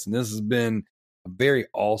to this, and this has been a very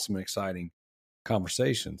awesome and exciting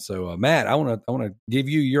conversation. So Matt, I want to give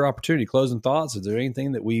you your opportunity. Closing thoughts. Is there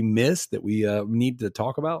anything that we missed that we need to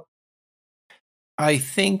talk about? I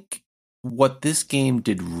think what this game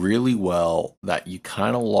did really well that you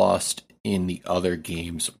kind of lost in the other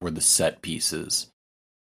games were the set pieces.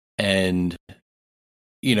 And,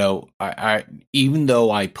 you know, I even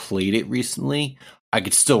though I played it recently, I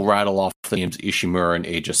could still rattle off the names Ishimura and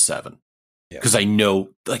Aegis 7. Because I know,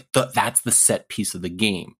 like, that's the set piece of the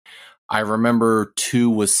game. I remember 2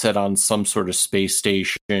 was set on some sort of space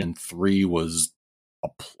station, and 3 was a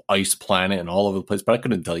ice planet and all over the place, but I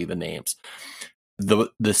couldn't tell you the names.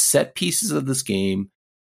 The set pieces of this game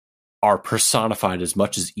are personified as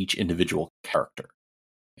much as each individual character.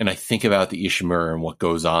 And I think about the Ishimura and what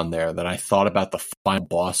goes on there, then I thought about the final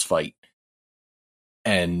boss fight.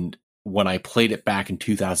 And when I played it back in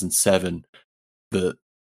 2007, the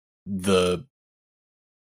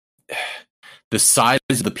size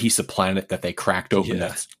of the piece of planet that they cracked open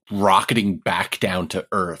that's rocketing back down to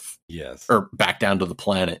Earth. Yes. Or back down to the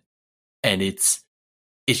planet. And it's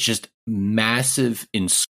just massive in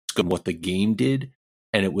scope what the game did.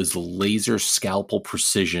 And it was laser scalpel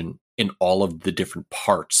precision in all of the different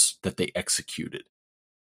parts that they executed.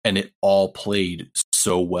 And it all played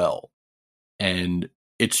so well. And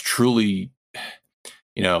it's truly,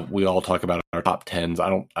 you know, we all talk about our top 10s. I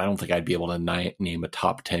don't think I'd be able to name a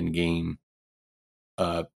top 10 game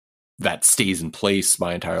that stays in place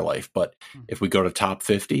my entire life. But if we go to top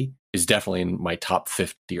 50, is definitely in my top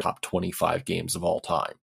 50 or top 25 games of all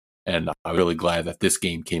time. And I'm really glad that this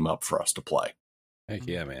game came up for us to play. Heck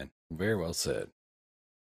yeah, man. Very well said.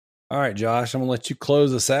 All right, Josh, I'm going to let you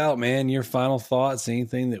close us out, man. Your final thoughts,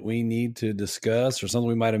 anything that we need to discuss or something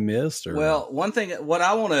we might have missed? Or... Well, one thing, what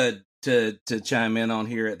I wanted to chime in on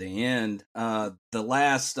here at the end, the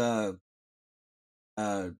last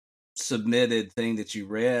submitted thing that you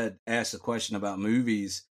read asked a question about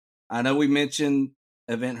movies. I know we mentioned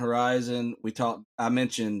Event Horizon. I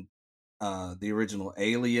mentioned the original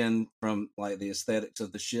Alien from like the aesthetics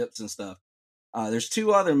of the ships and stuff. There's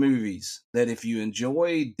 2 other movies that if you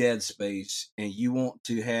enjoy Dead Space and you want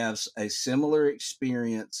to have a similar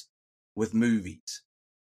experience with movies,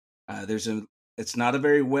 it's not a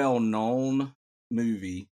very well known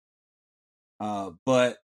movie,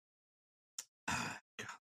 but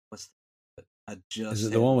is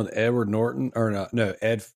it the one with Edward Norton or no?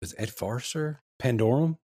 Is Ed Forster?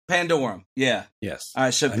 Pandorum, yeah. Yes. All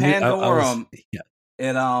right, so Pandorum,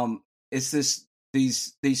 it's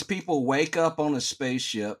these people wake up on a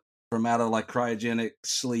spaceship from out of like cryogenic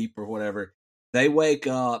sleep or whatever, They wake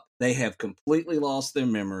up, they have completely lost their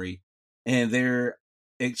memory, and they're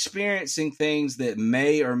experiencing things that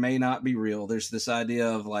may or may not be real. There's this idea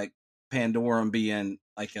of like Pandorum being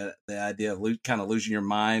like the idea of kind of losing your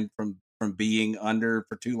mind from being under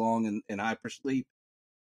for too long in hypersleep.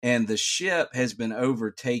 And the ship has been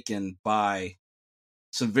overtaken by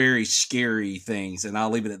some very scary things. And I'll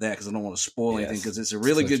leave it at that because I don't want to spoil anything, because it's a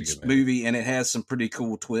really good movie and it has some pretty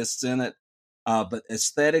cool twists in it. But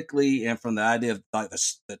aesthetically and from the idea of like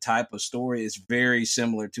the type of story, it's very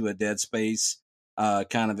similar to a Dead Space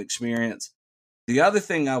kind of experience. The other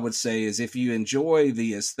thing I would say is if you enjoy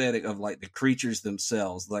the aesthetic of like the creatures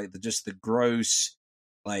themselves, like just the gross,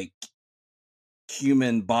 like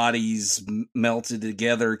human bodies melted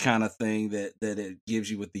together kind of thing that it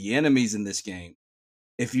gives you with the enemies in this game.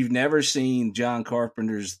 If you've never seen John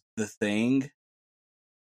Carpenter's The Thing,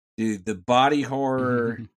 dude, the body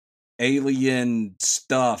horror alien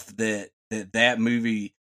stuff that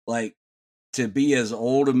movie, like, to be as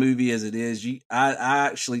old a movie as it is, I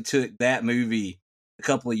actually took that movie a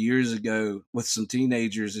couple of years ago with some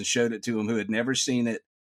teenagers and showed it to them who had never seen it,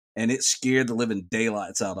 and it scared the living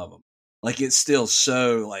daylights out of them. Like, it's still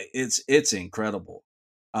so, like, it's incredible.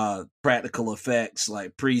 Practical effects,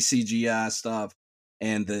 like pre-CGI stuff,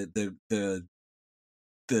 and the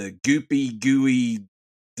goopy, gooey,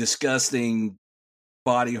 disgusting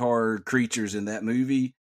body horror creatures in that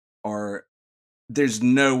movie are, there's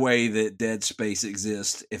no way that Dead Space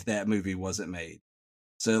exists if that movie wasn't made.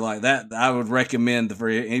 So like that, I would recommend for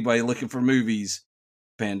anybody looking for movies,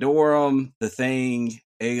 Pandorum, The Thing,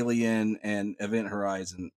 Alien, and Event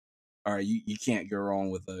Horizon. All right, you can't go wrong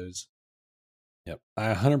with those. Yep,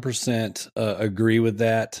 I 100% agree with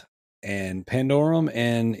that. And Pandorum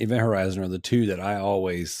and Event Horizon are the two that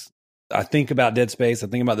I think about Dead Space. I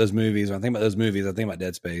think about those movies. When I think about those movies, I think about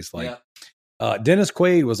Dead Space. Like, Dennis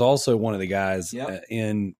Quaid was also one of the guys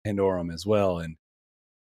in Pandorum as well. And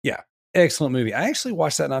yeah, excellent movie. I actually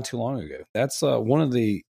watched that not too long ago. That's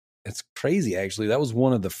it's crazy actually. That was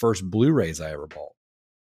one of the first Blu-rays I ever bought.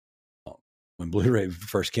 When Blu-ray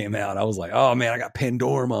first came out, I was like, oh man, I got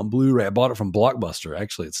Pandorum on Blu-ray. I bought it from Blockbuster.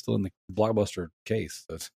 Actually, it's still in the Blockbuster case.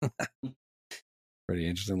 So it's pretty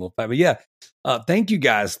interesting little fact. But yeah, thank you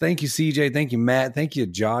guys. Thank you, CJ. Thank you, Matt. Thank you,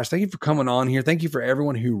 Josh. Thank you for coming on here. Thank you for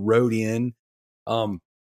everyone who wrote in.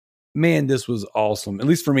 Man, this was awesome. At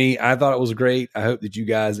least for me, I thought it was great. I hope that you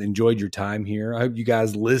guys enjoyed your time here. I hope you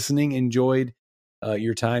guys listening enjoyed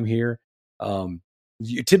your time here.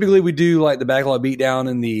 Typically we do like the backlog beatdown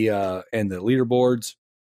and the leaderboards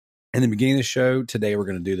in the beginning of the show. Today we're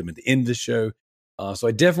going to do them at the end of the show. So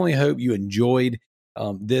I definitely hope you enjoyed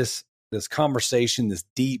this conversation, this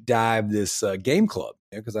deep dive, this game club,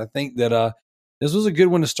 because I think that this was a good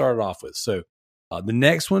one to start it off with. So the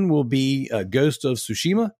next one will be Ghost of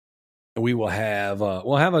Tsushima. We will have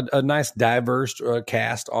a nice diverse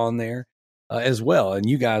cast on there as well. And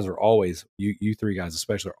you guys are always, you three guys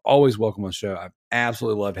especially, are always welcome on the show. I've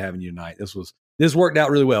absolutely loved having you tonight. This worked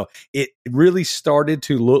out really well. It really started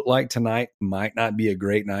to look like tonight might not be a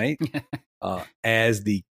great night. As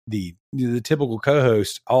the typical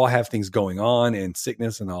co-host, all have things going on and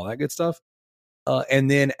sickness and all that good stuff.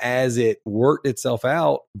 And then as it worked itself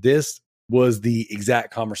out, this was the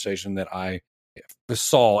exact conversation that I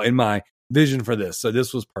saw in my vision for this. So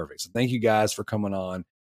this was perfect. So thank you guys for coming on.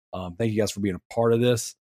 Thank you guys for being a part of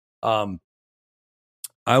this.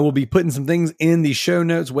 I will be putting some things in the show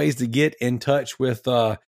notes, ways to get in touch with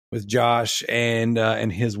Josh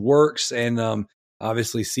and his works. And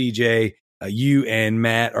obviously CJ, you and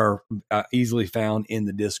Matt are easily found in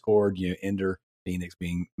the Discord, Ender, Phoenix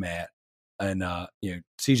being Matt. And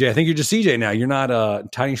CJ, I think you're just CJ now. You're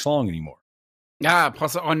not Tiny Schlong anymore.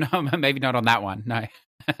 Possibly. Oh no, maybe not on that one. No.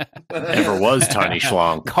 Never was Tiny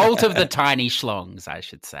Schlong. Cult of the Tiny Schlongs, I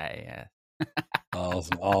should say. Yeah.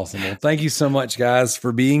 Awesome. Well, thank you so much, guys,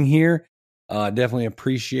 for being here. Definitely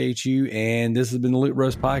appreciate you. And this has been the Loot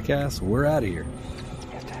Bros Podcast. We're out of here.